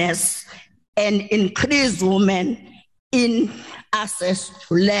business, and increase women in access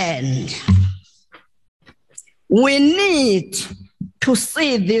to land. We need to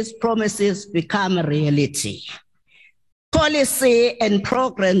see these promises become a reality. Policy and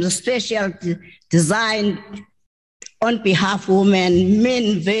programs, especially designed on behalf of women,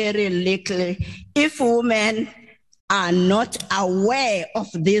 mean very little if women are not aware of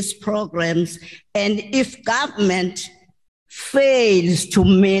these programs and if government fails to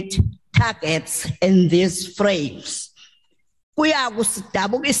meet targets in these frames.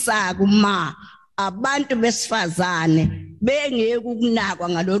 Kuyakusidabukisa kuma abantu besifazane bengeke ukunakwa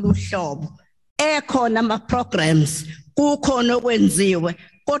ngalolu hlobo. Ekhona ama-programs, kukhona okwenziwe,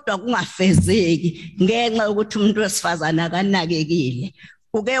 kodwa kungafezeki ngenxa yokuthi umuntu wesifazane akanakekile.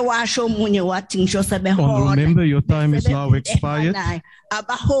 Uke washo omunye wathi ngisho sebehola. Remember, your time is now expired.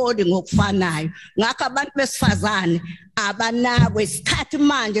 Abaholi ngokufanayo. Ngakho abantu besifazane abanakwe isikhathi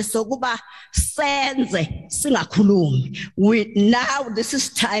manje sokuba senze singakhulumi. Now this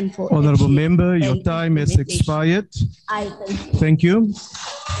is time for Honorable member, your time has expired. Thank you.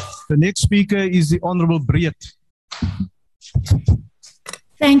 The next speaker is the Honorable Breed.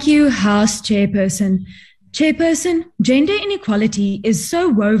 Thank you, House Chairperson. Chairperson, gender inequality is so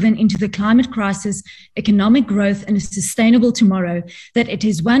woven into the climate crisis, economic growth, and a sustainable tomorrow that it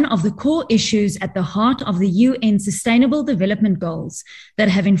is one of the core issues at the heart of the UN Sustainable Development Goals that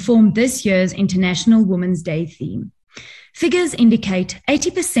have informed this year's International Women's Day theme. Figures indicate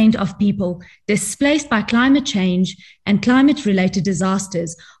 80% of people displaced by climate change and climate-related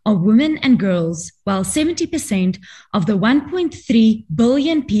disasters are women and girls, while 70% of the 1.3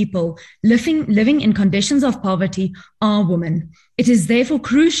 billion people living in conditions of poverty are women. It is therefore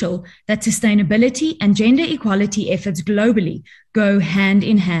crucial that sustainability and gender equality efforts globally go hand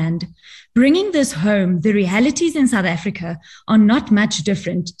in hand. Bringing this home, the realities in South Africa are not much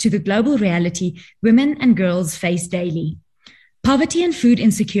different to the global reality women and girls face daily. Poverty and food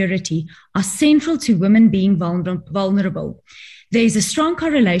insecurity are central to women being vulnerable. There is a strong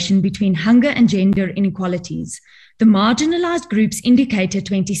correlation between hunger and gender inequalities. The Marginalized Groups Indicator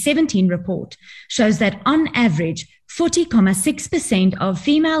 2017 report shows that on average, 40.6% of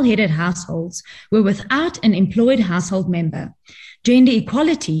female-headed households were without an employed household member. Gender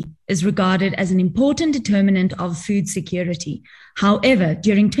equality is regarded as an important determinant of food security. However,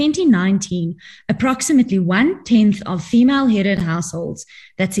 during 2019, approximately 1/10 of female-headed households,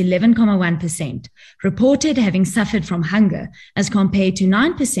 that's 11.1%, reported having suffered from hunger as compared to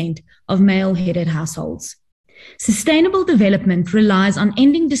 9% of male-headed households. Sustainable development relies on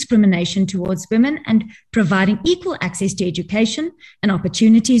ending discrimination towards women and providing equal access to education and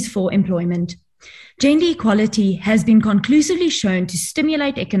opportunities for employment. Gender equality has been conclusively shown to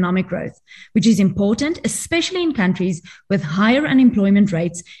stimulate economic growth, which is important, especially in countries with higher unemployment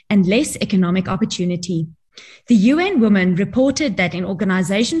rates and less economic opportunity. The UN Women reported that in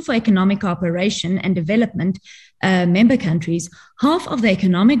Organization for Economic Cooperation and Development member countries, half of the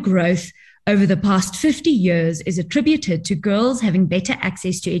economic growth over the past 50 years is attributed to girls having better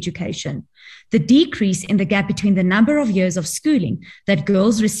access to education. The decrease in the gap between the number of years of schooling that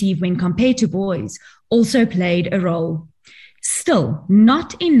girls receive when compared to boys also played a role. Still,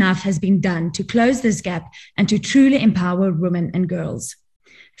 not enough has been done to close this gap and to truly empower women and girls.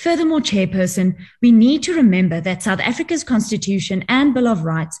 Furthermore, Chairperson, we need to remember that South Africa's Constitution and Bill of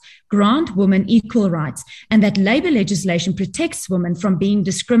Rights grant women equal rights, and that labour legislation protects women from being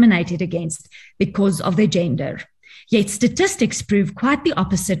discriminated against because of their gender. Yet statistics prove quite the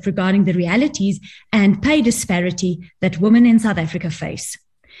opposite regarding the realities and pay disparity that women in South Africa face.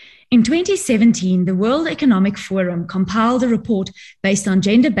 In 2017, the World Economic Forum compiled a report based on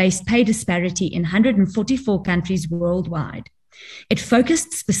gender-based pay disparity in 144 countries worldwide. It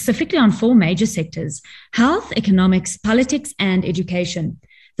focused specifically on 4 major sectors: health, economics, politics, and education.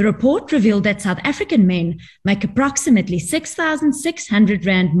 The report revealed that South African men make approximately 6,600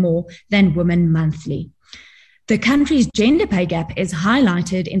 Rand more than women monthly. The country's gender pay gap is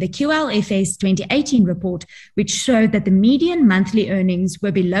highlighted in the QLFS 2018 report, which showed that the median monthly earnings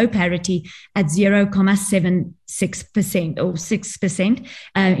were below parity at 0.76% or 6%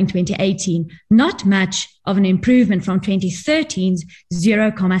 in 2018, not much of an improvement from 2013's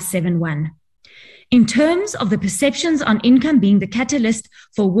 0.71. In terms of the perceptions on income being the catalyst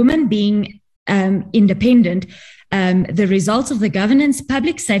for women being independent, the results of the Governance,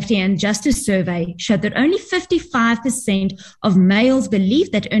 Public Safety and Justice Survey showed that only 55% of males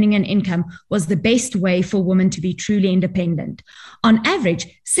believed that earning an income was the best way for women to be truly independent. On average,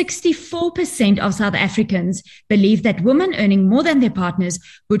 64% of South Africans believe that women earning more than their partners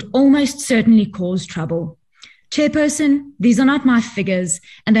would almost certainly cause trouble. Chairperson, these are not my figures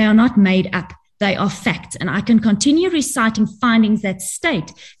and they are not made up. They are facts, and I can continue reciting findings that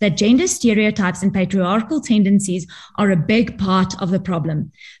state that gender stereotypes and patriarchal tendencies are a big part of the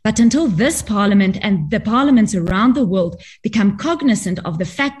problem. But until this parliament and the parliaments around the world become cognizant of the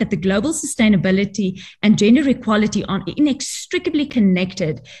fact that the global sustainability and gender equality are inextricably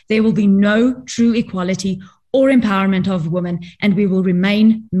connected, there will be no true equality or empowerment of women, and we will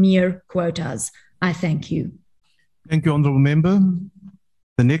remain mere quotas. I thank you. Thank you, Honourable Member.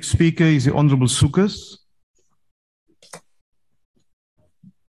 The next speaker is the Honourable Sukas.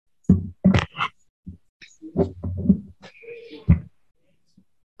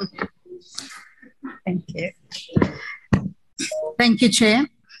 Thank you. Thank you, Chair.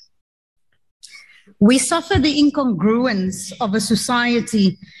 We suffer the incongruence of a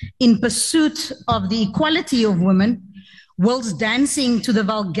society in pursuit of the equality of women whilst dancing to the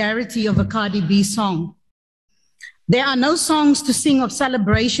vulgarity of a Cardi B song. There are no songs to sing of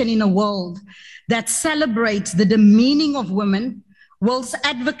celebration in a world that celebrates the demeaning of women whilst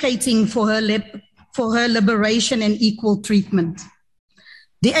advocating for her liberation and equal treatment.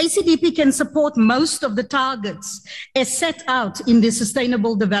 The ACDP can support most of the targets as set out in the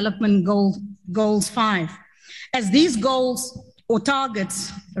Sustainable Development Goals 5, as these goals or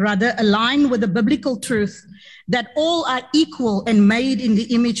targets rather align with the biblical truth that all are equal and made in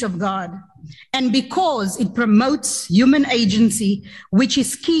the image of God, and because it promotes human agency, which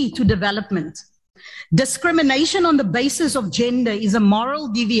is key to development. Discrimination on the basis of gender is a moral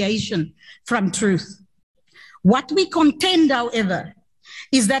deviation from truth. What we contend, however,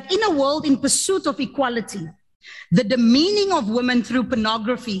 is that in a world in pursuit of equality, the demeaning of women through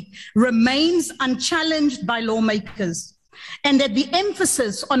pornography remains unchallenged by lawmakers, and that the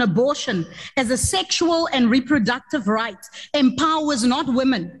emphasis on abortion as a sexual and reproductive right empowers not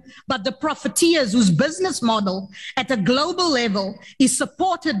women, but the profiteers whose business model at a global level is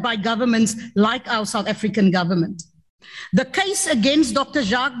supported by governments like our South African government. The case against Dr.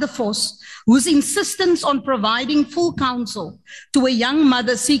 Jacques de Vos, whose insistence on providing full counsel to a young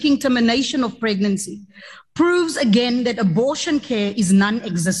mother seeking termination of pregnancy, proves again that abortion care is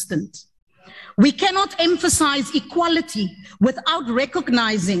non-existent. We cannot emphasize equality without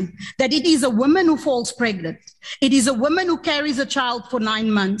recognizing that it is a woman who falls pregnant. It is a woman who carries a child for 9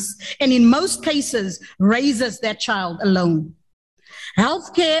 months, and in most cases raises that child alone.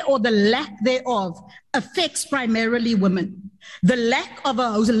 Healthcare, or the lack thereof, affects primarily women. The lack of a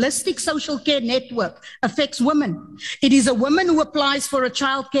holistic social care network affects women. It is a woman who applies for a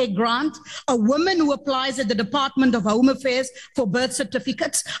child care grant, a woman who applies at the Department of Home Affairs for birth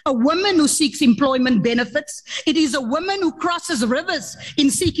certificates, a woman who seeks employment benefits. It is a woman who crosses rivers in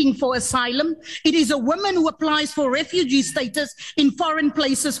seeking for asylum. It is a woman who applies for refugee status in foreign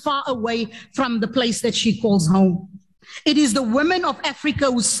places far away from the place that she calls home. It is the women of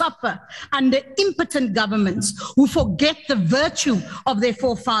Africa who suffer under impotent governments, who forget the virtue of their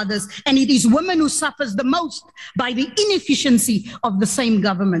forefathers, and it is women who suffers the most by the inefficiency of the same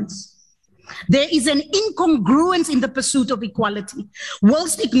governments. There is an incongruence in the pursuit of equality,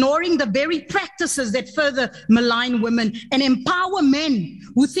 whilst ignoring the very practices that further malign women and empower men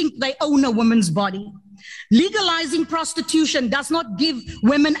who think they own a woman's body. Legalizing prostitution does not give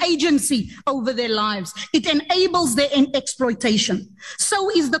women agency over their lives. It enables their exploitation. So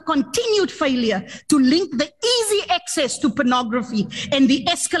is the continued failure to link the easy access to pornography and the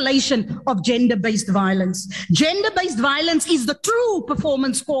escalation of gender-based violence. Gender-based violence is the true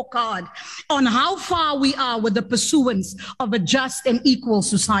performance scorecard on how far we are with the pursuance of a just and equal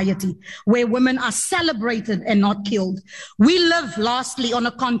society where women are celebrated and not killed. We live, lastly, on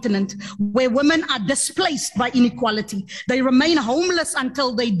a continent where women are displaced by inequality. They remain homeless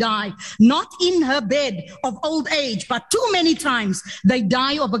until they die, not in her bed of old age, but too many times they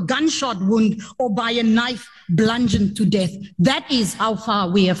die of a gunshot wound or by a knife bludgeoned to death. That is how far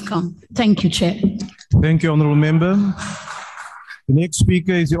we have come. Thank you, Chair. Thank you, Honourable Member. The next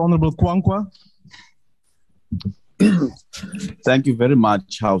speaker is the Honourable Kwankwa. Thank you very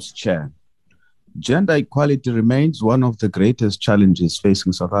much, House Chair. Gender equality remains one of the greatest challenges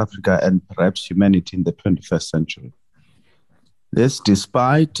facing South Africa and perhaps humanity in the 21st century. This,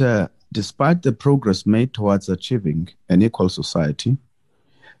 despite the progress made towards achieving an equal society,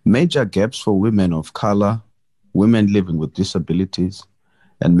 major gaps for women of color, women living with disabilities,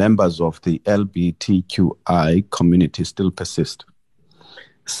 and members of the LGBTQI community still persist.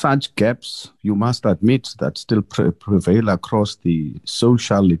 Such gaps, you must admit, that still prevail across the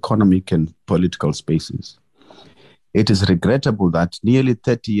social, economic, and political spaces. It is regrettable that nearly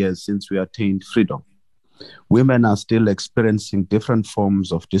 30 years since we attained freedom, women are still experiencing different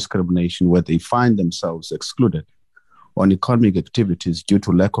forms of discrimination where they find themselves excluded on economic activities due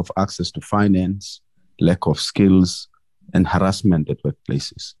to lack of access to finance, lack of skills, and harassment at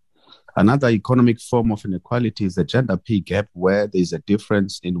workplaces. Another economic form of inequality is the gender pay gap, where there is a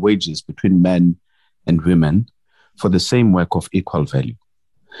difference in wages between men and women for the same work of equal value.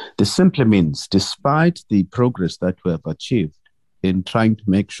 This simply means, despite the progress that we have achieved in trying to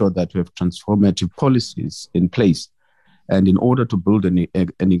make sure that we have transformative policies in place, and in order to build an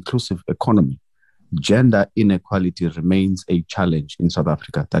inclusive economy, gender inequality remains a challenge in South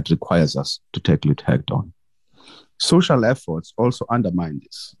Africa that requires us to tackle it head on. Social efforts also undermine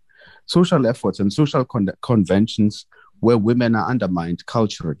this. Social efforts and social conventions where women are undermined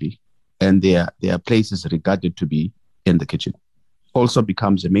culturally and their place is regarded to be in the kitchen also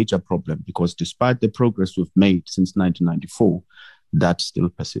becomes a major problem, because despite the progress we've made since 1994, that still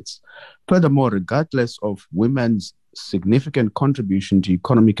persists. Furthermore, regardless of women's significant contribution to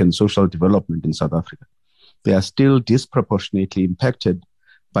economic and social development in South Africa, they are still disproportionately impacted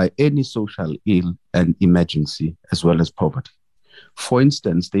by any social ill and emergency, as well as poverty. For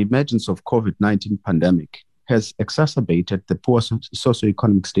instance, the emergence of COVID-19 pandemic has exacerbated the poor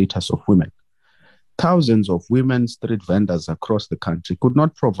socioeconomic status of women. Thousands of women street vendors across the country could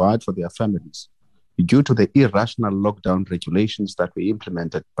not provide for their families due to the irrational lockdown regulations that were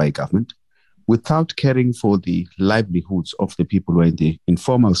implemented by government, without caring for the livelihoods of the people who are in the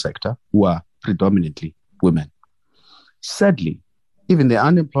informal sector, who are predominantly women. Sadly, even the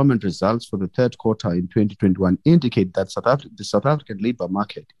unemployment results for the third quarter in 2021 indicate that the South African labor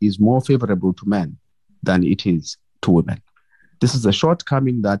market is more favorable to men than it is to women. This is a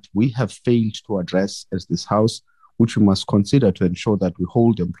shortcoming that we have failed to address as this House, which we must consider to ensure that we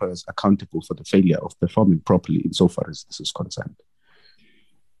hold employers accountable for the failure of performing properly insofar as this is concerned.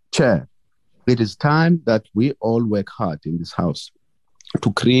 Chair, it is time that we all work hard in this House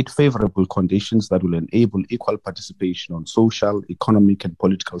to create favorable conditions that will enable equal participation on social, economic, and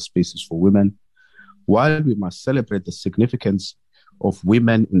political spaces for women. While we must celebrate the significance of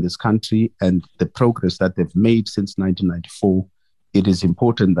women in this country and the progress that they've made since 1994, it is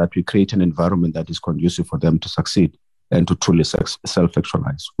important that we create an environment that is conducive for them to succeed and to truly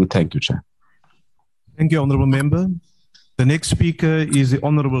self-actualize. We thank you, Chair. Thank you, Honourable Member. The next speaker is the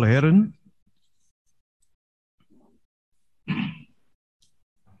Honourable Heron.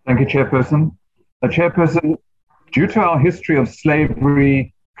 Thank you, Chairperson. Chairperson, due to our history of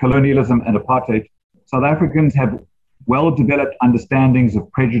slavery, colonialism, and apartheid, South Africans have well-developed understandings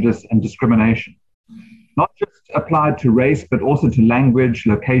of prejudice and discrimination, not just applied to race, but also to language,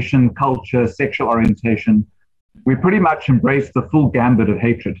 location, culture, sexual orientation. We pretty much embrace the full gambit of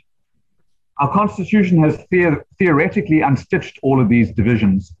hatred. Our Constitution has theoretically unstitched all of these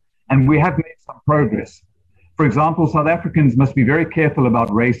divisions, and we have made some progress. For example, South Africans must be very careful about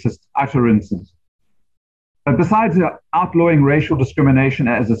racist utterances. But besides outlawing racial discrimination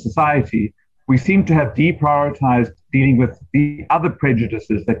as a society, we seem to have deprioritized dealing with the other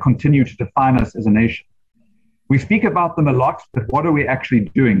prejudices that continue to define us as a nation. We speak about them a lot, but what are we actually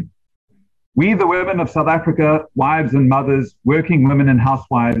doing? We, the women of South Africa, wives and mothers, working women and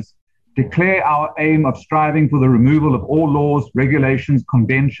housewives, declare our aim of striving for the removal of all laws, regulations,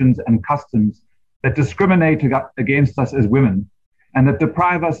 conventions, and customs that discriminate against us as women and that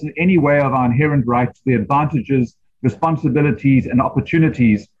deprive us in any way of our inherent right to the advantages, responsibilities, and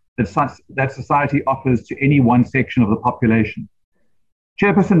opportunities that society offers to any one section of the population.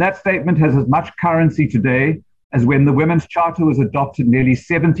 Chairperson, that statement has as much currency today as when the Women's Charter was adopted nearly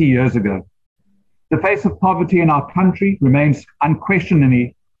 70 years ago. The face of poverty in our country remains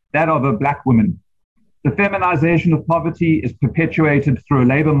unquestionably that of a Black woman. The feminization of poverty is perpetuated through a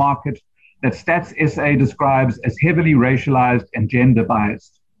labor market that Stats SA describes as heavily racialized and gender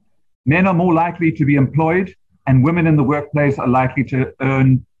biased. Men are more likely to be employed, and women in the workplace are likely to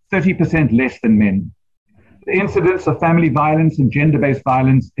earn 30% less than men. The incidence of family violence and gender-based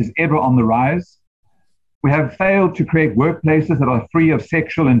violence is ever on the rise. We have failed to create workplaces that are free of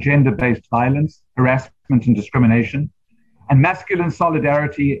sexual and gender-based violence, harassment, and discrimination. And masculine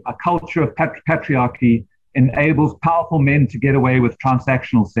solidarity, a culture of patriarchy, enables powerful men to get away with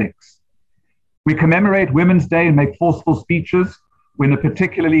transactional sex. We commemorate Women's Day and make forceful speeches when a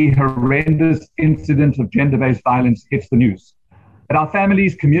particularly horrendous incident of gender-based violence hits the news. But our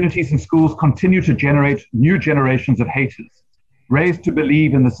families, communities, and schools continue to generate new generations of haters, raised to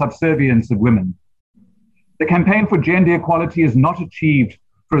believe in the subservience of women. The campaign for gender equality is not achieved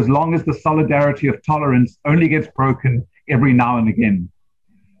for as long as the solidarity of tolerance only gets broken every now and again.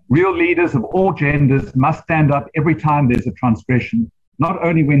 Real leaders of all genders must stand up every time there's a transgression, not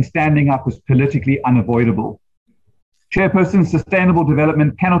only when standing up is politically unavoidable. Chairperson, sustainable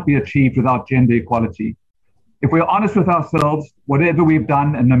development cannot be achieved without gender equality. If we're honest with ourselves, whatever we've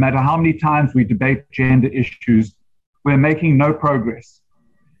done, and no matter how many times we debate gender issues, we're making no progress.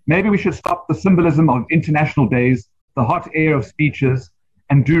 Maybe we should stop the symbolism of international days, the hot air of speeches,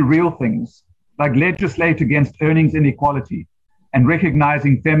 and do real things, like legislate against earnings inequality, and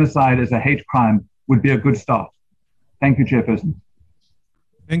recognizing femicide as a hate crime would be a good start. Thank you, Chairperson.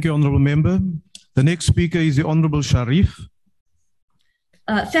 Thank you, Honourable Member. The next speaker is the Honourable Sharif.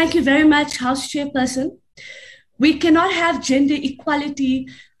 Thank you very much, House Chairperson. We cannot have gender equality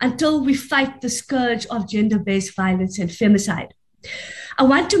until we fight the scourge of gender-based violence and femicide. I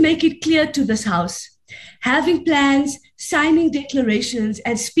want to make it clear to this House, having plans, signing declarations,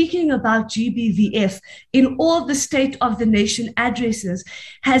 and speaking about GBVF in all the State of the Nation addresses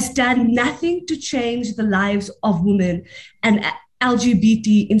has done nothing to change the lives of women and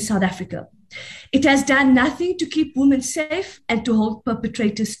LGBT in South Africa. It has done nothing to keep women safe and to hold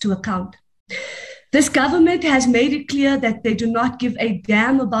perpetrators to account. This government has made it clear that they do not give a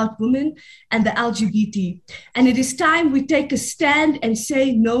damn about women and the LGBT, and it is time we take a stand and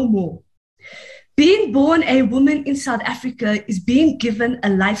say no more. Being born a woman in South Africa is being given a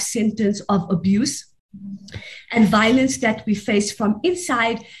life sentence of abuse and violence that we face from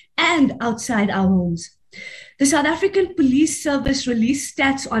inside and outside our homes. The South African Police Service released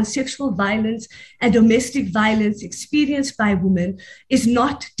stats on sexual violence and domestic violence experienced by women is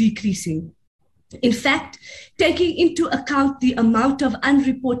not decreasing. In fact, taking into account the amount of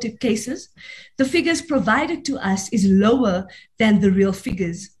unreported cases, the figures provided to us is lower than the real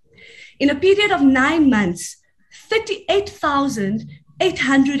figures. In a period of 9 months,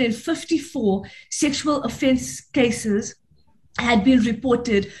 38,854 sexual offense cases had been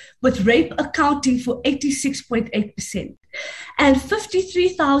reported, with rape accounting for 86.8%. And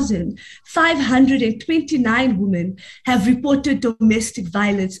 53,529 women have reported domestic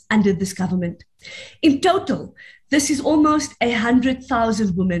violence under this government. In total, this is almost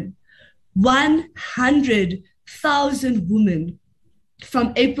 100,000 women, 100,000 women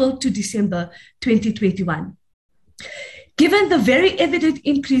from April to December 2021. Given the very evident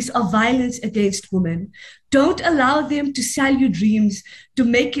increase of violence against women, don't allow them to sell you dreams to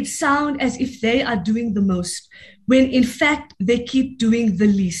make it sound as if they are doing the most, when in fact they keep doing the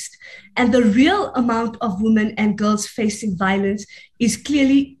least. And the real amount of women and girls facing violence is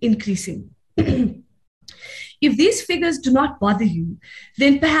clearly increasing. If these figures do not bother you,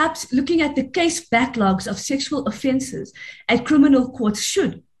 then perhaps looking at the case backlogs of sexual offenses at criminal courts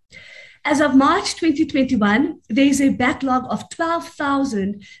should. As of March 2021, there is a backlog of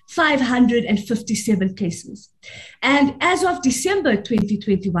 12,557 cases. And as of December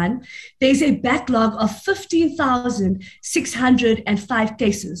 2021, there is a backlog of 15,605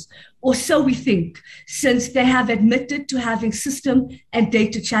 cases, or so we think, since they have admitted to having system and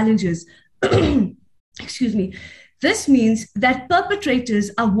data challenges. Excuse me. This means that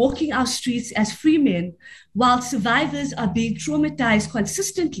perpetrators are walking our streets as free men, while survivors are being traumatized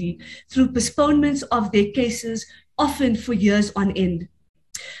consistently through postponements of their cases, often for years on end.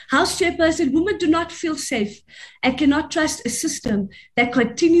 House Chairperson, women do not feel safe and cannot trust a system that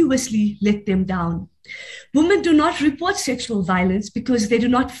continuously let them down. Women do not report sexual violence because they do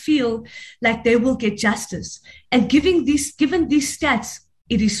not feel like they will get justice. And given these stats,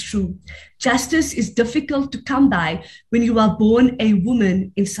 it is true. Justice is difficult to come by when you are born a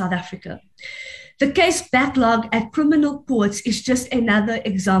woman in South Africa. The case backlog at criminal courts is just another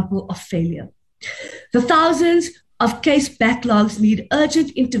example of failure. The thousands of case backlogs need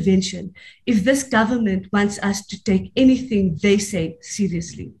urgent intervention if this government wants us to take anything they say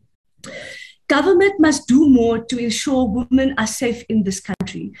seriously. Government must do more to ensure women are safe in this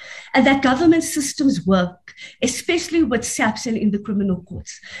country and that government systems work, especially with SAPS and in the criminal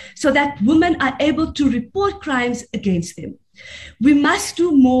courts, so that women are able to report crimes against them. We must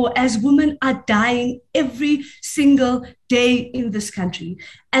do more as women are dying every single day in this country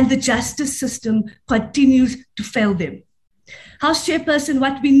and the justice system continues to fail them. House Chairperson,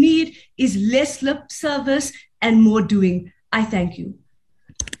 what we need is less lip service and more doing. I thank you.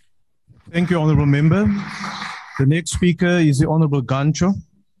 Thank you, Honourable Member. The next speaker is the Honourable Gancho.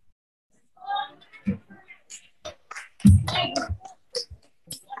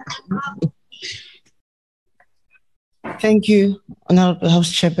 Thank you, Honourable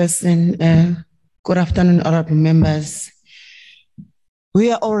House Chairperson. Good afternoon, honourable members.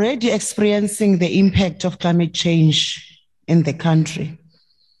 We are already experiencing the impact of climate change in the country.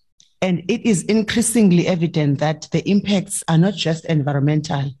 And it is increasingly evident that the impacts are not just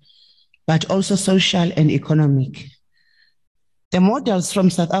environmental, but also social and economic. The models from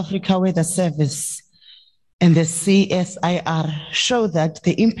South Africa Weather Service and the CSIR show that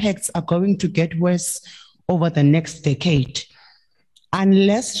the impacts are going to get worse over the next decade,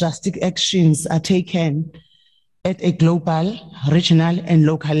 unless drastic actions are taken at a global, regional, and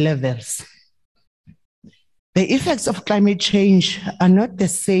local levels. The effects of climate change are not the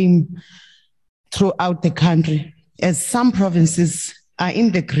same throughout the country, as some provinces are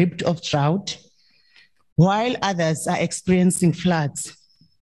in the grip of drought, while others are experiencing floods.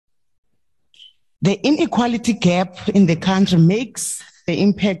 The inequality gap in the country makes the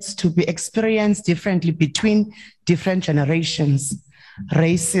impacts to be experienced differently between different generations,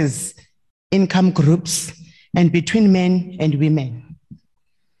 races, income groups, and between men and women.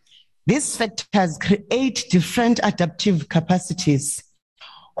 These factors create different adaptive capacities,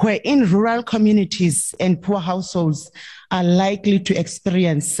 where in rural communities and poor households are likely to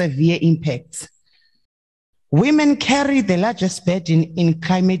experience severe impacts. Women carry the largest burden in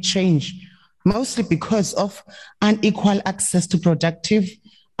climate change, mostly because of unequal access to productive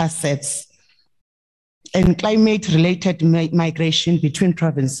assets and climate-related migration between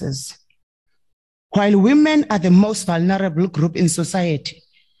provinces. While women are the most vulnerable group in society,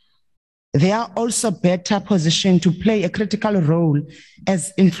 they are also better positioned to play a critical role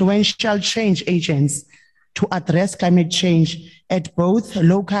as influential change agents to address climate change at both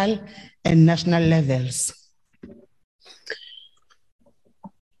local and national levels.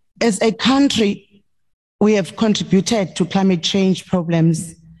 As a country, we have contributed to climate change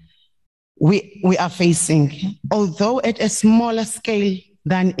problems we are facing, although at a smaller scale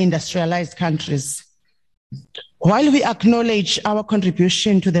than industrialized countries. While we acknowledge our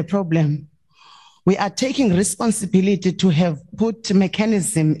contribution to the problem, we are taking responsibility to have put a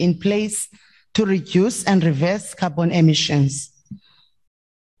mechanism in place to reduce and reverse carbon emissions.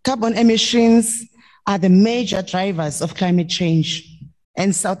 Carbon emissions are the major drivers of climate change,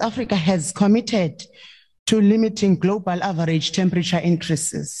 and South Africa has committed to limiting global average temperature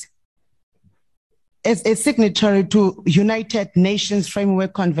increases. As a signatory to United Nations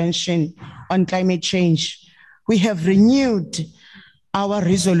Framework Convention on Climate Change, we have renewed our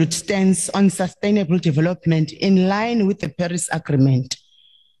resolute stance on sustainable development in line with the Paris Agreement.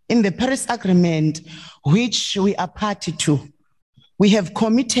 In the Paris Agreement, which we are party to, we have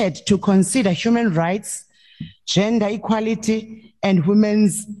committed to consider human rights, gender equality, and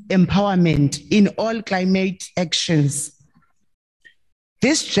women's empowerment in all climate actions.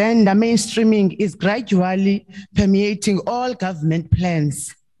 This gender mainstreaming is gradually permeating all government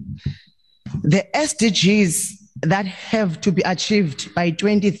plans. The SDGs that have to be achieved by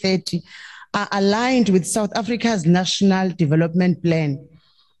 2030 are aligned with South Africa's National Development Plan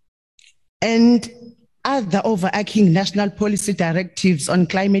and other overarching national policy directives on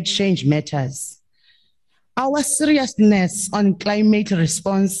climate change matters. Our seriousness on climate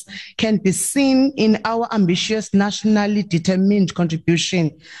response can be seen in our ambitious nationally determined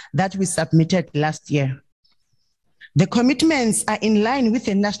contribution that we submitted last year. The commitments are in line with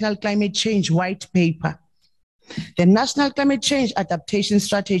the National Climate Change White Paper. The National Climate Change Adaptation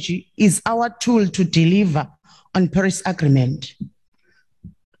Strategy is our tool to deliver on Paris Agreement.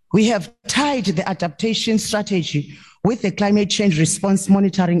 We have tied the adaptation strategy with the climate change response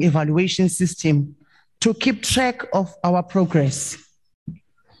monitoring evaluation system to keep track of our progress.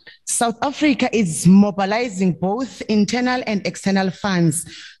 South Africa is mobilizing both internal and external funds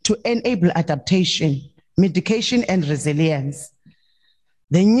to enable adaptation, mitigation, and resilience.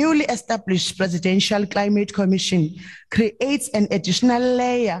 The newly established Presidential Climate Commission creates an additional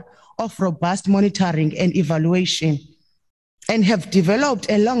layer of robust monitoring and evaluation and have developed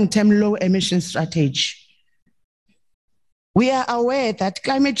a long-term low emission strategy. We are aware that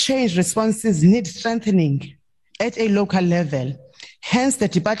climate change responses need strengthening at a local level. Hence, the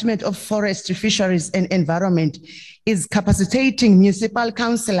Department of Forestry, Fisheries and Environment is capacitating municipal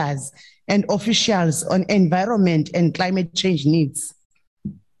councillors and officials on environment and climate change needs.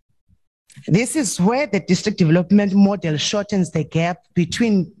 This is where the district development model shortens the gap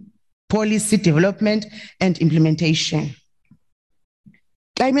between policy development and implementation.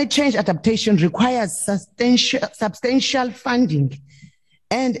 Climate change adaptation requires substantial funding,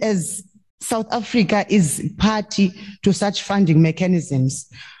 and as South Africa is party to such funding mechanisms.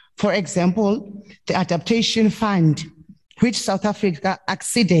 For example, the Adaptation Fund, which South Africa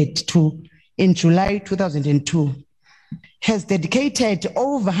acceded to in July 2002, has dedicated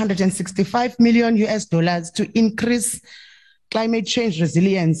over $165 million to increase climate change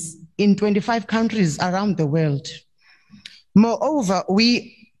resilience in 25 countries around the world. Moreover,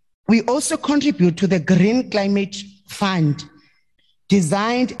 we also contribute to the Green Climate Fund,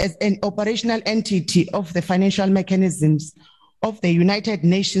 designed as an operational entity of the financial mechanisms of the United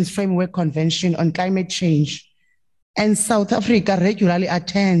Nations Framework Convention on Climate Change. And South Africa regularly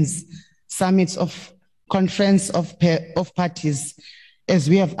attends summits of Conference of Parties, as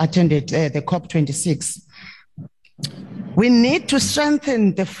we have attended the COP26. We need to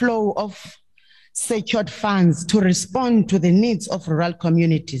strengthen the flow of secured funds to respond to the needs of rural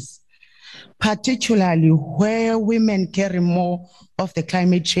communities, particularly where women carry more of the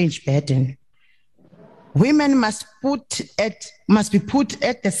climate change burden. Women must be put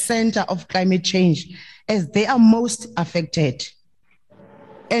at the center of climate change as they are most affected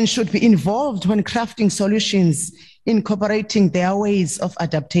and should be involved when crafting solutions, incorporating their ways of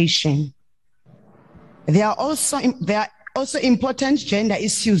adaptation. There are also important gender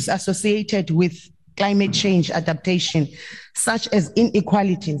issues associated with climate change adaptation, such as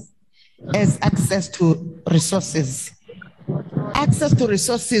inequalities, as access to resources. Access to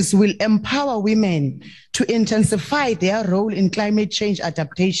resources will empower women to intensify their role in climate change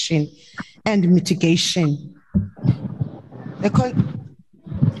adaptation and mitigation.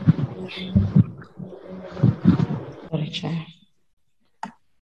 Sorry, Chair.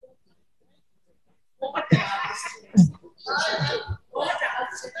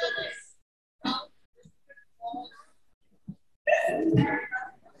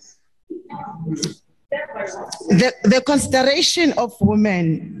 The consideration of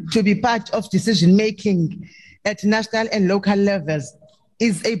women to be part of decision-making at national and local levels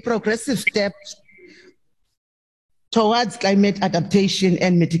is a progressive step towards climate adaptation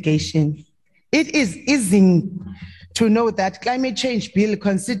and mitigation. It is easy to know that Climate Change Bill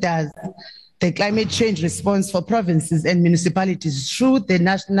considers the climate change response for provinces and municipalities through the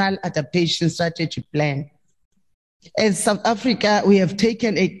National Adaptation Strategy Plan. As South Africa, we have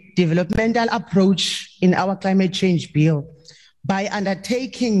taken a developmental approach in our climate change bill by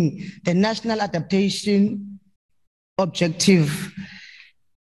undertaking the National Adaptation Objective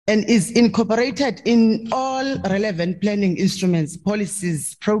and is incorporated in all relevant planning instruments,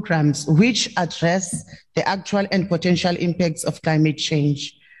 policies, programs, which address the actual and potential impacts of climate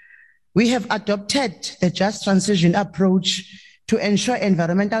change. We have adopted the just transition approach to ensure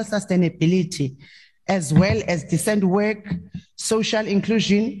environmental sustainability, as well as decent work, social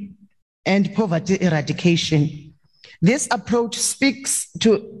inclusion, and poverty eradication. This approach speaks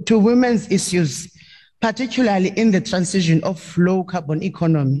to women's issues, particularly in the transition of low carbon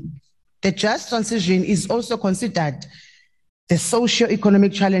economy. The just transition is also considered the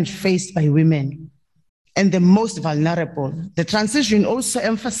socio-economic challenge faced by women and the most vulnerable. The transition also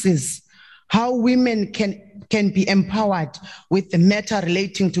emphasizes how women can be empowered with the matter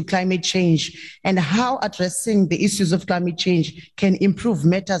relating to climate change and how addressing the issues of climate change can improve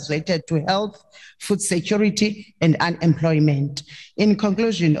matters related to health, food security, and unemployment. In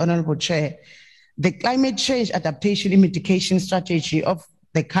conclusion, Honorable Chair, the climate change adaptation and mitigation strategy of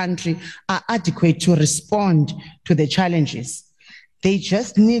the country are adequate to respond to the challenges. They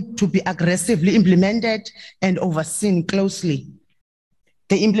just need to be aggressively implemented and overseen closely.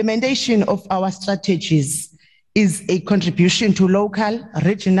 The implementation of our strategies is a contribution to local,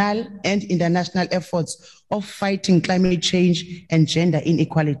 regional, and international efforts of fighting climate change and gender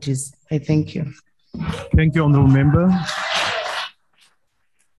inequalities. I thank you. Thank you, Honourable Member.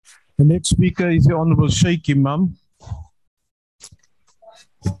 The next speaker is the Honourable Sheikh Imam.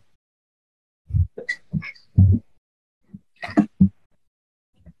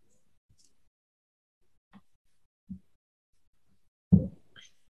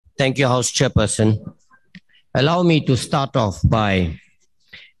 Thank you, House Chairperson. Allow me to start off by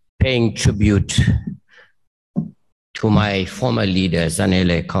paying tribute to my former leader,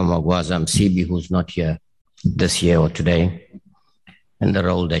 Zanele Kamagwaza Msibi, who's not here this year or today, and the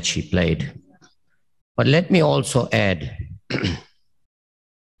role that she played. But let me also add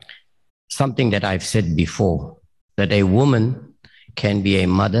something that I've said before, that a woman can be a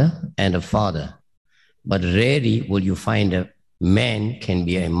mother and a father, but rarely will you find a man can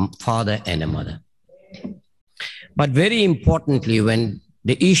be a father and a mother. But very importantly, when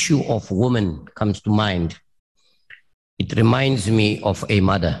the issue of woman comes to mind, it reminds me of a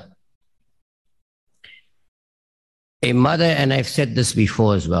mother. A mother, and I've said this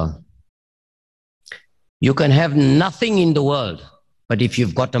before as well, you can have nothing in the world, but if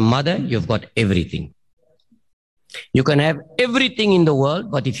you've got a mother, you've got everything. You can have everything in the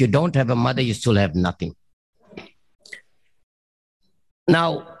world, but if you don't have a mother, you still have nothing.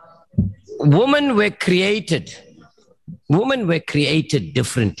 Now, women were created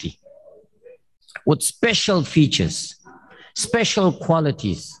differently, with special features, special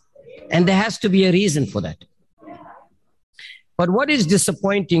qualities, and there has to be a reason for that. But what is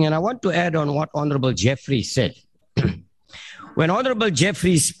disappointing, and I want to add on what Honorable Jeffrey said. When Honorable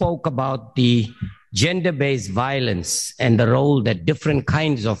Jeffrey spoke about the gender-based violence and the role that different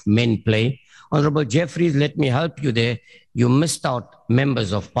kinds of men play, Honorable Jeffrey, let me help you there. You missed out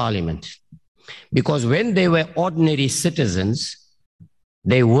members of parliament. Because when they were ordinary citizens,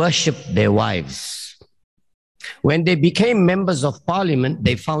 they worshipped their wives. When they became members of parliament,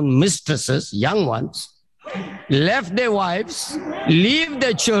 they found mistresses, young ones, left their wives, leave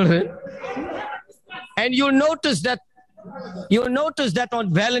their children, and you'll notice that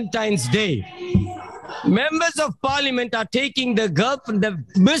on Valentine's Day, members of parliament are taking the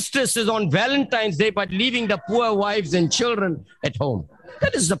mistresses on Valentine's Day, but leaving the poor wives and children at home.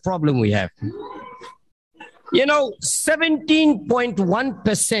 That is the problem we have.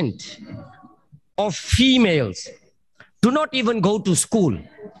 17.1% of females do not even go to school.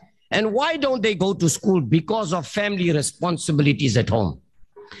 And why don't they go to school? Because of family responsibilities at home.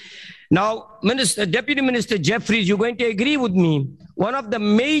 Now, Deputy Minister Jeffries, you're going to agree with me. One of the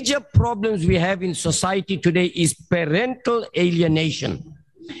major problems we have in society today is parental alienation.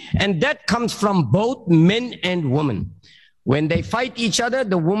 And that comes from both men and women. When they fight each other,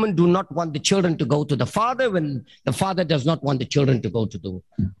 the women do not want the children to go to the father, when the father does not want the children to go to the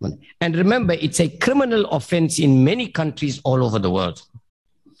woman. And remember, it's a criminal offense in many countries all over the world.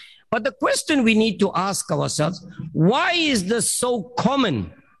 But the question we need to ask ourselves, why is this so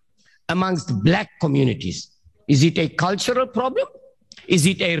common amongst black communities? Is it a cultural problem? Is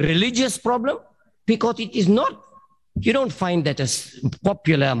it a religious problem? Because it is not. You don't find that as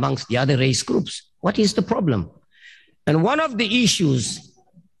popular amongst the other race groups. What is the problem? And one of the issues,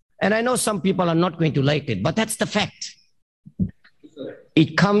 and I know some people are not going to like it, but that's the fact.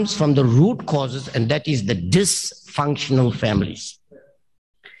 It comes from the root causes, and that is the dysfunctional families.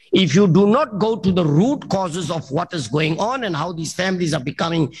 If you do not go to the root causes of what is going on and how these families are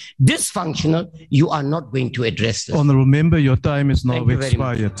becoming dysfunctional, you are not going to address this. Honourable Member, your time is now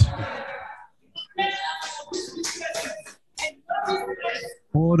expired.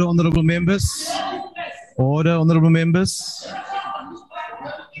 Order, Honourable Members. Order, Honourable Members.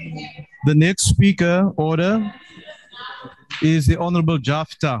 The next speaker, order, is the Honourable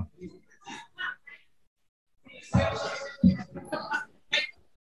Jafta.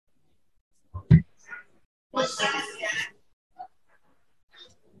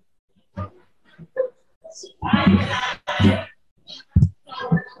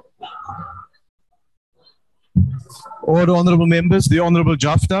 Order, Honourable Members, the Honourable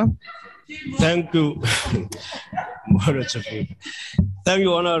Jafta. Thank you. Thank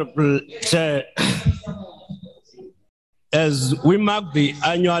you, Honourable Chair. As we mark the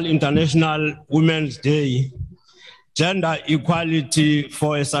annual International Women's Day, gender equality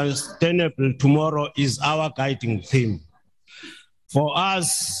for a sustainable tomorrow is our guiding theme. For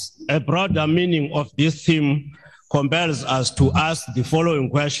us, a broader meaning of this theme compels us to ask the following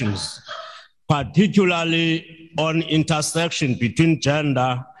questions, particularly on intersection between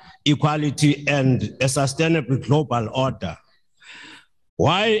gender equality and a sustainable global order.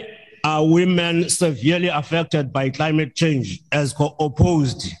 Why are women severely affected by climate change as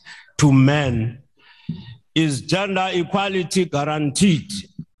opposed to men? Is gender equality guaranteed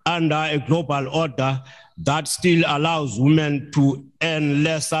under a global order that still allows women to earn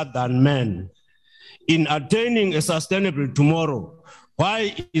lesser than men? In attaining a sustainable tomorrow,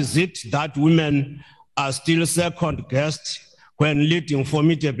 why is it that women are still second guessed when leading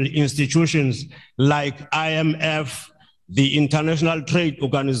formidable institutions like IMF, the International Trade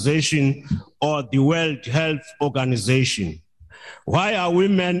Organization, or the World Health Organization? Why are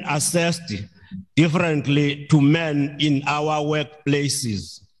women assessed differently to men in our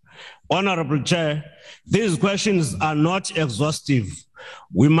workplaces? Honorable Chair, these questions are not exhaustive.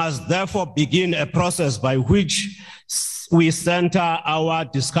 We must therefore begin a process by which we center our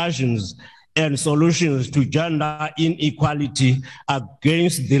discussions and solutions to gender inequality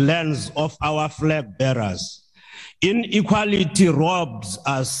against the lens of our flag bearers. Inequality robs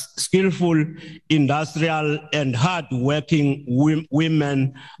us skillful, industrial, and hard-working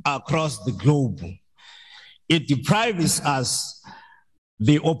women across the globe. It deprives us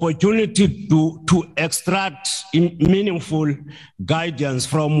the opportunity to extract meaningful guidance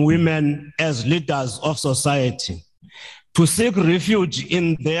from women as leaders of society, to seek refuge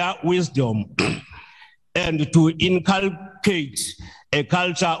in their wisdom, and to inculcate a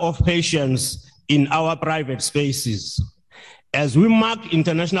culture of patience in our private spaces. As we mark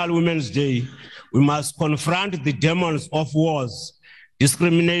International Women's Day, we must confront the demons of wars,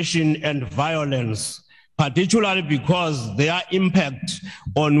 discrimination, and violence, particularly because their impact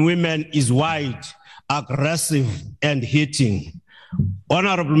on women is wide, aggressive, and hitting.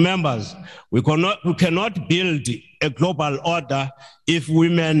 Honorable members, we cannot build a global order if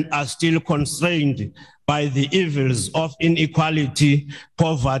women are still constrained by the evils of inequality,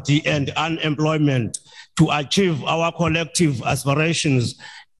 poverty, and unemployment to achieve our collective aspirations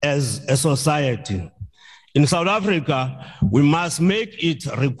as a society. In South Africa, we must make it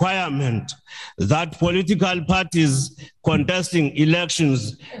a requirement that political parties contesting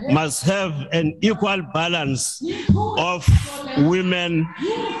elections must have an equal balance of women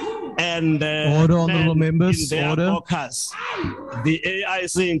and order, honorable members, in their order. caucus, the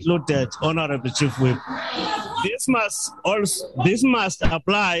AIC included, Honorable Chief Whip. This must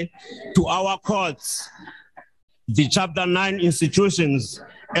apply to our courts, the Chapter 9 institutions,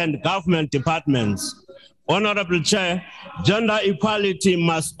 and government departments. Honorable Chair, gender equality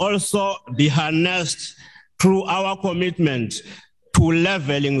must also be harnessed through our commitment to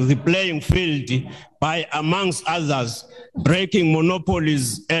leveling the playing field by, amongst others, breaking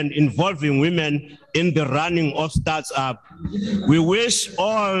monopolies and involving women in the running of startups. We wish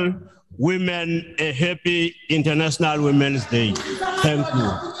all women a happy International Women's Day. Thank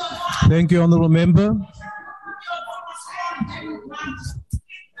you. Thank you, honorable member.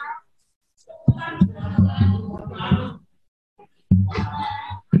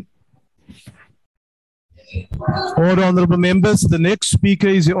 Order, honorable members. The next speaker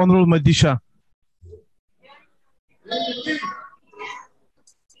is the Honorable Madisha.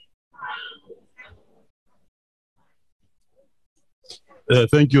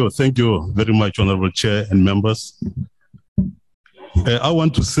 Thank you very much, Honorable Chair and members. I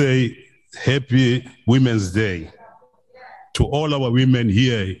want to say Happy Women's Day to all our women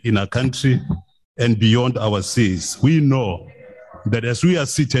here in our country and beyond our seas. We know that as we are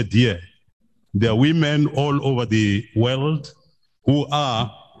seated here, there are women all over the world who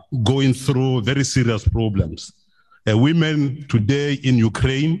are going through very serious problems. Women today in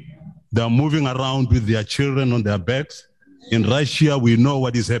Ukraine, they are moving around with their children on their backs. In Russia, we know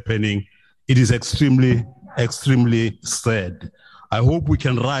what is happening. It is extremely, extremely sad. I hope we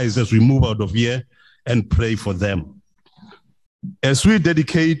can rise as we move out of here and pray for them. As we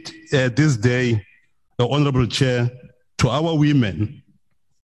dedicate this day, the Honorable Chair, to our women,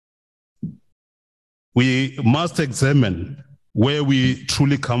 we must examine where we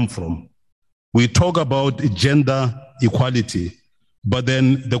truly come from. We talk about gender equality, but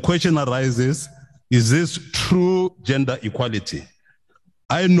then the question arises, is this true gender equality?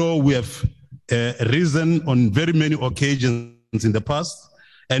 I know we have risen on very many occasions in the past,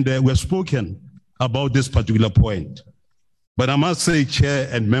 and we have spoken about this particular point. But I must say, Chair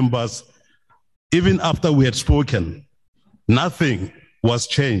and members, even after we had spoken, nothing was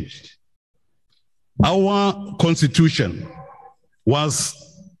changed. Our constitution was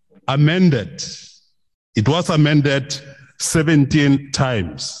amended. It was amended 17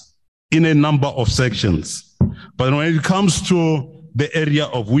 times in a number of sections. But when it comes to the area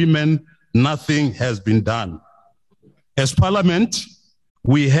of women, nothing has been done. As Parliament,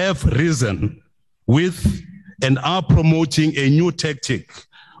 we have risen with and are promoting a new tactic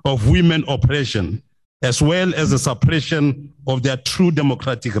of women oppression, as well as the suppression of their true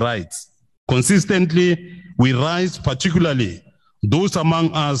democratic rights. Consistently, we rise, particularly those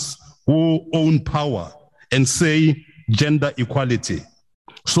among us who own power, and say gender equality,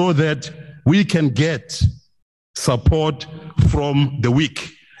 so that we can get support from the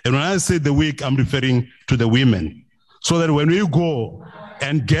weak. And when I say the weak, I'm referring to the women. So that when we go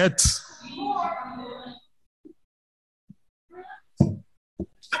and get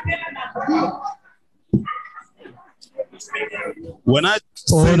when I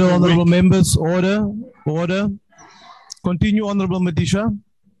order, honorable members, order. Continue, Honorable Matisha.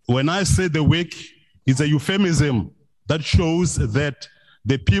 When I say the weak, it's a euphemism that shows that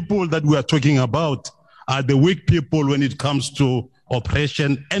the people that we are talking about are the weak people when it comes to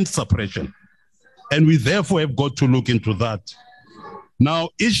oppression and suppression. And we therefore have got to look into that. Now,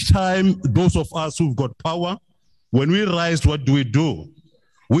 each time those of us who've got power, when we rise, what do?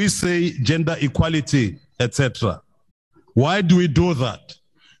 We say gender equality, etc. Why do we do that?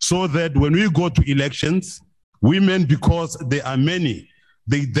 So that when we go to elections, women, because they are many,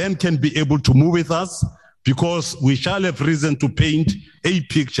 they then can be able to move with us, because we shall have reason to paint a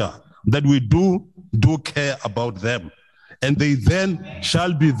picture that we do care about them. And they then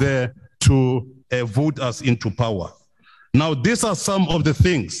shall be there to vote us into power. Now, these are some of the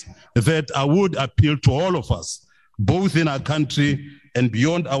things that I would appeal to all of us, both in our country and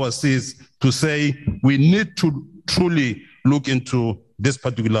beyond our seas, to say we need to truly look into this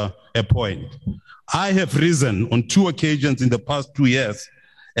particular point. I have risen on 2 occasions in the past 2 years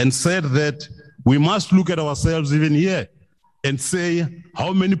and said that we must look at ourselves even here and say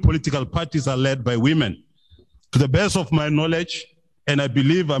how many political parties are led by women. To the best of my knowledge, and I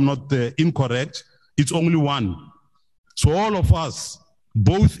believe I'm not incorrect, it's only one. So all of us,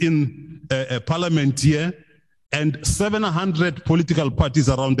 both in parliament here and 700 political parties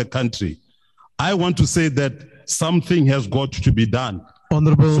around the country, I want to say that something has got to be done.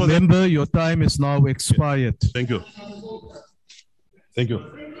 Honorable member, your time is now expired. Thank you. Thank you.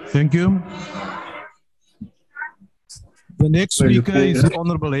 Thank you. The next speaker is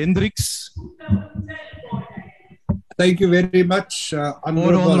Honorable Hendricks. Thank you very much,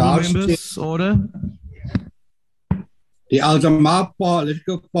 Honorable House members. Order. The Al-Jamaa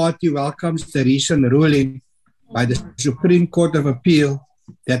political party welcomes the recent ruling by the Supreme Court of Appeal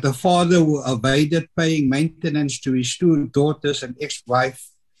that a father who evaded paying maintenance to his 2 daughters and ex-wife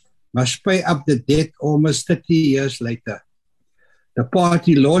must pay up the debt almost 30 years later. The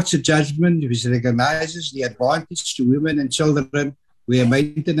party lauds a judgment which recognizes the advantage to women and children where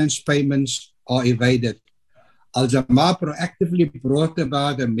maintenance payments are evaded. Al-Jamaa proactively brought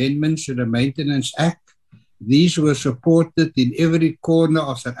about amendments to the Maintenance Act. These were supported in every corner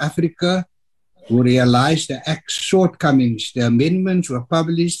of South Africa, who realized the Act's shortcomings. The amendments were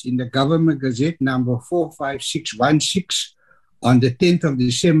published in the Government Gazette number 45616 on the 10th of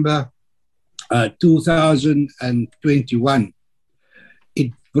December 2021.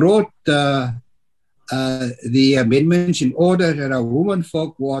 It brought the amendments in order that our women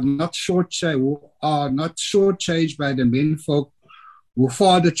folk who are not shortchanged by the men folk who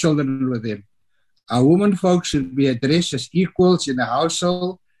father children with them. Our women folk should be addressed as equals in the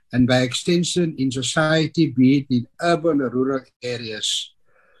household and by extension in society, be it in urban or rural areas.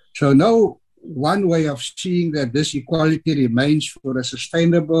 So now one way of seeing that this equality remains for a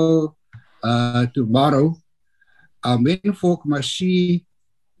sustainable tomorrow, our men folk must see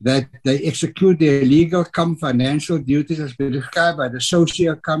that they execute their legal financial duties as prescribed by the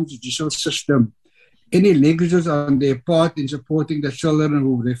social judicial system. Any negligence on their part in supporting the children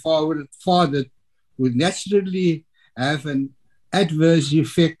who they fathered would naturally have an adverse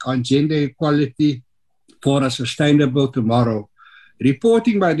effect on gender equality for a sustainable tomorrow.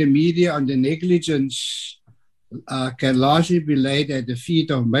 Reporting by the media on the negligence can largely be laid at the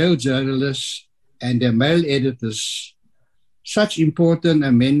feet of male journalists and their male editors. Such important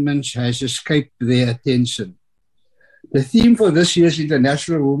amendments has escaped their attention. The theme for this year's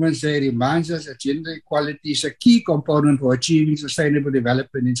International Women's Day reminds us that gender equality is a key component for achieving sustainable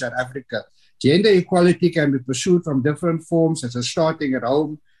development in South Africa. Gender equality can be pursued from different forms, such as starting at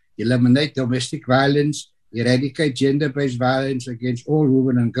home, eliminate domestic violence, eradicate gender-based violence against all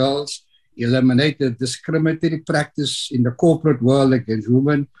women and girls, eliminate the discriminatory practice in the corporate world against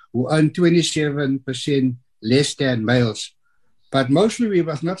women who earn 27% less than males. But mostly we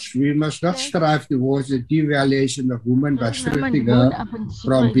must not strive towards the devaluation of women by stripping her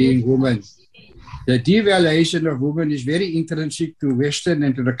from being women. The devaluation of women is very intrinsic to Western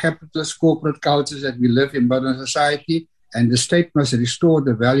and to the capitalist corporate cultures that we live in modern society, and the state must restore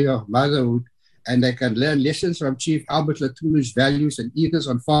the value of motherhood and they can learn lessons from Chief Albert Latulu's values and ethos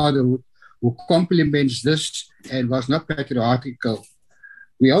on fatherhood, who complements this and was not patriarchal.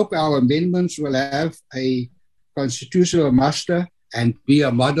 We hope our amendments will have a constitutional muster and be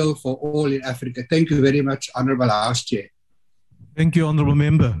a model for all in Africa. Thank you very much, Honourable House Chair. Thank you, Honourable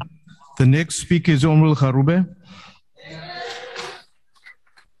Member. The next speaker is Honourable Garube.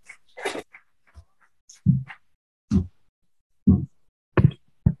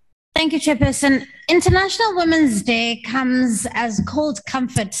 Thank you, Chairperson. International Women's Day comes as cold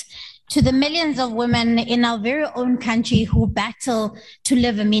comfort to the millions of women in our very own country who battle to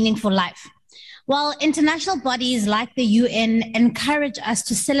live a meaningful life. While international bodies like the UN encourage us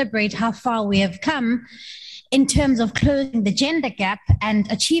to celebrate how far we have come in terms of closing the gender gap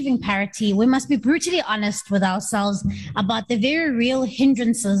and achieving parity, we must be brutally honest with ourselves about the very real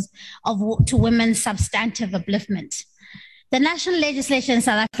hindrances to women's substantive upliftment. The national legislation in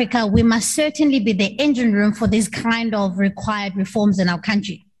South Africa, we must certainly be the engine room for these kind of required reforms in our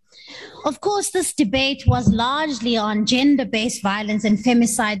country. Of course, this debate was largely on gender-based violence and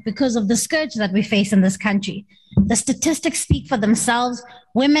femicide because of the scourge that we face in this country. The statistics speak for themselves.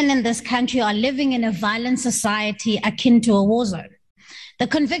 Women in this country are living in a violent society akin to a war zone. The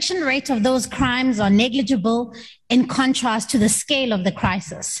conviction rate of those crimes are negligible in contrast to the scale of the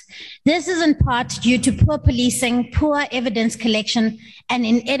crisis. This is in part due to poor policing, poor evidence collection, and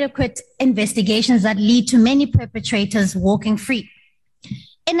inadequate investigations that lead to many perpetrators walking free.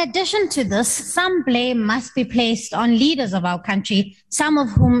 In addition to this, some blame must be placed on leaders of our country, some of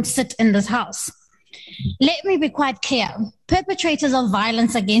whom sit in this house. Let me be quite clear. Perpetrators of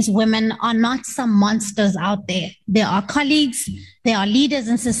violence against women are not some monsters out there. They are colleagues, they are leaders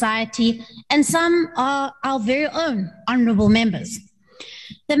in society, and some are our very own honorable members.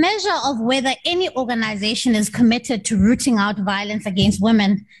 The measure of whether any organization is committed to rooting out violence against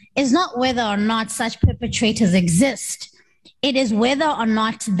women is not whether or not such perpetrators exist. It is whether or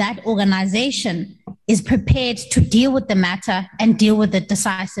not that organization is prepared to deal with the matter and deal with it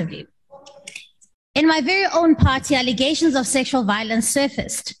decisively. In my very own party, allegations of sexual violence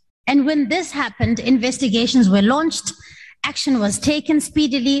surfaced. And when this happened, investigations were launched, action was taken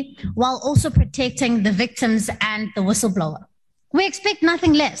speedily, while also protecting the victims and the whistleblower. We expect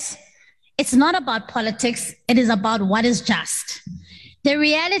nothing less. It's not about politics, it is about what is just. The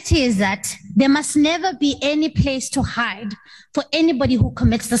reality is that there must never be any place to hide for anybody who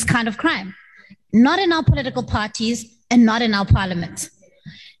commits this kind of crime. Not in our political parties and not in our parliament.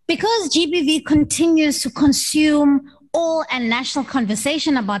 Because GBV continues to consume all and national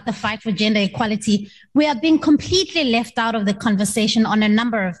conversation about the fight for gender equality, we are being completely left out of the conversation on a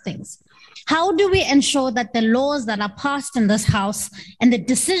number of things. How do we ensure that the laws that are passed in this house and the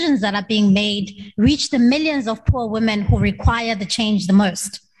decisions that are being made reach the millions of poor women who require the change the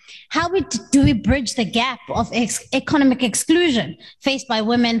most? How do we bridge the gap of economic exclusion faced by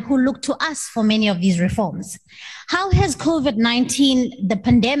women who look to us for many of these reforms? How has COVID-19, the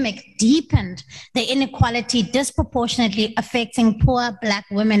pandemic, deepened the inequality disproportionately affecting poor Black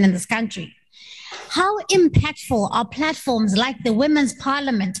women in this country? How impactful are platforms like the Women's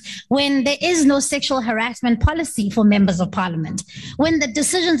Parliament when there is no sexual harassment policy for members of Parliament, when the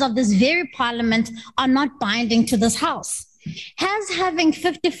decisions of this very Parliament are not binding to this House? Has having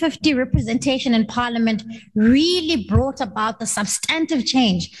 50-50 representation in Parliament really brought about the substantive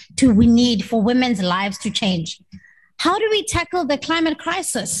change we need for women's lives to change? How do we tackle the climate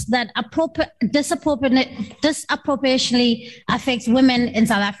crisis that disproportionately affects women in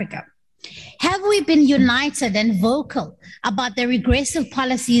South Africa? Have we been united and vocal about the regressive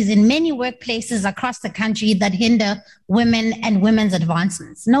policies in many workplaces across the country that hinder women and women's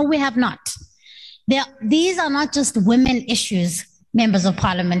advancements? No, we have not. These are not just women issues, members of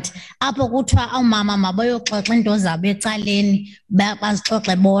Parliament.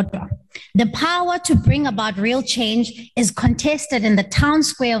 The power to bring about real change is contested in the town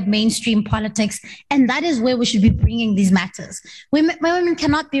square of mainstream politics, and that is where we should be bringing these matters. Women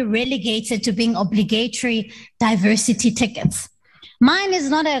cannot be relegated to being obligatory diversity tickets. Mine is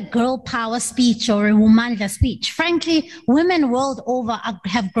not a girl power speech or a Womandla speech. Frankly, women world over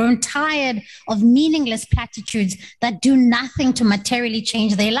have grown tired of meaningless platitudes that do nothing to materially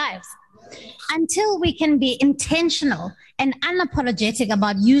change their lives. Until we can be intentional and unapologetic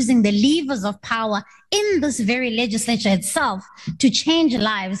about using the levers of power in this very legislature itself to change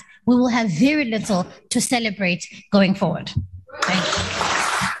lives, we will have very little to celebrate going forward. Thank you.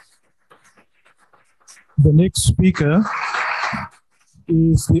 The next speaker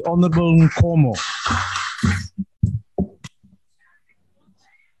is the Honorable Nkomo.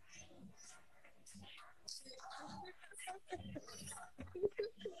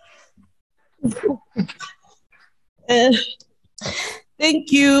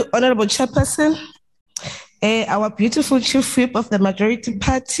 Thank you, Honorable Chairperson, our beautiful Chief Whip of the Majority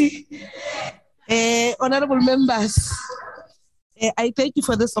Party, honorable members. I thank you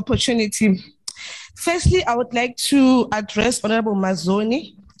for this opportunity. Firstly, I would like to address Honorable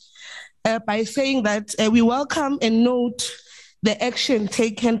Mazzoni by saying that we welcome and note the action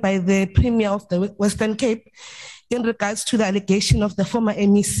taken by the Premier of the Western Cape in regards to the allegation of the former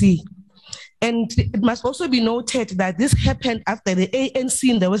MEC. And it must also be noted that this happened after the ANC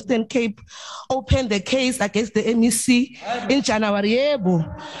in the Western Cape opened the case against the MEC in January.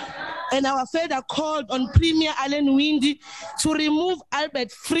 And our further called on Premier Alan Winde to remove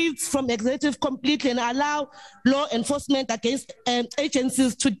Albert Fritz from executive completely and allow law enforcement against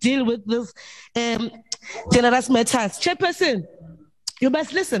agencies to deal with this generous matters. Chairperson, you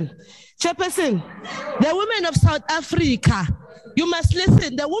must listen. Chairperson, the women of South Africa, you must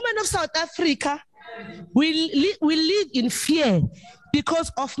listen. The women of South Africa will live in fear because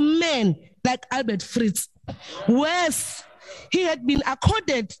of men like Albert Fritz. Worse, he had been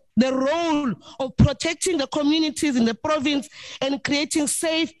accorded the role of protecting the communities in the province and creating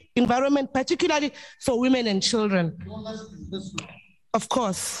safe environment, particularly for women and children. Of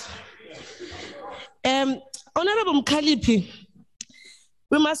course. Honorable Mkhaliphi,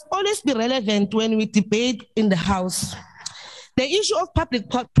 we must always be relevant when we debate in the House. The issue of public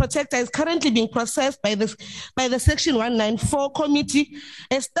protector is currently being processed by the Section 194 committee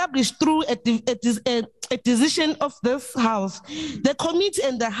established through a decision of this House. The committee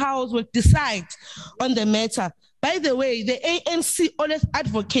and the House will decide on the matter. By the way, the ANC always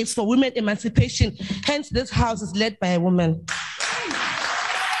advocates for women emancipation, hence this House is led by a woman.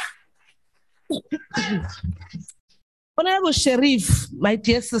 Honorable Sharif, my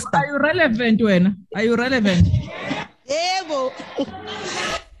dear sister. Are you relevant, Wena? Are you relevant?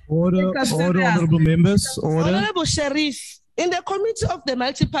 Order, honorable members, order. Honorable Sharif, in the committee of the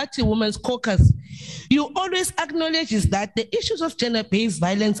Multi-Party Women's Caucus, you always acknowledge that the issues of gender-based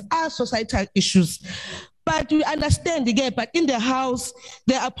violence are societal issues. But we understand again, but in the House,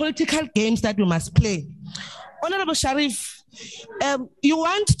 there are political games that we must play. Honorable Sharif, you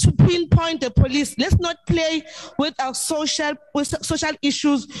want to pinpoint the police. Let's not play with our social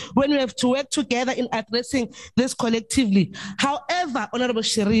issues when we have to work together in addressing this collectively. However, Honorable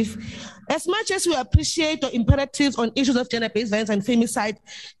Sharif, as much as we appreciate the imperatives on issues of gender-based violence and femicide,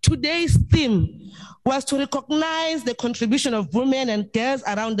 today's theme was to recognize the contribution of women and girls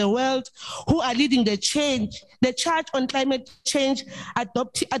around the world who are leading the charge on climate change,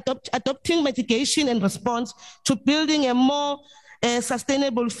 adopting mitigation and response to building a more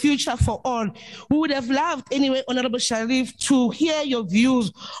sustainable future for all. We would have loved anyway, Honorable Sharif, to hear your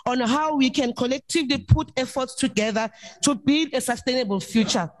views on how we can collectively put efforts together to build a sustainable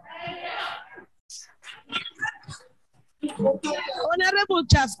future. Honorable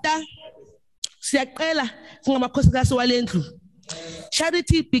Jafta,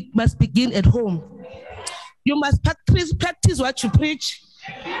 charity must begin at home. You must practice what you preach.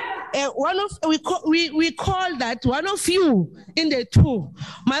 We call that one of you in the two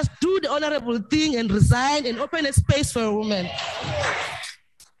must do the honorable thing and resign and open a space for a woman.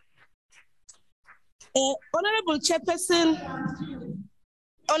 Honorable Chairperson,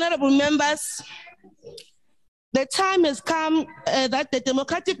 honorable members, the time has come that the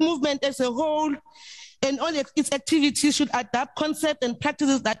democratic movement as a whole and all its activities should adapt concepts and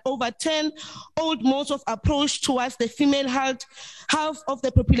practices that overturn old modes of approach towards the female half of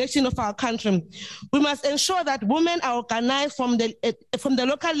the population of our country. We must ensure that women are organized from the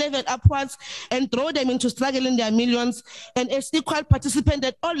local level upwards and draw them into struggle in their millions and as equal participants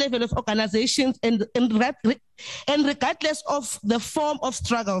at all levels of organizations and regardless of the form of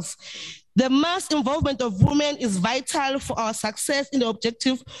struggles. The mass involvement of women is vital for our success in the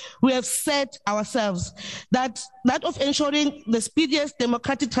objective we have set ourselves, that of ensuring the speediest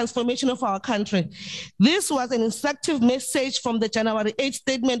democratic transformation of our country. This was an instructive message from the January 8th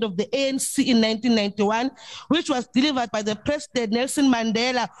statement of the ANC in 1991, which was delivered by the President Nelson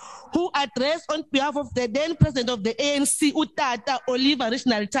Mandela, who addressed on behalf of the then President of the ANC, Utata Oliver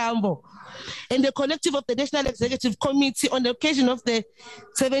Reginald Tambo, and the collective of the National Executive Committee on the occasion of the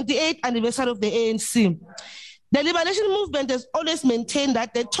 78th anniversary of the ANC. The liberation movement has always maintained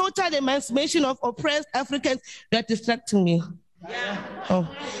that the total emancipation of oppressed Africans, you're distracting me.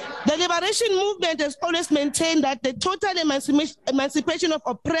 The liberation movement has always maintained that the total emancipation of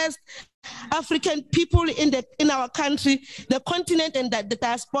oppressed African people in our country, the continent and the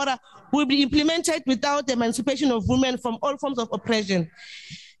diaspora will be implemented without the emancipation of women from all forms of oppression.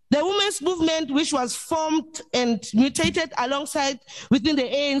 The women's movement, which was formed and mutated alongside within the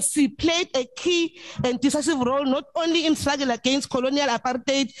ANC, played a key and decisive role not only in struggle against colonial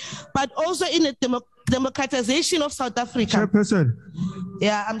apartheid, but also in the democratization of South Africa. Chairperson.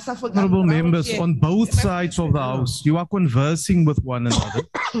 Yeah, I'm suffering. Honorable members on both sides of the House, you are conversing with one another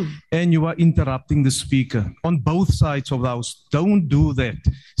and you are interrupting the speaker. On both sides of the House, don't do that.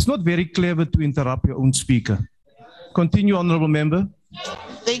 It's not very clever to interrupt your own speaker. Continue, Honorable Member.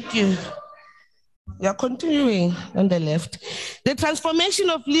 Thank you. We are continuing on the left. The transformation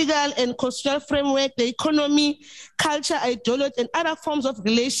of legal and constitutional framework, the economy, culture, ideology, and other forms of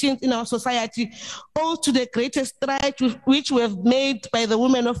relations in our society owes to the greatest stride which we have made by the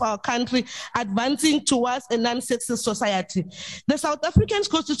women of our country advancing towards a non-sexist society. The South African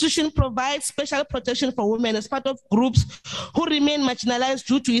Constitution provides special protection for women as part of groups who remain marginalized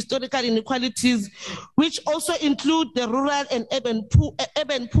due to historical inequalities, which also include the rural and urban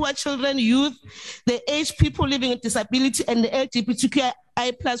poor children, youth, the aged people living with disability, and the LGBTQI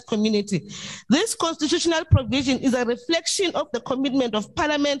plus community. This constitutional provision is a reflection of the commitment of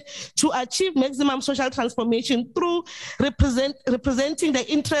Parliament to achieve maximum social transformation through representing the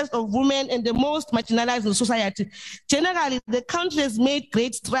interests of women and the most marginalized in society. Generally, the country has made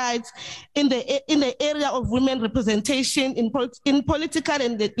great strides in the area of women representation in political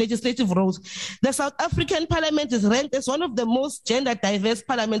and legislative roles. The South African Parliament is ranked as one of the most gender diverse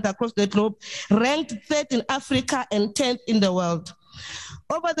parliaments across the globe, ranked 3rd in Africa and 10th in the world.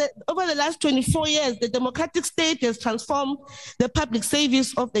 Over the last 24 years, the democratic state has transformed the public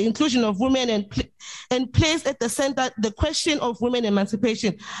service of the inclusion of women and placed at the center the question of women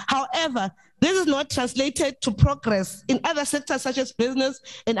emancipation. However, this is not translated to progress in other sectors such as business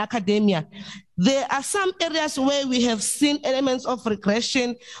and academia. There are some areas where we have seen elements of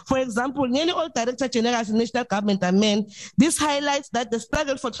regression. For example, nearly all director generals in national government are men. This highlights that the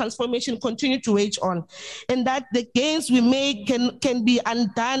struggle for transformation continues to wage on, and that the gains we make can be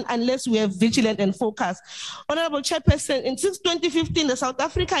undone unless we are vigilant and focused. Honorable Chairperson, since 2015, South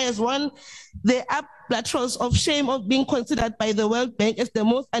Africa has won the plateaus of shame of being considered by the World Bank as the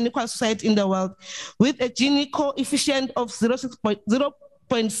most unequal society in the world, with a Gini coefficient of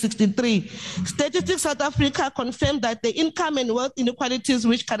 0.63. Statistics South Africa confirmed that the income and wealth inequalities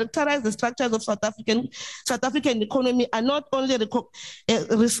which characterize the structures of South African economy are not only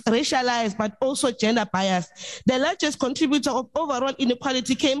racialized but also gender biased. The largest contributor of overall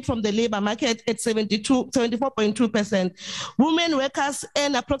inequality came from the labor market at 74.2%. Women workers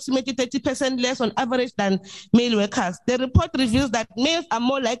earn approximately 30% less on average than male workers. The report reveals that males are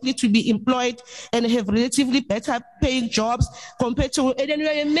more likely to be employed and have relatively better paying jobs compared to you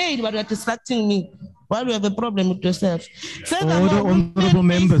are a maid, but you are distracting me while you have a problem with yourself. Order, honorable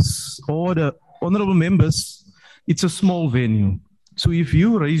members. Order. Honorable members, it's a small venue. So if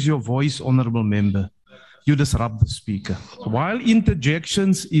you raise your voice, honorable member, you disrupt the speaker. While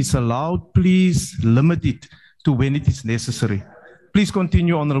interjections is allowed, please limit it to when it is necessary. Please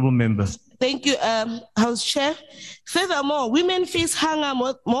continue, honorable members. Thank you, House Chair. Furthermore, women face hunger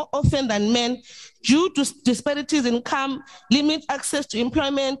more often than men due to disparities in income, limit access to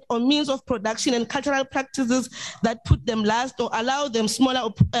employment or means of production, and cultural practices that put them last or allow them smaller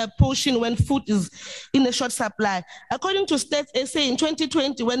portion when food is in a short supply. According to Stats SA in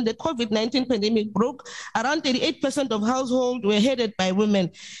 2020, when the COVID-19 pandemic broke, around 38% of households were headed by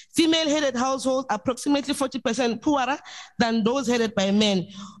women. Female-headed households are approximately 40% poorer than those headed by men.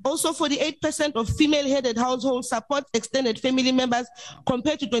 Also, 48% of female-headed households support extended family members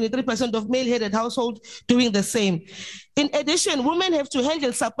compared to 23% of male-headed households doing the same. In addition, women have to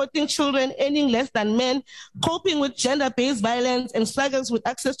handle supporting children earning less than men, coping with gender-based violence, and struggles with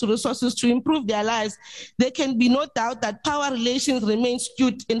access to resources to improve their lives. There can be no doubt that power relations remain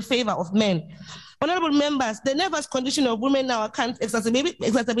skewed in favor of men. Honorable members, the nervous condition of women in our country,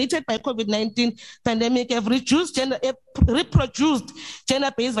 exacerbated by COVID-19 pandemic, have reproduced gender-based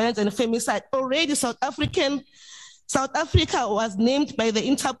violence and femicide. Already, South Africa was named by the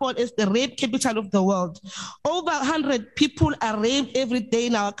Interpol as the rape capital of the world. Over 100 people are raped every day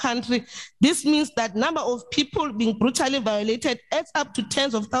in our country. This means that number of people being brutally violated adds up to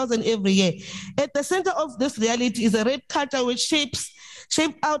tens of thousands every year. At the center of this reality is a rape culture which shaped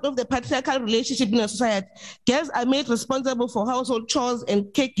out of the patriarchal relationship in a society. Girls are made responsible for household chores and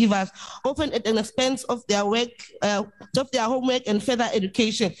caregivers, often at an expense of their work, of their homework and further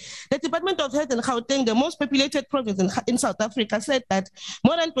education. The Department of Health in Gauteng, the most populated province in South Africa, said that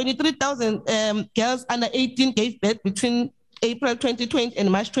more than 23,000 girls under 18 gave birth between April 2020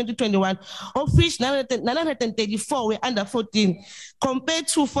 and March 2021, of which 934 were under 14, compared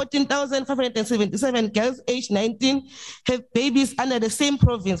to 14,577 girls aged 19 have babies under the same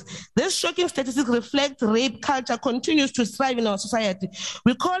province. This shocking statistics reflect rape culture continues to thrive in our society.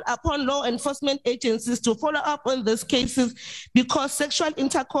 We call upon law enforcement agencies to follow up on these cases because sexual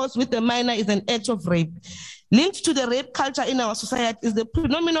intercourse with a minor is an act of rape. Linked to the rape culture in our society is the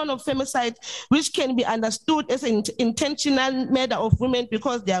phenomenon of femicide, which can be understood as an intentional murder of women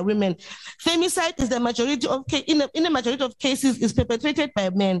because they are women. Femicide is the majority of in a majority of cases is perpetrated by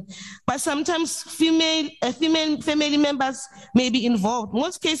men, but sometimes female family members may be involved.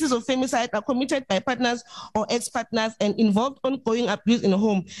 Most cases of femicide are committed by partners or ex-partners and involve ongoing abuse in the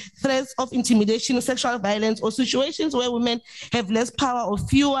home, threats of intimidation, sexual violence, or situations where women have less power or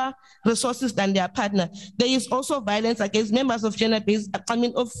fewer resources than their partner. There is also violence against members of gender-based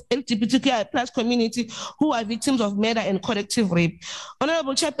of LGBTQI+ community who are victims of murder and collective rape.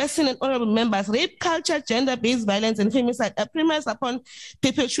 Honorable Chairperson and honorable members, rape culture, gender-based violence, and femicide are premised upon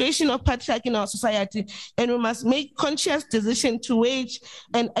perpetuation of patriarchy in our society, and we must make conscious decision to wage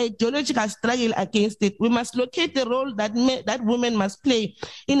an ideological struggle against it. We must locate the role that women must play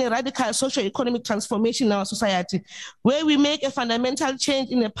in a radical socio-economic transformation in our society, where we make a fundamental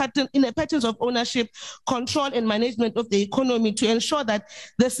change in the patterns of ownership, control, and management of the economy to ensure that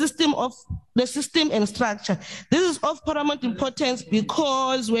the system and structure. This is of paramount importance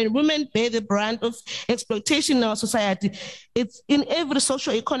because when women bear the brunt of exploitation in our society, it's in every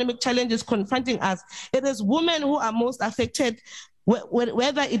socio-economic challenges confronting us. It is women who are most affected,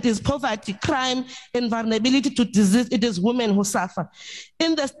 whether it is poverty, crime, and vulnerability to disease. It is women who suffer.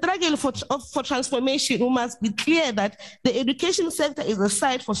 In the struggle for transformation, we must be clear that the education sector is a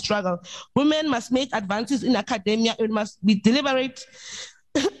site for struggle. Women must make advances in academia. It must be deliberate.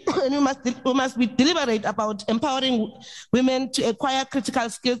 And we must be deliberate about empowering women to acquire critical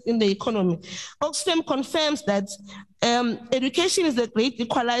skills in the economy. Oxfam confirms that education is a great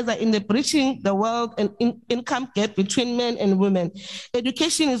equalizer in the bridging the wealth and income gap between men and women.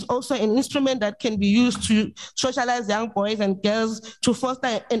 Education is also an instrument that can be used to socialize young boys and girls to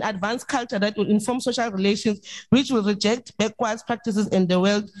foster an advanced culture that will inform social relations, which will reject backwards practices and the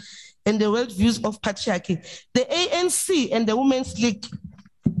world views of patriarchy. The ANC and the Women's League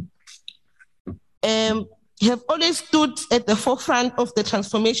have always stood at the forefront of the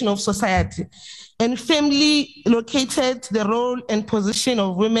transformation of society and firmly located the role and position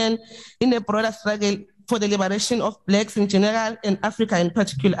of women in a broader struggle for the liberation of Blacks in general and Africans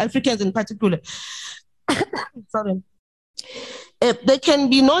in particular. Sorry. There can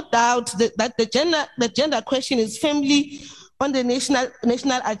be no doubt that the gender question is firmly on the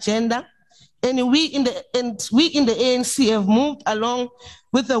national agenda. And we in the ANC have moved along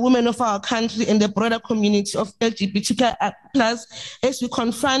with the women of our country and the broader community of LGBTQI+ as we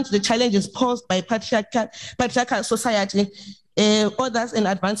confront the challenges posed by patriarchal society, others and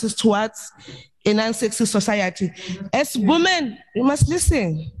advances towards a non-sexist society. As women, you must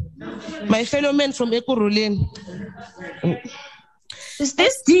listen. My fellow men from Ekurulin. Is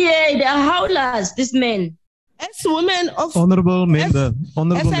this DA, the howlers, these men? As women of... Honorable member,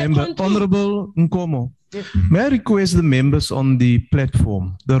 Honorable Nkomo. May I request the members on the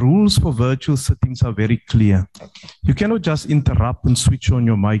platform, the rules for virtual sittings are very clear. You cannot just interrupt and switch on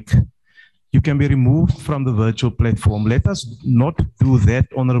your mic. You can be removed from the virtual platform. Let us not do that,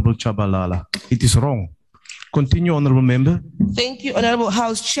 Honorable Chabalala. It is wrong. Continue, Honorable Member. Thank you, Honorable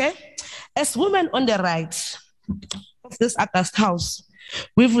House Chair. As women on the right of this August House,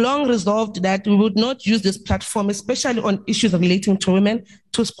 we've long resolved that we would not use this platform, especially on issues relating to women,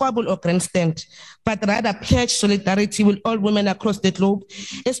 to squabble or grandstand, but rather pledge solidarity with all women across the globe,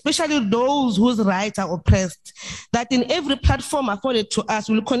 especially those whose rights are oppressed. That in every platform afforded to us,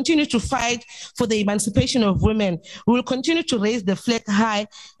 we will continue to fight for the emancipation of women. We will continue to raise the flag high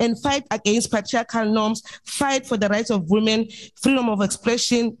and fight against patriarchal norms, fight for the rights of women, freedom of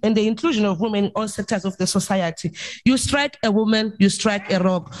expression, and the inclusion of women in all sectors of the society. You strike a woman, you strike a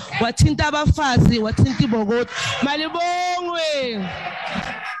rock. Watinta bafazi, watinti bogot, malibongwe.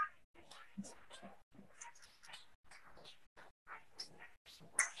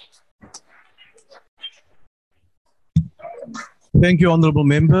 Thank you, Honorable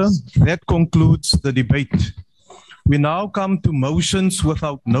Member. That concludes the debate. We now come to motions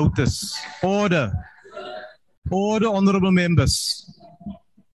without notice. Order. Order, Honorable Members.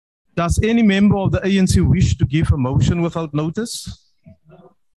 Does any member of the ANC wish to give a motion without notice?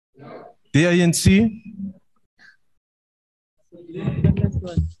 The ANC?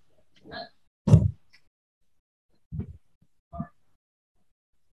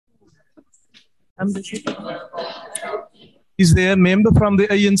 Is there a member from the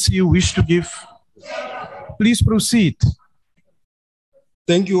ANC who wish to give? Please proceed.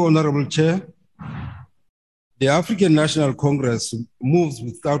 Thank you, Honorable Chair. The African National Congress moves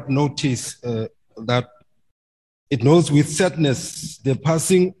without notice that it knows with sadness the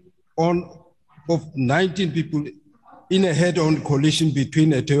passing on of 19 people in a head-on collision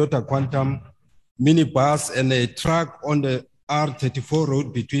between a Toyota Quantum minibus and a truck on the R34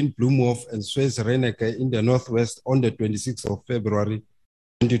 road between Bloemhof and Suez-Reneke in the northwest on the 26th of February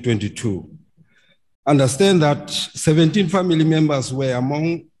 2022. Understand that 17 family members were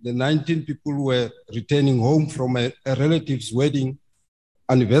among the 19 people who were returning home from a relative's wedding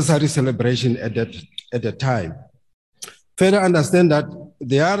anniversary celebration at the time. Further understand that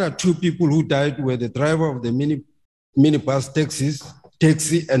the other 2 people who died were the driver of the minibus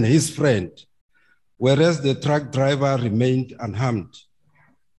taxi and his friend, whereas the truck driver remained unharmed.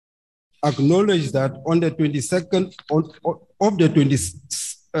 Acknowledge that on the 22nd of the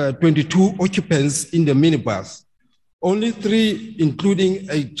 22 occupants in the minibus, only 3, including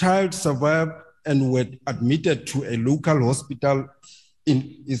a child, survived and were admitted to a local hospital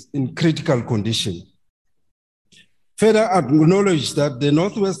in critical condition. Further acknowledge that the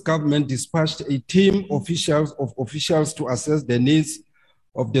Northwest government dispatched a team of officials to assess the needs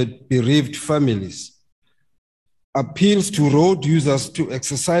of the bereaved families. Appeals to road users to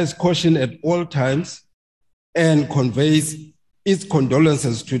exercise caution at all times and conveys its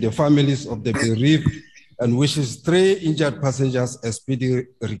condolences to the families of the bereaved and wishes 3 injured passengers a speedy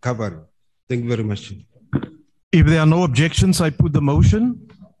recovery. Thank you very much. If there are no objections, I put the motion.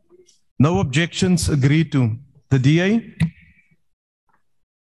 No objections, agreed to. The DA.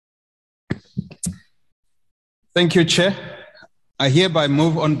 Thank you, Chair. I hereby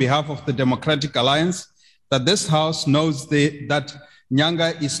move on behalf of the Democratic Alliance that this House knows that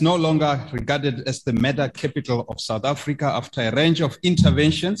Nyanga is no longer regarded as the murder capital of South Africa after a range of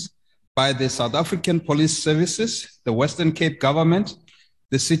interventions by the South African Police Services, the Western Cape government,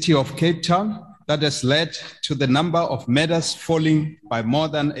 the city of Cape Town, that has led to the number of murders falling by more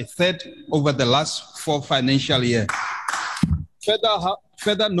than a third over the last 4 financial years.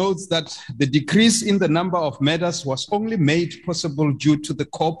 Further notes that the decrease in the number of murders was only made possible due to the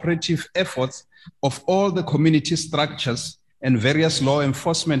cooperative efforts of all the community structures and various law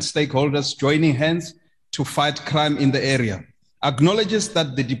enforcement stakeholders joining hands to fight crime in the area. Acknowledges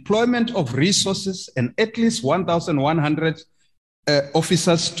that the deployment of resources and at least 1,100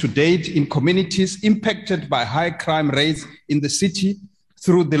 officers to date in communities impacted by high crime rates in the city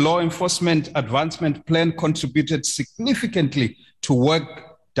through the law enforcement advancement plan contributed significantly to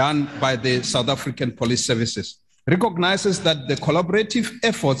work done by the South African Police Services. Recognizes that the collaborative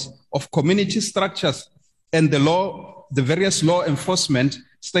efforts of community structures and the various law enforcement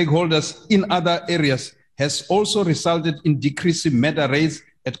stakeholders in other areas has also resulted in decreasing murder rates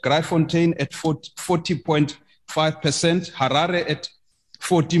at Gryfontein at 40.5%, Harare at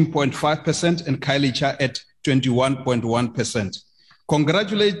 14.5%, and Kailicha at 21.1%.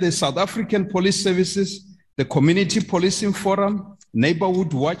 Congratulate the South African Police Services, the Community Policing Forum,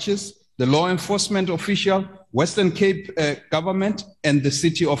 Neighborhood Watches, the law enforcement official, Western Cape government, and the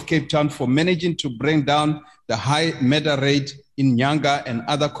city of Cape Town for managing to bring down the high murder rate in Nyanga and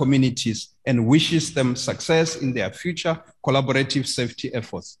other communities, and wishes them success in their future collaborative safety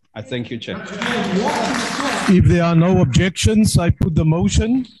efforts. I thank you, Chair. If there are no objections, I put the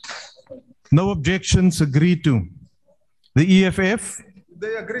motion. No objections, agreed to. The EFF?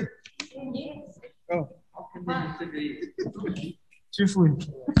 They agree. Oh.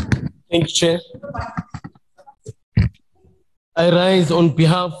 Thank you, Chair. I rise on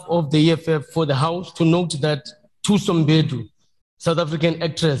behalf of the EFF for the House to note that Thuso Mbedu, South African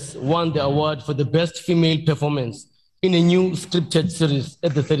actress, won the award for the best female performance in a new scripted series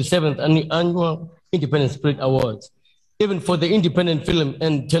at the 37th Annual Independent Spirit Awards. Even for the independent film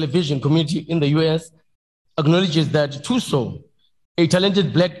and television community in the US, acknowledges that Thuso, a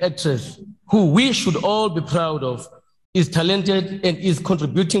talented Black actress who we should all be proud of, is talented and is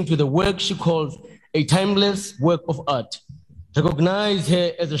contributing to the work she calls a timeless work of art. Recognize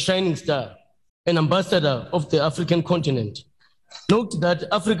her as a shining star, an ambassador of the African continent. Note that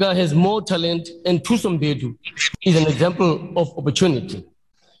Africa has more talent, and Thuso Mbedu is an example of opportunity.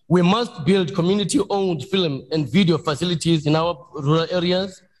 We must build community-owned film and video facilities in our rural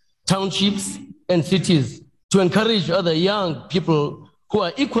areas, townships, and cities to encourage other young people who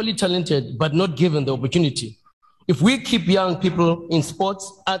are equally talented but not given the opportunity. If we keep young people in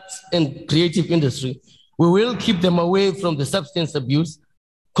sports, arts, and creative industry, we will keep them away from the substance abuse.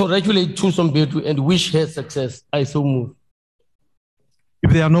 Congratulate Thuso Mbedu and wish her success. I so move.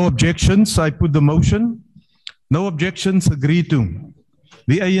 If there are no objections, I put the motion. No objections, agreed to.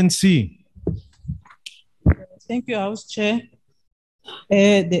 The ANC. Thank you, House Chair.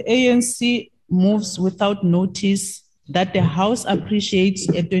 The ANC moves without notice that the House appreciates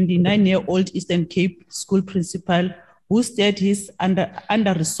a 29-year-old Eastern Cape school principal who steered his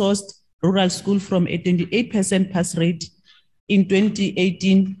under-resourced rural school from a 28% pass rate in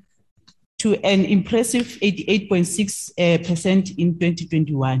 2018 to an impressive 88.6% in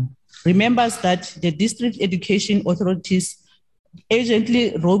 2021. Remembers that the district education authorities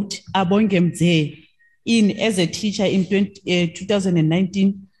urgently roped Abonge Mzee in as a teacher in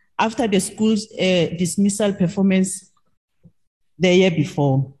 2019 after the school's dismissal performance the year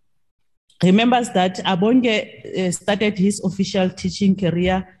before. Remembers that Abonge started his official teaching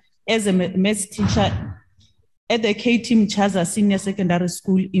career as a maths teacher at the KT Mchaza Senior Secondary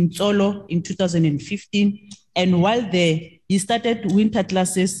School in Tsolo in 2015. And while there, he started winter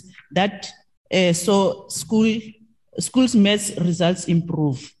classes that saw school's maths results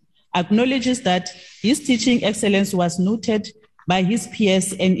improve. Acknowledges that his teaching excellence was noted by his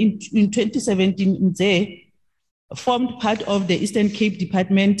peers, and in 2017, Mzee formed part of the Eastern Cape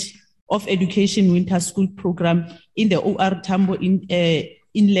Department of Education Winter School Program in the OR Tambo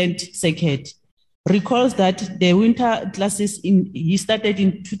Inland Circuit. Recalls that the winter classes he started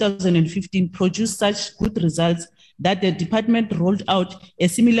in 2015 produced such good results that the department rolled out a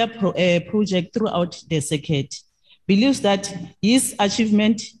similar project throughout the circuit. Believes that his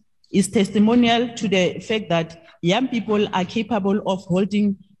achievement is testimonial to the fact that young people are capable of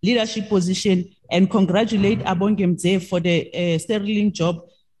holding leadership position, and congratulate Abonge Mzee for the sterling job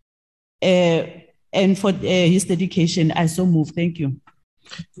and for his dedication. I so move. Thank you.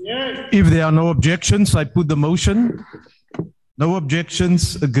 If there are no objections, I put the motion. No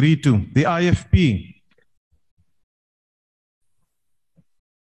objections, agreed to. The IFP.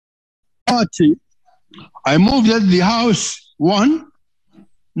 Party, I move that the House, 1,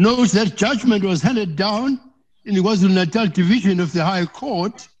 knows that judgment was handed down in the KwaZulu-Natal Division of the High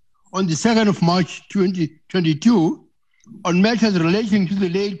Court on the 2nd of March 2022 on matters relating to the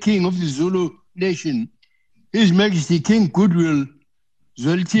late King of the Zulu Nation, His Majesty King Goodwill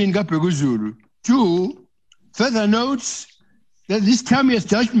Zwelithini Kabhekuzulu. 2, further notes that this timeless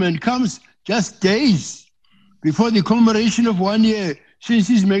judgment comes just days before the commemoration of 1 year since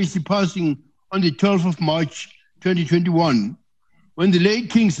His Majesty passing on the 12th of March 2021, when the late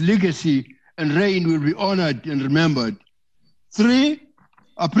King's legacy and reign will be honored and remembered. 3,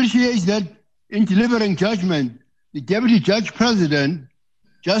 appreciates that in delivering judgment, the Deputy Judge President,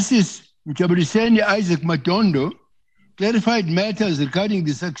 Justice Mjabuliseni Isaac Matondo, clarified matters regarding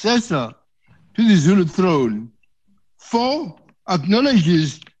the successor to the Zulu throne. 4,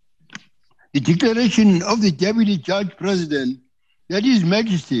 acknowledges the declaration of the Deputy Judge President that His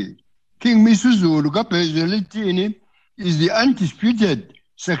Majesty King Misuzulu Kabhekuzulu is the undisputed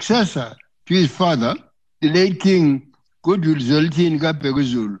successor to his father, the late King Goodwill Zwelithini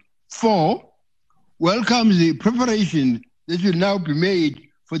Kabhekuzulu. 4, welcomes the preparation that will now be made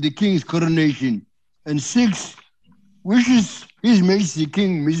for the King's coronation. And 6, wishes His Majesty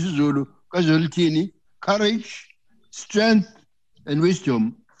King Misuzulu Zwelithini courage, strength, and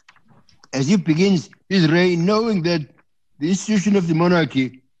wisdom as he begins his reign, knowing that the institution of the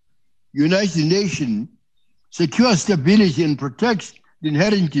monarchy unites the nation, secures stability, and protects the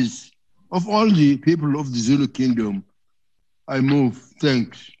inheritance of all the people of the Zulu kingdom. I move.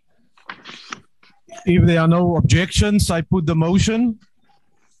 Thanks. If there are no objections, I put the motion.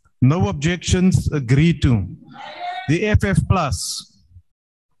 No objections, agreed to. The FF Plus.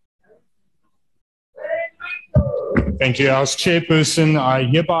 Thank you, House Chairperson. I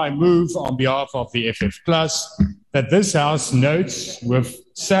hereby move on behalf of the FF Plus that this House notes with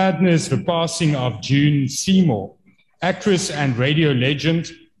sadness the passing of June Seymour, actress and radio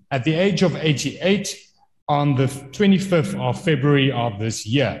legend, at the age of 88 on the 25th of February of this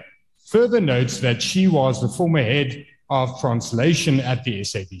year. Further notes that she was the former head of translation at the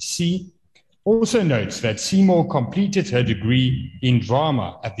SABC. Also notes that Seymour completed her degree in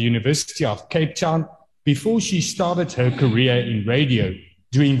drama at the University of Cape Town before she started her career in radio,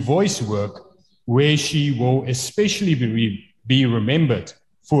 doing voice work, where she will especially be remembered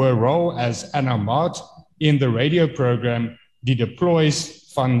for her role as Anna Maat in the radio program Die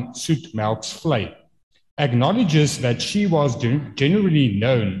Deploys van Soetmelks Vlei. Acknowledges that she was generally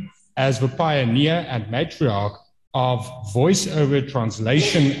known as the pioneer and matriarch of voice-over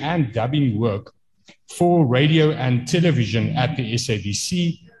translation and dubbing work for radio and television at the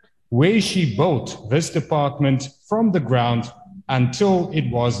SABC, where she built this department from the ground until it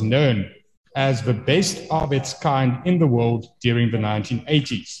was known as the best of its kind in the world during the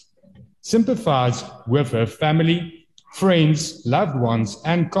 1980s. sympathize with her family, friends, loved ones,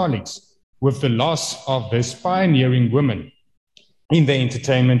 and colleagues with the loss of this pioneering woman in the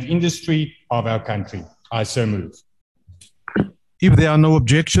entertainment industry of our country. I so move. If there are no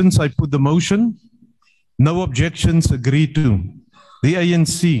objections, I put the motion. No objections, agreed to. The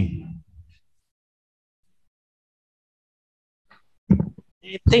ANC.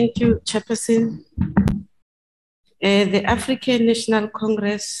 Thank you, Chairperson. The African National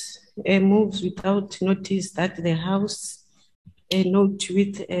Congress moves without notice that the House note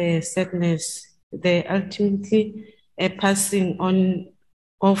with sadness the ultimately passing on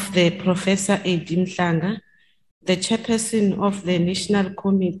of the Professor A.D. Mhlanga, the chairperson of the National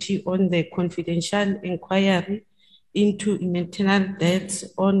Committee on the Confidential Inquiry into Maternal Deaths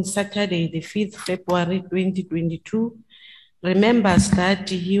on Saturday, the 5th February 2022, remembers that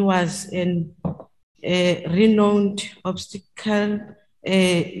he was an renowned obstetrical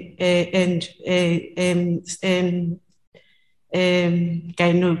and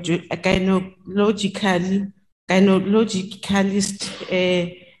gynecologist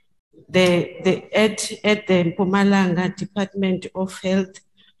at the Mpumalanga Department of Health,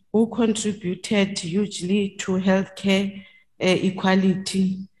 who contributed hugely to healthcare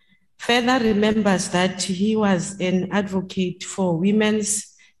equality. Further remembers that he was an advocate for women's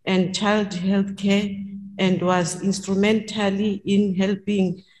and child health care and was instrumentally in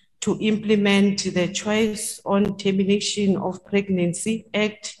helping to implement the Choice on Termination of Pregnancy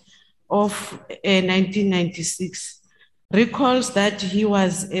Act of 1996. Recalls that he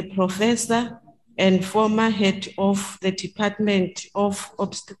was a professor and former head of the Department of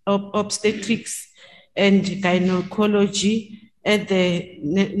Obstetrics and Gynecology at the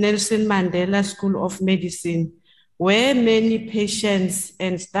Nelson Mandela School of Medicine, where many patients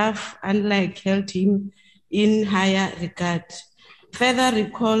and staff alike held him in higher regard. Further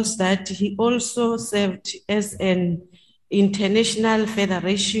recalls that he also served as an International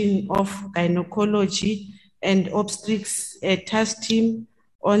Federation of Gynecology and Obstetrics task team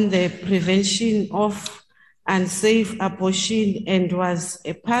on the prevention of unsafe abortion and was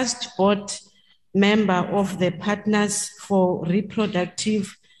a past board member of the Partners for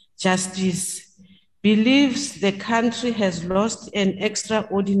Reproductive Justice. Believes the country has lost an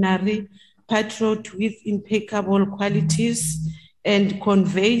extraordinary patriot with impeccable qualities and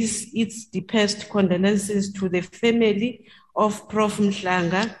conveys its deepest condolences to the family of Prof.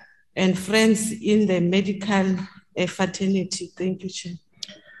 Mhlanga and friends in the medical fraternity. Thank you, Chair.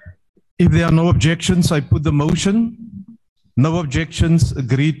 If there are no objections, I put the motion. No objections,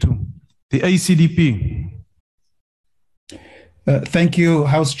 agreed to. The ACDP. Thank you,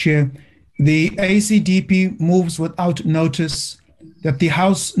 House Chair. The ACDP moves without notice that the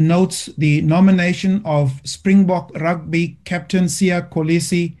House notes the nomination of Springbok rugby captain Siya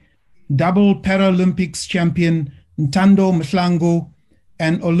Kolisi, double Paralympics champion Ntando Mhlangu,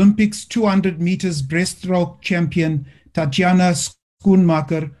 and Olympics 200 meters breaststroke champion Tatiana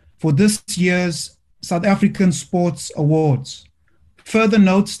Schoenmaker for this year's South African Sports Awards. Further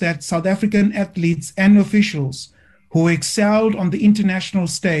notes that South African athletes and officials who excelled on the international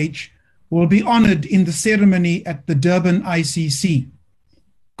stage will be honored in the ceremony at the Durban ICC.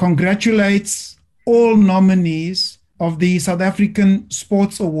 Congratulates all nominees of the South African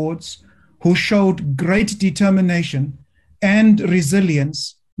Sports Awards who showed great determination and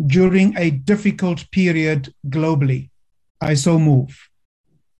resilience during a difficult period globally. I so move.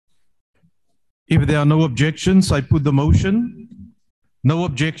 If there are no objections, I put the motion. No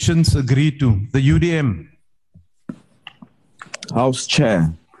objections, agreed to. The UDM. House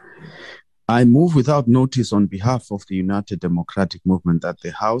Chair, I move without notice on behalf of the United Democratic Movement that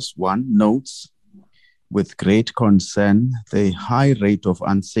the House, one, notes with great concern the high rate of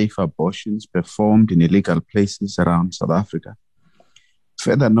unsafe abortions performed in illegal places around South Africa.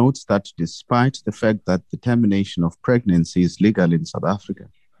 Further notes that despite the fact that the termination of pregnancy is legal in South Africa,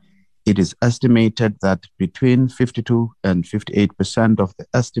 it is estimated that between 52 and 58% of the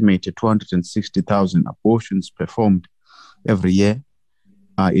estimated 260,000 abortions performed every year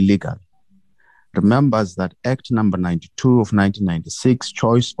are illegal. Remembers that Act number 92 of 1996,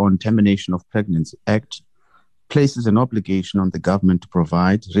 Choice on Termination of Pregnancy Act, places an obligation on the government to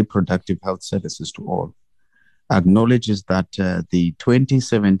provide reproductive health services to all. Acknowledges that the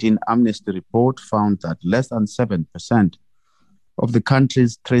 2017 Amnesty report found that less than 7% of the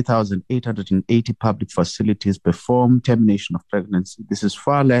country's 3,880 public facilities perform termination of pregnancy. This is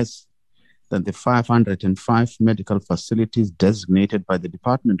far less than the 505 medical facilities designated by the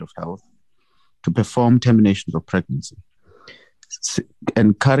Department of Health to perform terminations of pregnancy.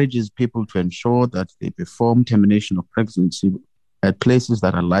 Encourages people to ensure that they perform termination of pregnancy at places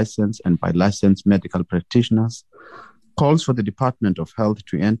that are licensed and by licensed medical practitioners, calls for the Department of Health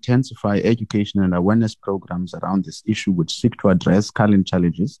to intensify education and awareness programs around this issue, which seek to address current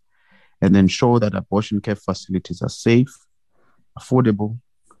challenges and ensure that abortion care facilities are safe, affordable,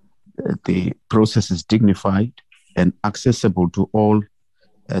 the process is dignified and accessible to all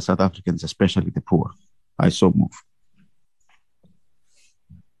South Africans, especially the poor. I so move.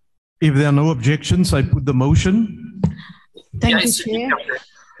 If there are no objections, I put the motion. Thank you, Chair.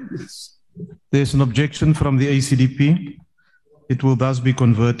 There's an objection from the ACDP. It will thus be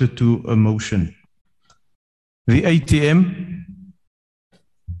converted to a motion. The ATM,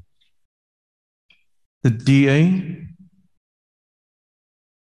 the DA.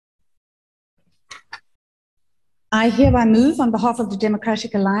 I hereby move on behalf of the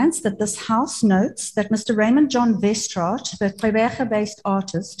Democratic Alliance that this House notes that Mr. Raymond John Westraat, the Gqeberha-based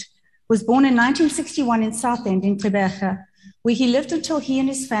artist, was born in 1961 in Southend in Gqeberha, where he lived until he and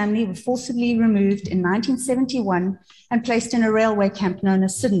his family were forcibly removed in 1971 and placed in a railway camp known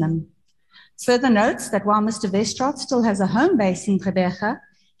as Sydenham. Further notes that while Mr. Westraat still has a home base in Gqeberha,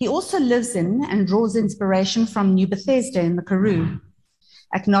 he also lives in and draws inspiration from New Bethesda in the Karoo.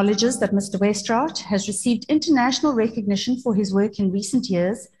 Acknowledges that Mr. Westraat has received international recognition for his work in recent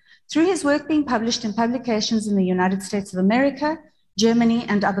years through his work being published in publications in the United States of America, Germany,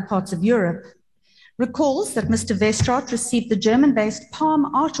 and other parts of Europe. Recalls that Mr. Westraat received the German-based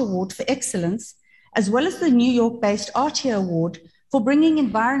Palm Art Award for Excellence, as well as the New York-based Artia Award for bringing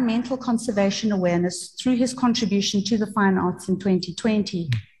environmental conservation awareness through his contribution to the fine arts in 2020.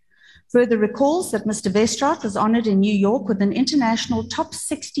 Further recalls that Mr. Westraat was honored in New York with an international Top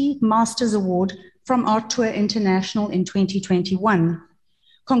 60 Masters Award from Art Tour International in 2021.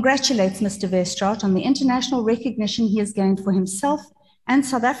 Congratulates Mr. Westraat on the international recognition he has gained for himself and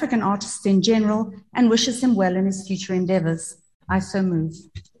South African artists in general, and wishes him well in his future endeavors. I so move.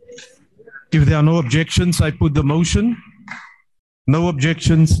 If there are no objections, I put the motion. No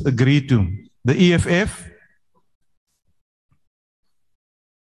objections, agreed to. The EFF.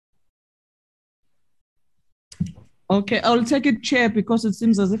 Okay, I'll take it, Chair, because it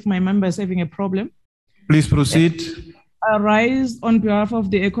seems as if my member is having a problem. Please proceed. I rise on behalf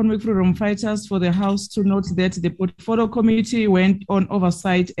of the Economic Freedom Fighters for the House to note that the Portfolio Committee went on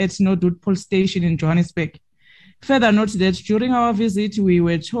oversight at Norwood Police Station in Johannesburg. Further note that during our visit, we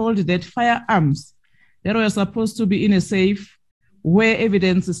were told that firearms that were supposed to be in a safe where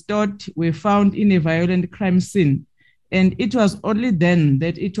evidence is stored were found in a violent crime scene. And it was only then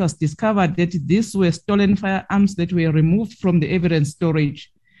that it was discovered that these were stolen firearms that were removed from the evidence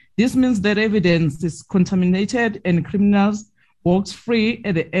storage. This means that evidence is contaminated and criminals walked free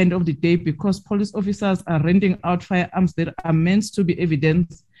at the end of the day because police officers are renting out firearms that are meant to be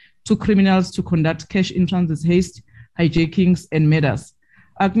evidence to criminals to conduct cash-in-transit heist, hijackings, and murders.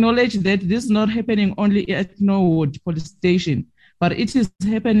 Acknowledge that this is not happening only at Norwood Police Station, but it is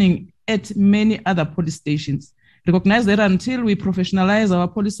happening at many other police stations. Recognize that until we professionalize our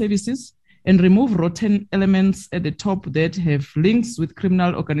police services and remove rotten elements at the top that have links with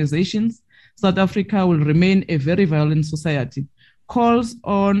criminal organizations, South Africa will remain a very violent society. Calls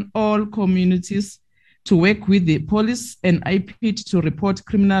on all communities to work with the police and IPID to report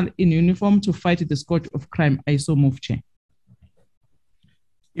criminal in uniform to fight the scourge of crime. I so move, Chair.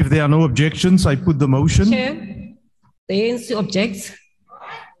 If there are no objections, I put the motion. Chair, the ANC objects.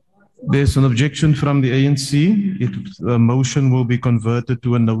 There's an objection from the ANC. The motion will be converted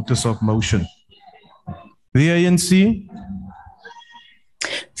to a notice of motion. The ANC.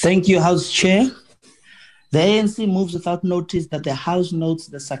 Thank you, House Chair. The ANC moves without notice that the House notes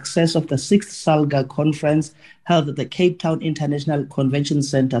the success of the 6th SALGA conference held at the Cape Town International Convention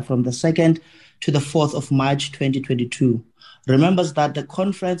Center from the 2nd to the 4th of March 2022. Remembers that the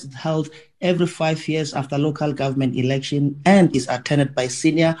conference is held every 5 years after local government election and is attended by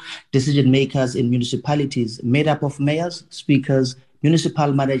senior decision makers in municipalities made up of mayors, speakers,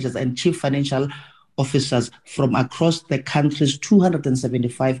 municipal managers, and chief financial officers from across the country's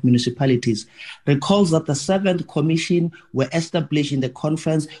 275 municipalities. Recalls that the 7th commission were established in the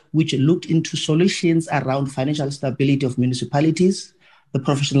conference, which looked into solutions around financial stability of municipalities, the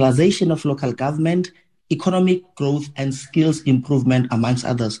professionalization of local government, economic growth, and skills improvement, amongst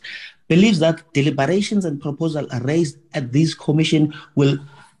others. Believes that deliberations and proposals raised at this commission will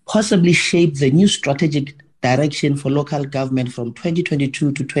possibly shape the new strategic direction for local government from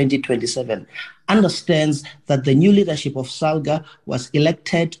 2022 to 2027. Understands that the new leadership of SALGA was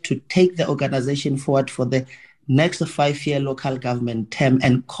elected to take the organization forward for the next 5-year local government term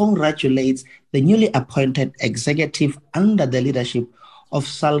and congratulates the newly appointed executive under the leadership of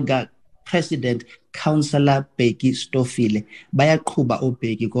SALGA President Councillor Bheki Stofile bayaqhuba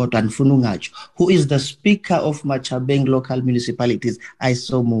oBheki kodwa ndifuna ungatsho. Who is the Speaker of Machabeng local municipalities? I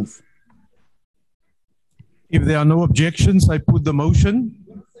so move. If there are no objections, I put the motion.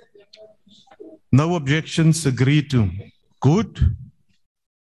 No objections, agreed to. Good.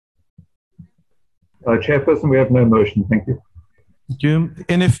 Chairperson, we have no motion. Thank you. Thank you.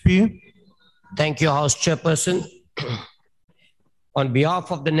 NFP. Thank you, House Chairperson. On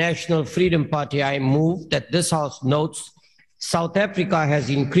behalf of the National Freedom Party, I move that this House notes South Africa has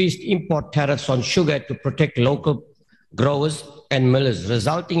increased import tariffs on sugar to protect local growers and millers,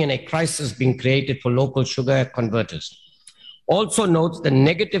 resulting in a crisis being created for local sugar converters. Also notes the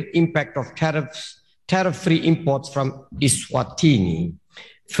negative impact of tariff-free imports from Eswatini.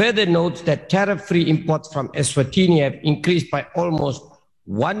 Further notes that tariff-free imports from Eswatini have increased by almost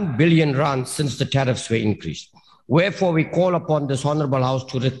 1 billion rand since the tariffs were increased. Wherefore, we call upon this Honorable House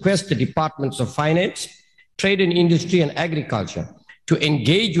to request the Departments of Finance, Trade and Industry and Agriculture to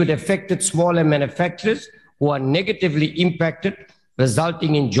engage with affected smaller manufacturers who are negatively impacted,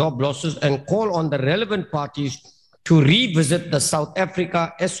 resulting in job losses, and call on the relevant parties to revisit the South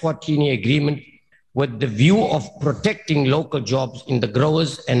Africa-Eswatini agreement with the view of protecting local jobs in the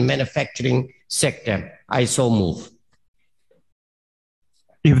growers and manufacturing sector. I so move.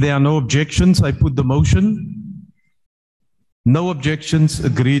 If there are no objections, I put the motion. No objections,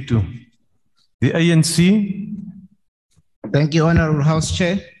 agreed to. The ANC. Thank you, Honorable House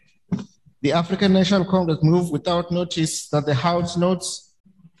Chair. The African National Congress move without notice that the House notes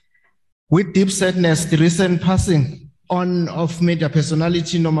with deep sadness the recent passing on of media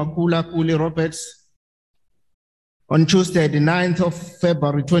personality Nomakula Kuli Roberts on Tuesday, the 9th of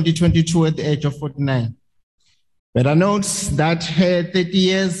February 2022 at the age of 49. Better notes that her 30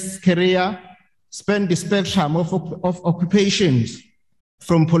 years career spanned the spectrum of occupations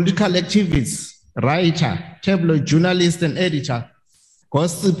from political activist, writer, tabloid journalist and editor,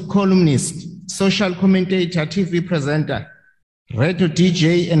 gossip columnist, social commentator, TV presenter, radio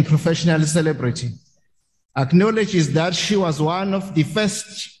DJ, and professional celebrity. Acknowledges that she was one of the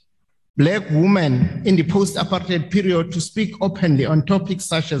first Black women in the post-apartheid period to speak openly on topics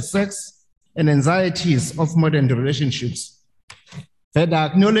such as sex and anxieties of modern relationships. Further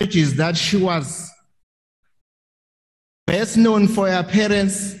acknowledges that she was best known for her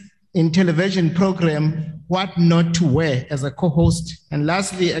appearance in television program What Not to Wear as a co-host, and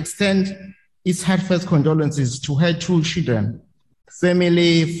lastly extend its heartfelt condolences to her two children,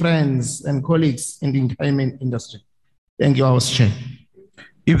 family, friends, and colleagues in the entertainment industry. Thank you, House Chair.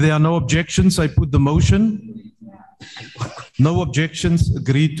 If there are no objections, I put the motion. No objections,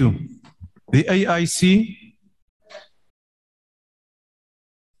 agreed to. The AIC.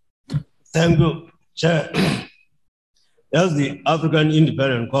 Thank you, Chair. As the African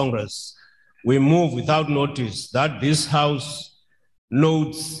Independent Congress, we move without notice that this House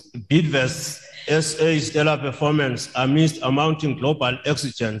notes Bidvest SA's stellar performance amidst amounting global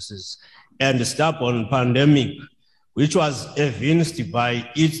exigencies and stubborn pandemic, which was evinced by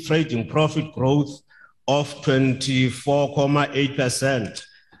its trading profit growth of 24.8%,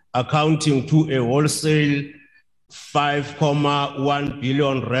 accounting to a wholesale 5.1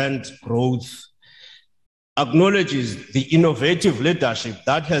 billion rand growth. Acknowledges the innovative leadership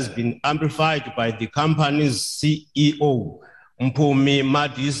that has been amplified by the company's CEO, Mpumi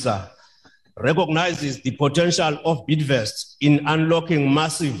Madisa, recognizes the potential of Bidvest in unlocking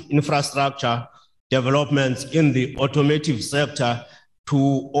massive infrastructure developments in the automotive sector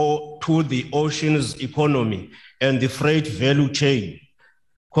to the ocean's economy and the freight value chain.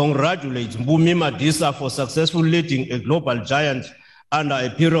 Congratulates Mpumi Madisa for successfully leading a global giant under a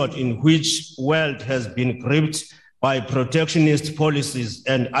period in which world has been gripped by protectionist policies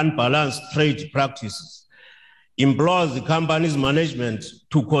and unbalanced trade practices. Implores the company's management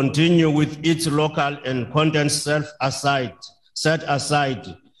to continue with its local and content set aside,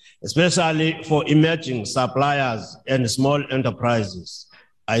 especially for emerging suppliers and small enterprises.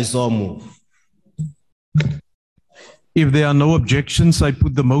 I so move. If there are no objections, I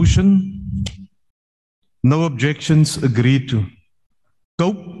put the motion. No objections, agreed to.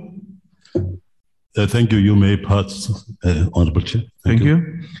 Go. Thank you. You may pass, Honorable Chair. Thank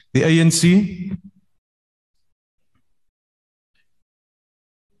you. The ANC.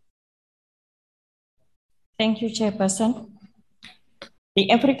 Thank you, Chairperson.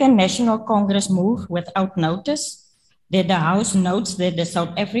 The African National Congress move without notice that the House notes that the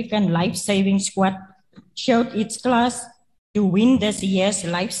South African Life Saving Squad showed its class to win this year's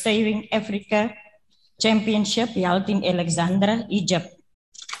Life Saving Africa Championship held in Alexandria, Egypt.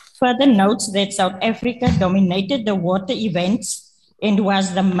 Further notes that South Africa dominated the water events and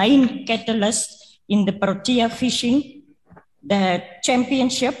was the main catalyst in the Protea fishing, the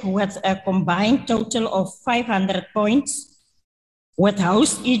championship with a combined total of 500 points, with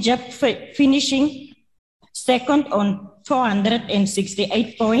host Egypt finishing second on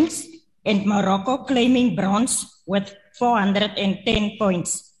 468 points, and Morocco claiming bronze with 410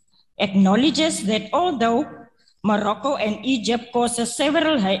 points. Acknowledges that although Morocco and Egypt causes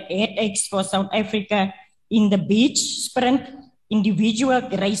several headaches for South Africa in the beach sprint individual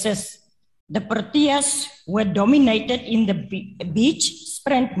races, the Proteas were dominated in the beach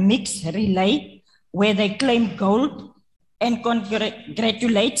sprint mixed relay, where they claimed gold, and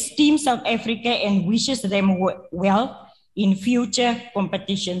congratulates Team South Africa and wishes them well in future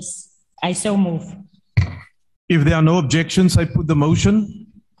competitions. I so move. If there are no objections, I put the motion.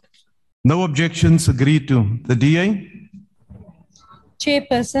 No objections, agreed to. The DA?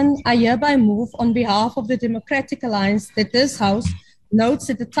 Chairperson, I hereby move on behalf of the Democratic Alliance that this House notes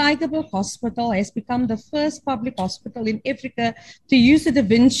that the Tygerberg Hospital has become the first public hospital in Africa to use the Da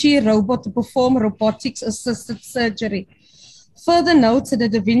Vinci robot to perform robotics-assisted surgery. Further notes that the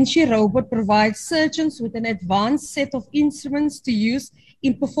Da Vinci robot provides surgeons with an advanced set of instruments to use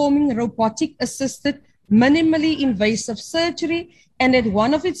in performing robotic-assisted, minimally invasive surgery, and that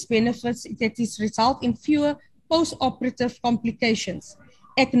one of its benefits is that it results in fewer post-operative complications.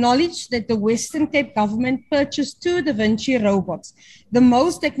 Acknowledge that the Western Cape government purchased 2 Da Vinci robots, the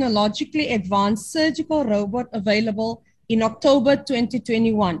most technologically advanced surgical robot available in October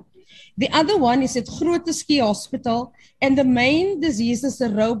 2021. The other one is at Groote Schuur Hospital, and the main diseases the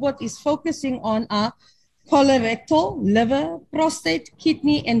robot is focusing on are colorectal, liver, prostate,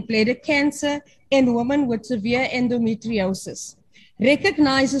 kidney, and bladder cancer, and women with severe endometriosis.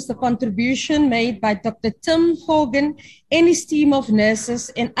 Recognizes the contribution made by Dr. Tim Hogan and his team of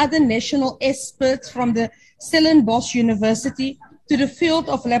nurses and other national experts from the Stellenbosch University to the field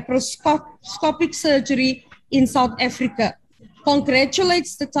of laparoscopic surgery in South Africa.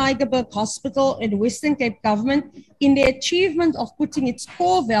 Congratulates the Tygerberg Hospital and Western Cape government in the achievement of putting its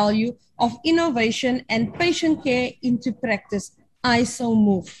core value of innovation and patient care into practice. I so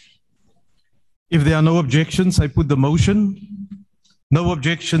move. If there are no objections, I put the motion. No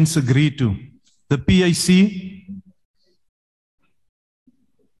objections, agreed to. The PAC?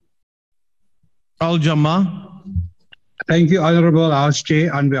 Al-Jama. Thank you, Honorable House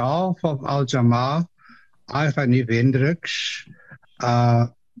Chair. On behalf of Al-Jama, I, Fanny Vendricks,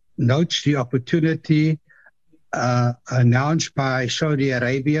 notes the opportunity announced by Saudi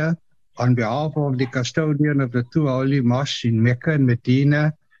Arabia on behalf of the custodian of the 2 holy mosques in Mecca and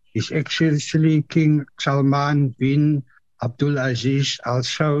Medina, His Excellency King Salman bin Abdul Aziz Al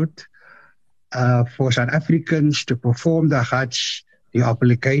Saud, for South Africans to perform the Hajj, the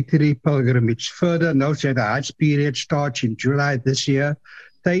obligatory pilgrimage. Further notes that the Hajj period starts in July this year.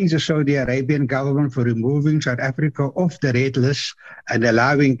 Thanks the Saudi Arabian government for removing South Africa off the red list and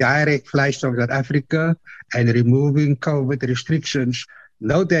allowing direct flights from South Africa and removing COVID restrictions.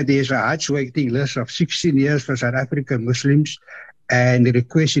 Note that there is a Hajj waiting list of 16 years for South African Muslims, and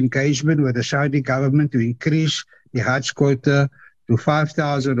request engagement with the Saudi government to increase the Hajj quota to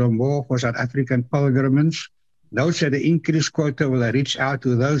 5,000 or more for South African pilgrims. Note that the increased quota will reach out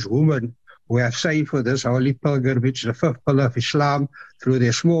to those women who have saved for this holy pilgrimage, the 5th pillar of Islam, through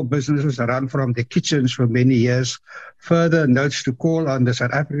their small businesses run from their kitchens for many years. Further notes to call on the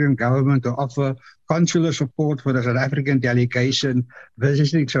South African government to offer consular support for the South African delegation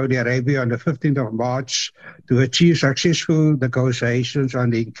visiting Saudi Arabia on the 15th of March to achieve successful negotiations on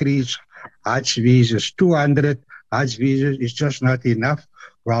the increased Hajj visas. 200 Hajj visas is just not enough,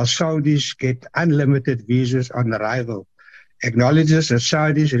 while Saudis get unlimited visas on arrival. Acknowledges that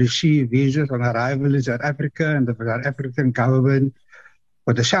Saudis receive visas on arrival in South Africa, and the South African government,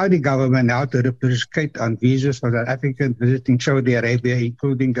 for the Saudi government now to reciprocate on visas for South Africans visiting Saudi Arabia,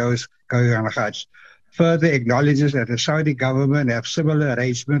 including those going on Hajj. Further acknowledges that the Saudi government have similar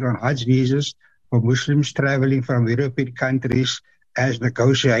arrangement on Hajj visas for Muslims traveling from European countries as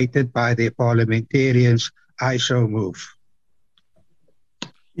negotiated by their parliamentarians. I so move.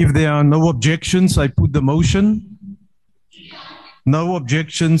 If there are no objections, I put the motion. No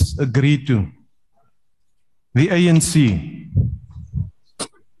objections, agreed to. The ANC.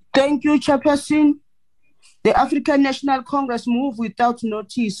 Thank you, Chairperson. The African National Congress move without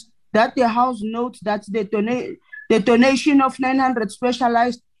notice that the House notes that the donation of 900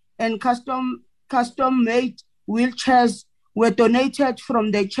 specialized and custom-made wheelchairs were donated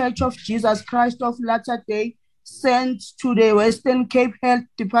from the Church of Jesus Christ of Latter-day Saints to the Western Cape Health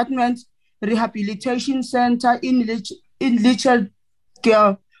Department's Rehabilitation Center in Little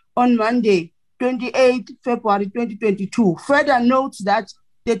Girl on Monday. 28 February 2022. Further notes that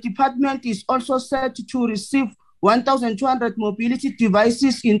the department is also set to receive 1,200 mobility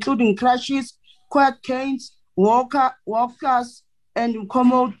devices, including crutches, quad canes, walkers, and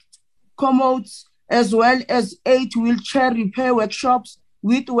commodes, as well as 8 wheelchair repair workshops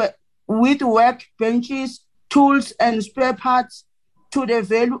with work benches, tools, and spare parts to the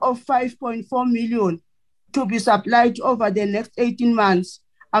value of 5.4 million to be supplied over the next 18 months.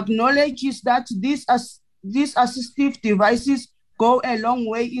 Acknowledges that these assistive devices go a long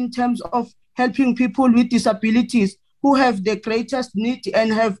way in terms of helping people with disabilities who have the greatest need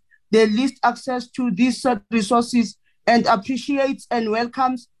and have the least access to these resources, and appreciates and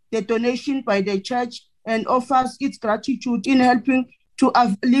welcomes the donation by the church and offers its gratitude in helping to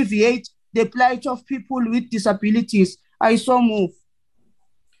alleviate the plight of people with disabilities. I so move.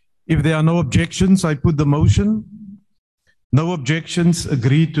 If there are no objections, I put the motion. No objections,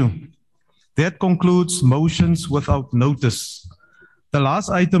 agreed to. That concludes motions without notice. The last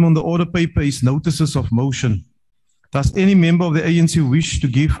item on the order paper is notices of motion. Does any member of the ANC wish to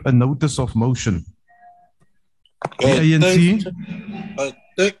give a notice of motion? The ANC.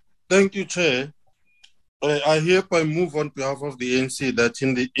 Thank you, Chair. I hereby move on behalf of the ANC that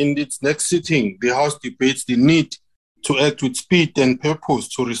in its next sitting, the House debates the need to act with speed and purpose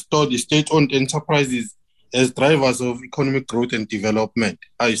to restore the state-owned enterprises as drivers of economic growth and development.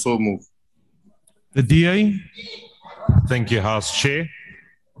 I so move. The DA. Thank you, House Chair.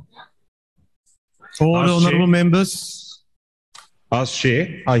 Order, honourable members. House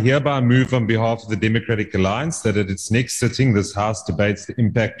Chair, I hereby move on behalf of the Democratic Alliance that at its next sitting, this House debates the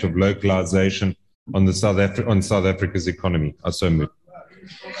impact of localization on South Africa's economy. I so move.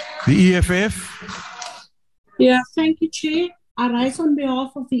 The EFF. Yeah, thank you, Chair. I rise on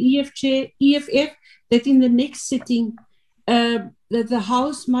behalf of the EFF that in the next sitting, that the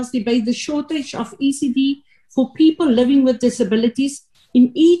House must debate the shortage of ECD for people living with disabilities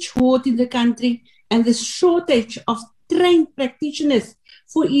in each ward in the country, and the shortage of trained practitioners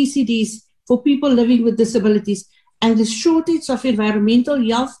for ECDs for people living with disabilities, and the shortage of environmental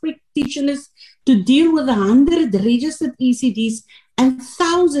health practitioners to deal with 100 registered ECDs and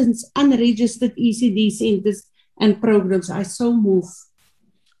thousands unregistered ECD centers and programs. I so move.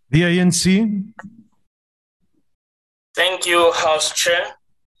 The ANC. Thank you, House Chair.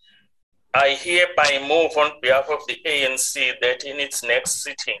 I hereby move on behalf of the ANC that in its next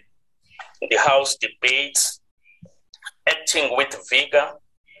sitting, the House debates acting with vigor,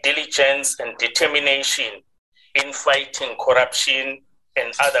 diligence, and determination in fighting corruption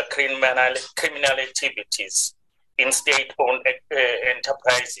and other criminal activities in state-owned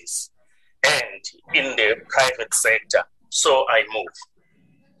enterprises and in the private sector. So I move.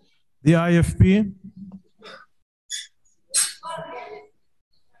 The IFP.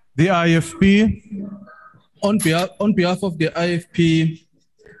 The IFP. On behalf of the IFP,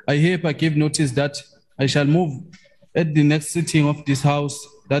 I hereby give notice that I shall move at the next sitting of this House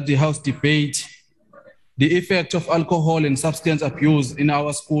that the House debate the effect of alcohol and substance abuse in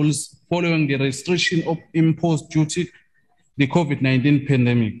our schools following the restriction of imposed due to the COVID-19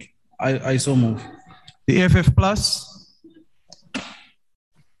 pandemic. I so move. The FF Plus.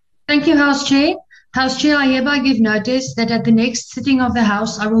 Thank you, House Chair. House Chair, I hereby give notice that at the next sitting of the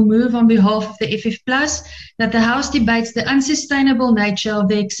House, I will move on behalf of the FF Plus that the House debates the unsustainable nature of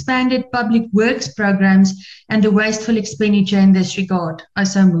the expanded public works programs and the wasteful expenditure in this regard. I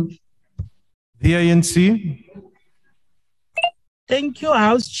so move. The ANC. Thank you,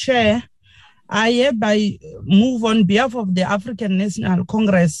 House Chair. I hereby move on behalf of the African National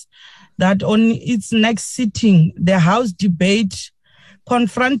Congress that on its next sitting, the House debate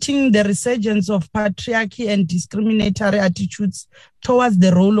confronting the resurgence of patriarchy and discriminatory attitudes towards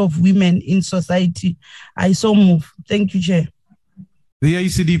the role of women in society. I so move. Thank you, Chair. The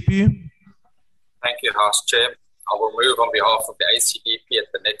ACDP. Thank you, House Chair. I will move on behalf of the ACDP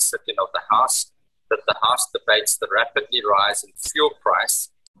at the next sitting of the House that the House debates the rapidly rising fuel price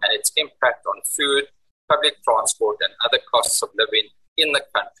and its impact on food, public transport, and other costs of living in the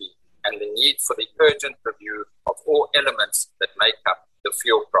country, and the need for the urgent review of all elements that make up the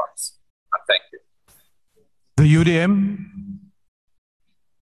fuel price. Thank you. The UDM.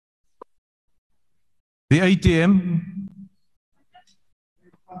 The ATM.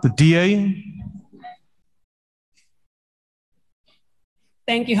 The DA.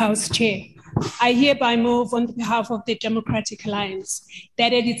 Thank you, House Chair. I hereby move on behalf of the Democratic Alliance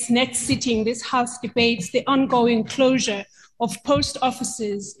that at its next sitting, this House debates the ongoing closure of post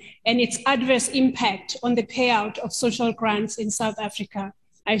offices and its adverse impact on the payout of social grants in South Africa.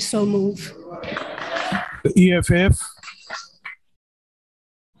 I so move. The EFF.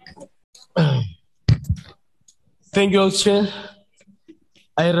 Thank you, House Chair.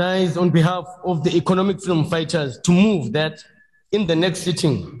 I rise on behalf of the economic freedom fighters to move that in the next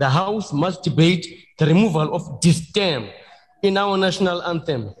sitting, the House must debate the removal of disdain in our national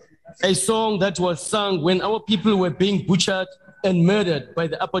anthem, a song that was sung when our people were being butchered and murdered by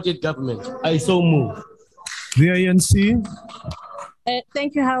the apartheid government. I so move. The ANC.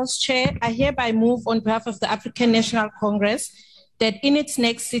 Thank you, House Chair. I hereby move on behalf of the African National Congress that in its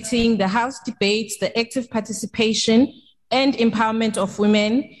next sitting, the House debates the active participation and empowerment of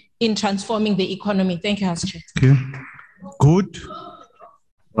women in transforming the economy. Thank you, House Chair. Okay. Good.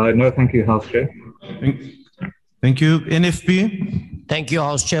 No, thank you, House Chair. Thank you. NFP. Thank you,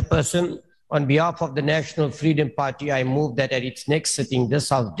 House Chairperson. On behalf of the National Freedom Party, I move that at its next sitting, this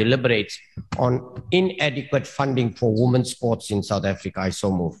House deliberates on inadequate funding for women's sports in South Africa. I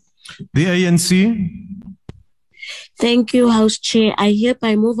so move. The ANC. Thank you, House Chair. I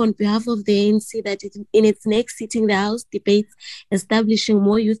hereby move on behalf of the ANC that in its next sitting, the House debates establishing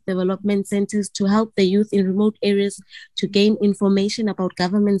more youth development centers to help the youth in remote areas to gain information about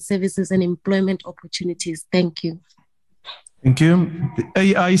government services and employment opportunities. Thank you. Thank you. The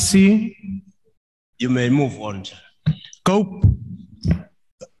AIC. You may move on. Cope.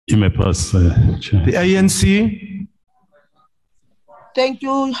 You may pass, Chair. The ANC. Thank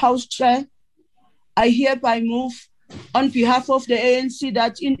you, House Chair. I hereby move on behalf of the ANC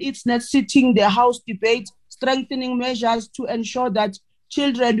that in its next sitting, the House debates strengthening measures to ensure that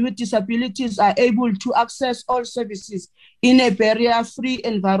children with disabilities are able to access all services in a barrier-free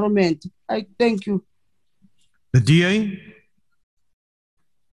environment. I thank you. The DA.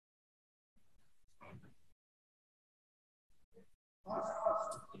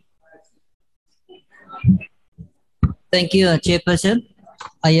 Thank you, Chairperson.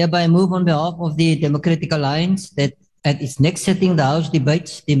 I hereby move on behalf of the Democratic Alliance that at its next sitting, the House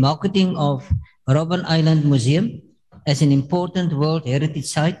debates the marketing of Robben Island Museum as an important World Heritage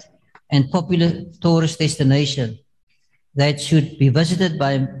Site and popular tourist destination that should be visited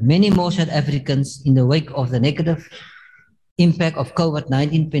by many more South Africans in the wake of the negative impact of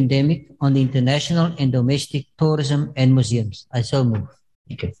COVID-19 pandemic on the international and domestic tourism and museums. I so move.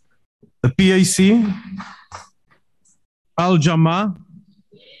 Thank you. The PAC. Al-Jama.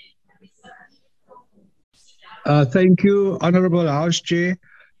 Thank you, Honorable House Chair.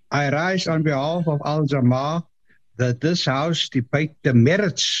 I rise on behalf of Al-Jama that this House debate the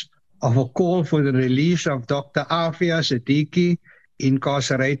merits of a call for the release of Dr. Afia Siddiqui,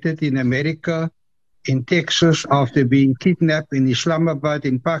 incarcerated in America, in Texas, after being kidnapped in Islamabad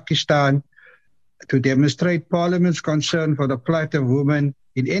in Pakistan, to demonstrate Parliament's concern for the plight of women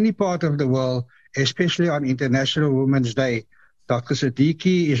in any part of the world, especially on International Women's Day. Dr.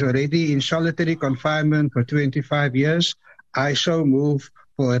 Siddiqui is already in solitary confinement for 25 years. I so move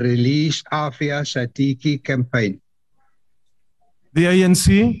for a Release Afia Siddiqui campaign. The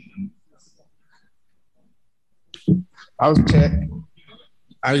ANC. House Chair,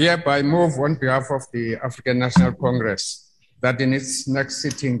 I hereby move on behalf of the African National Congress that in its next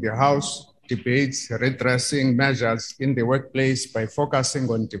sitting, the House debates redressing measures in the workplace by focusing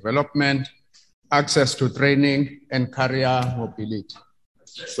on development, access to training, and career mobility.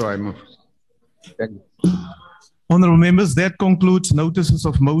 So I move. Thank you. Honorable members, that concludes notices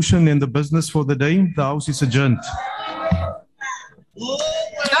of motion and the business for the day. The House is adjourned.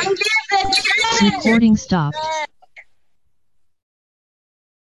 Recording stopped.